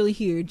he was really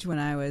huge when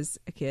I was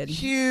a kid.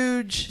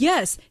 Huge.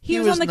 Yes. He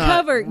was on the not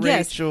cover.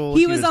 Rachel, yes.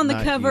 He was on the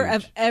not cover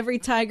huge. of every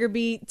Tiger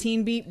Beat,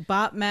 Teen Beat,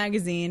 Bop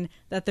magazine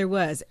that there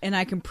was. And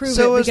I can prove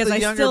So it was because the I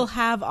younger- still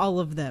have all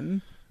of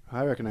them.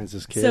 I recognize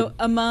this kid. So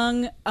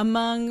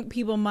among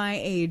people my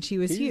age, he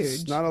was He's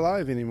huge. not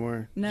alive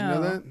anymore. No, Did you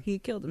know that? he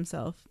killed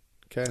himself.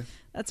 Okay.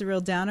 That's a real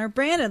downer.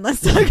 Brandon,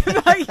 let's talk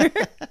about your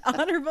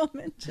honorable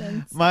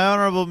mentions. My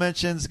honorable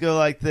mentions go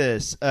like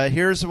this.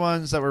 Here's the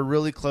ones that were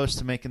really close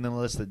to making the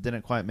list that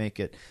didn't quite make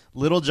it.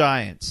 Little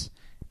Giants.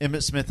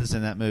 Emmitt Smith is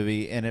in that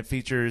movie, and it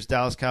features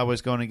Dallas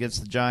Cowboys going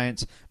against the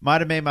Giants.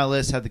 Might have made my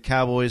list had the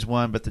Cowboys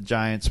won, but the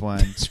Giants won.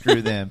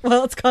 Screw them.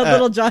 Well, it's called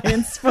Little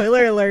Giants.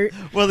 Spoiler alert.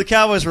 Well, the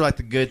Cowboys were like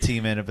the good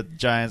team in it, but the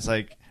Giants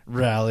like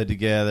rallied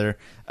together.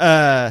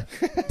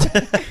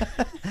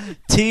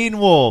 Teen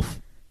Wolf.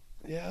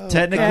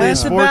 Technically a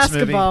sports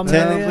movie.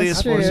 Technically a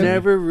sports movie.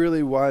 Never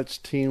really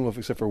watched Teen Wolf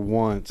except for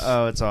once.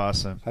 Oh, it's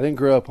awesome. I didn't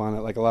grow up on it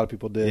like a lot of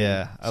people did.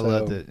 Yeah, I so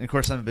loved it. And of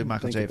course, I'm a big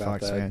Michael J. think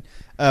about Fox that.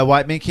 fan.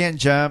 White Men Can't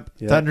Jump,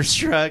 Yep.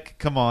 Thunderstruck,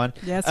 come on.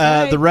 That's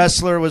right. The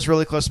Wrestler was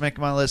really close to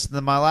making my list. And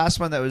then my last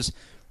one that was,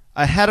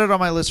 I had it on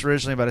my list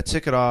originally, but I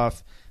took it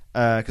off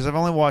because I've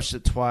only watched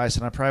it twice,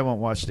 and I probably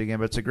won't watch it again,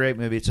 but it's a great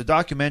movie. It's a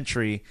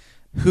documentary,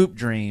 Hoop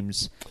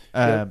Dreams.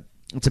 Yep.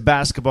 It's a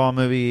basketball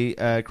movie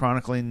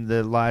chronicling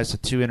the lives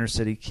of two inner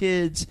city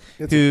kids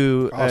It's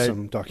who an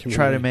awesome documentary.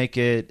 try to make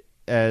it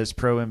as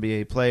pro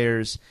NBA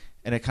players,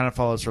 and it kind of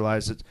follows their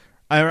lives.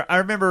 I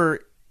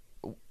remember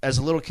as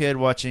a little kid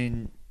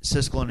watching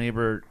Siskel and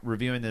Ebert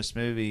reviewing this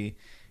movie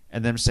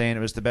and them saying it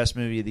was the best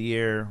movie of the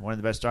year, one of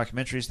the best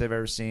documentaries they've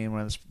ever seen,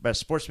 one of the best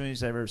sports movies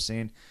they've ever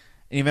seen.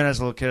 And even as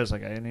a little kid, I was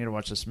like, I need to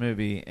watch this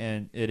movie,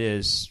 and it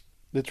is.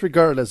 It's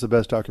regarded as the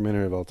best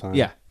documentary of all time.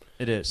 Yeah.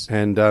 It is,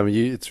 and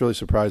it's really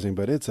surprising,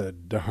 but it's a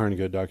darn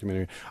good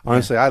documentary.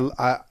 Honestly,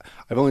 I've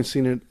only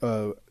seen it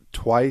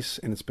twice,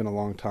 and it's been a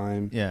long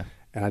time. Yeah,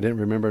 and I didn't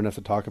remember enough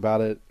to talk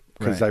about it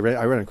because Right.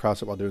 I ran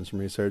across it while doing some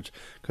research.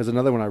 Because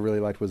another one I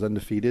really liked was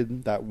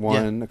Undefeated, that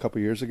won a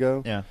couple years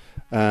ago. Yeah,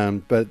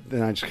 but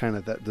then I just kind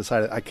of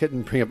decided I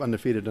couldn't bring up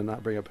Undefeated and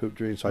not bring up Hoop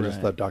Dreams, so I just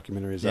Right. left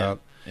documentaries Yeah.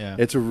 out. Yeah,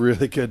 it's a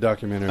really good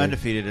documentary.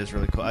 Undefeated is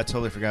really cool. I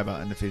totally forgot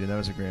about Undefeated. That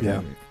was a great Yeah.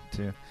 movie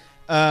too.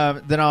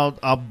 Then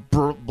I'll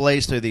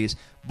blaze through these.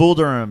 Bull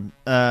Durham,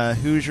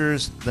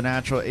 Hoosiers, The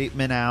Natural, 8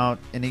 Men Out,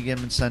 Any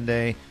Given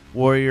Sunday,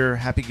 Warrior,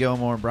 Happy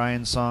Gilmore,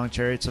 Brian's Song,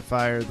 Chariots of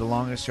Fire, The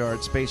Longest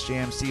Yard, Space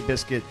Jam,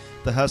 Seabiscuit,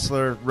 The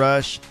Hustler,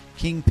 Rush,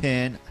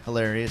 Kingpin,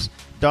 hilarious,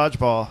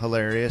 Dodgeball,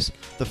 hilarious,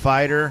 The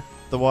Fighter,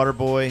 The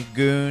Waterboy,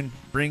 Goon,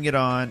 Bring It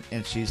On,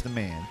 and She's the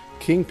Man.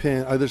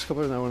 Kingpin. There's a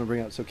couple that I want to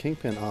bring out. So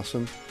Kingpin,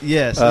 awesome.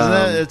 Yes, isn't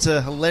that, it's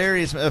a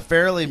hilarious, a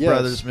Farrelly Yes.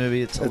 Brothers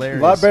movie. It's hilarious.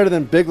 A lot better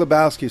than Big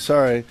Lebowski.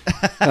 Sorry.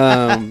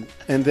 And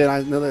then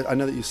I know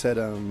that you said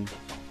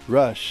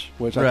Rush,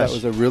 which I Rush. thought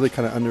was a really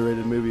kind of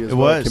underrated movie as It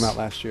well. was. It came out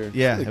last year.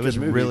 Yeah, A it was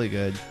good movie. really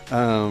good. It's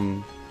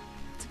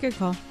a good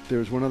call. There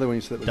was one other one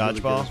you said that was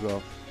Dodgeball? really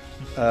good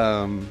as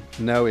well.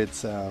 No,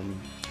 it's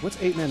what's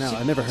 8 Men Out?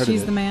 I never heard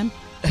She's of it. the Man.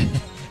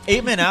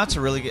 8 Men Out's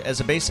a really good as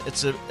a base.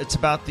 It's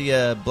about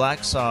the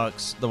Black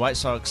Sox, the White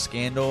Sox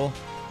scandal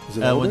Is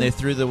it older? when they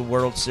threw the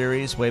World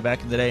Series way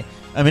back in the day.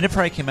 I mean, it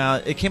probably came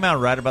out. It came out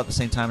right about the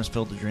same time as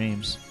Field of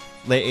Dreams,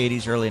 late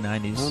 '80s, early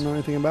 '90s. I don't know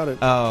anything about it.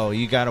 Oh,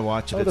 you got to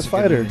watch it. Oh, It's The a good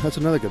Fighter. movie. That's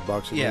another good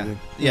boxing Yeah, movie.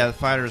 yeah, The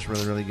Fighter is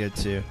really, really good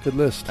too. Good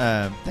list.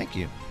 Thank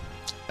you.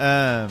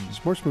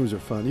 Sports movies are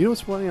fun. You know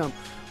what's funny?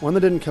 One that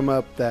didn't come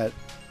up that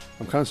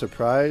I'm kind of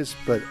surprised,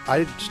 but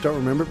I just don't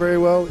remember very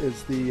well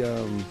is the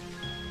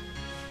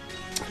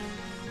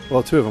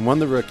well, two of them. One,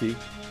 The Rookie,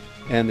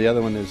 and the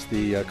other one is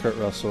the Kurt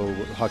Russell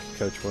hockey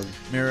coach one.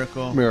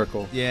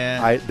 Miracle.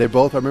 Yeah. They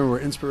both, I remember, were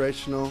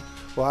inspirational.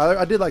 Well,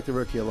 I did like The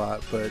Rookie a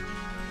lot, but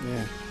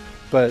yeah.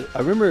 But I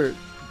remember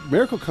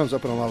Miracle comes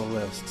up on a lot of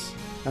lists.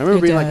 I remember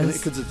It being like, does.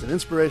 because it's an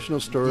inspirational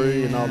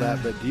story and all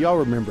that, but do y'all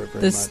remember it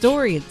very The much?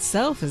 story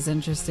itself is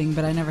interesting,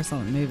 but I never saw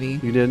the movie.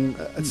 You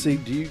didn't? See,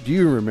 do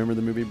you remember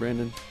the movie,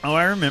 Brandon? Oh,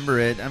 I remember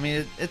it. I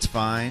mean, it's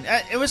fine.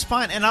 It was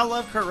fine, and I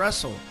love Kurt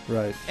Russell.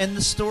 Right. And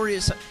the story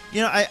is,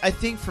 I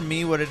think for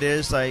me, what it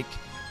is, like,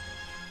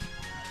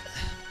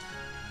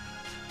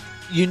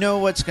 you know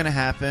what's going to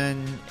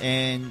happen,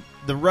 and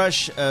the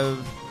rush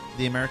of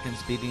the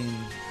Americans beating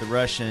the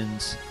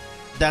Russians,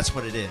 that's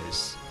what it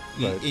is.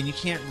 Right. And you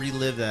can't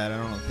relive that, I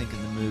don't think,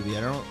 in the movie.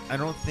 I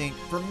don't think,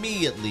 for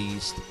me at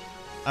least,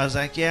 I was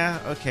like, yeah,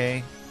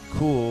 okay,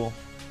 cool.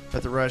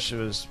 But the rush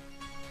was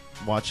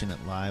watching it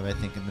live, I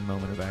think, in the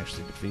moment of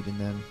actually defeating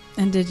them.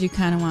 And did you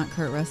kind of want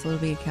Kurt Russell to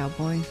be a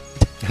cowboy?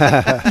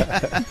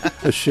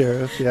 A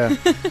sheriff, yeah.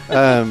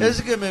 It was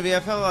a good movie.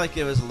 I felt like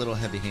it was a little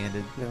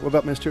heavy-handed. Yeah, what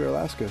about Mr.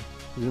 Alaska?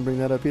 You didn't bring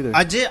that up either.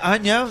 I did. I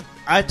know.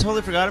 I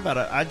totally forgot about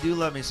it. I do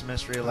love me some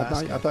Mystery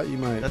Alaska. I thought you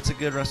might. That's a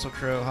good Russell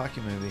Crowe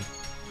hockey movie.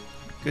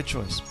 Good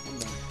choice.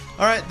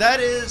 All right, that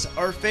is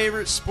our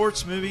favorite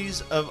sports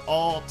movies of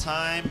all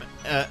time.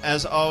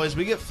 As always,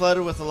 we get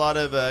flooded with a lot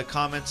of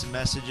comments and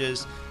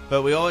messages.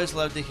 but we always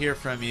love to hear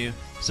from you.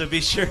 So be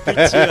sure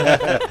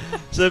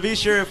to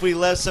if we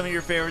left some of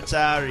your favorites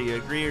out, or you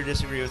agree or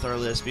disagree with our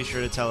list, be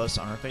sure to tell us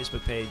on our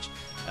Facebook page.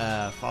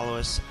 Follow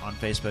us on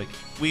Facebook.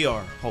 We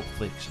are Pulp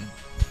Fiction.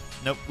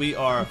 Nope, we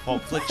are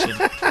Pulp Fiction.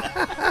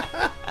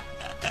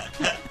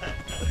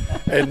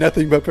 And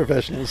nothing but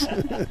professionals.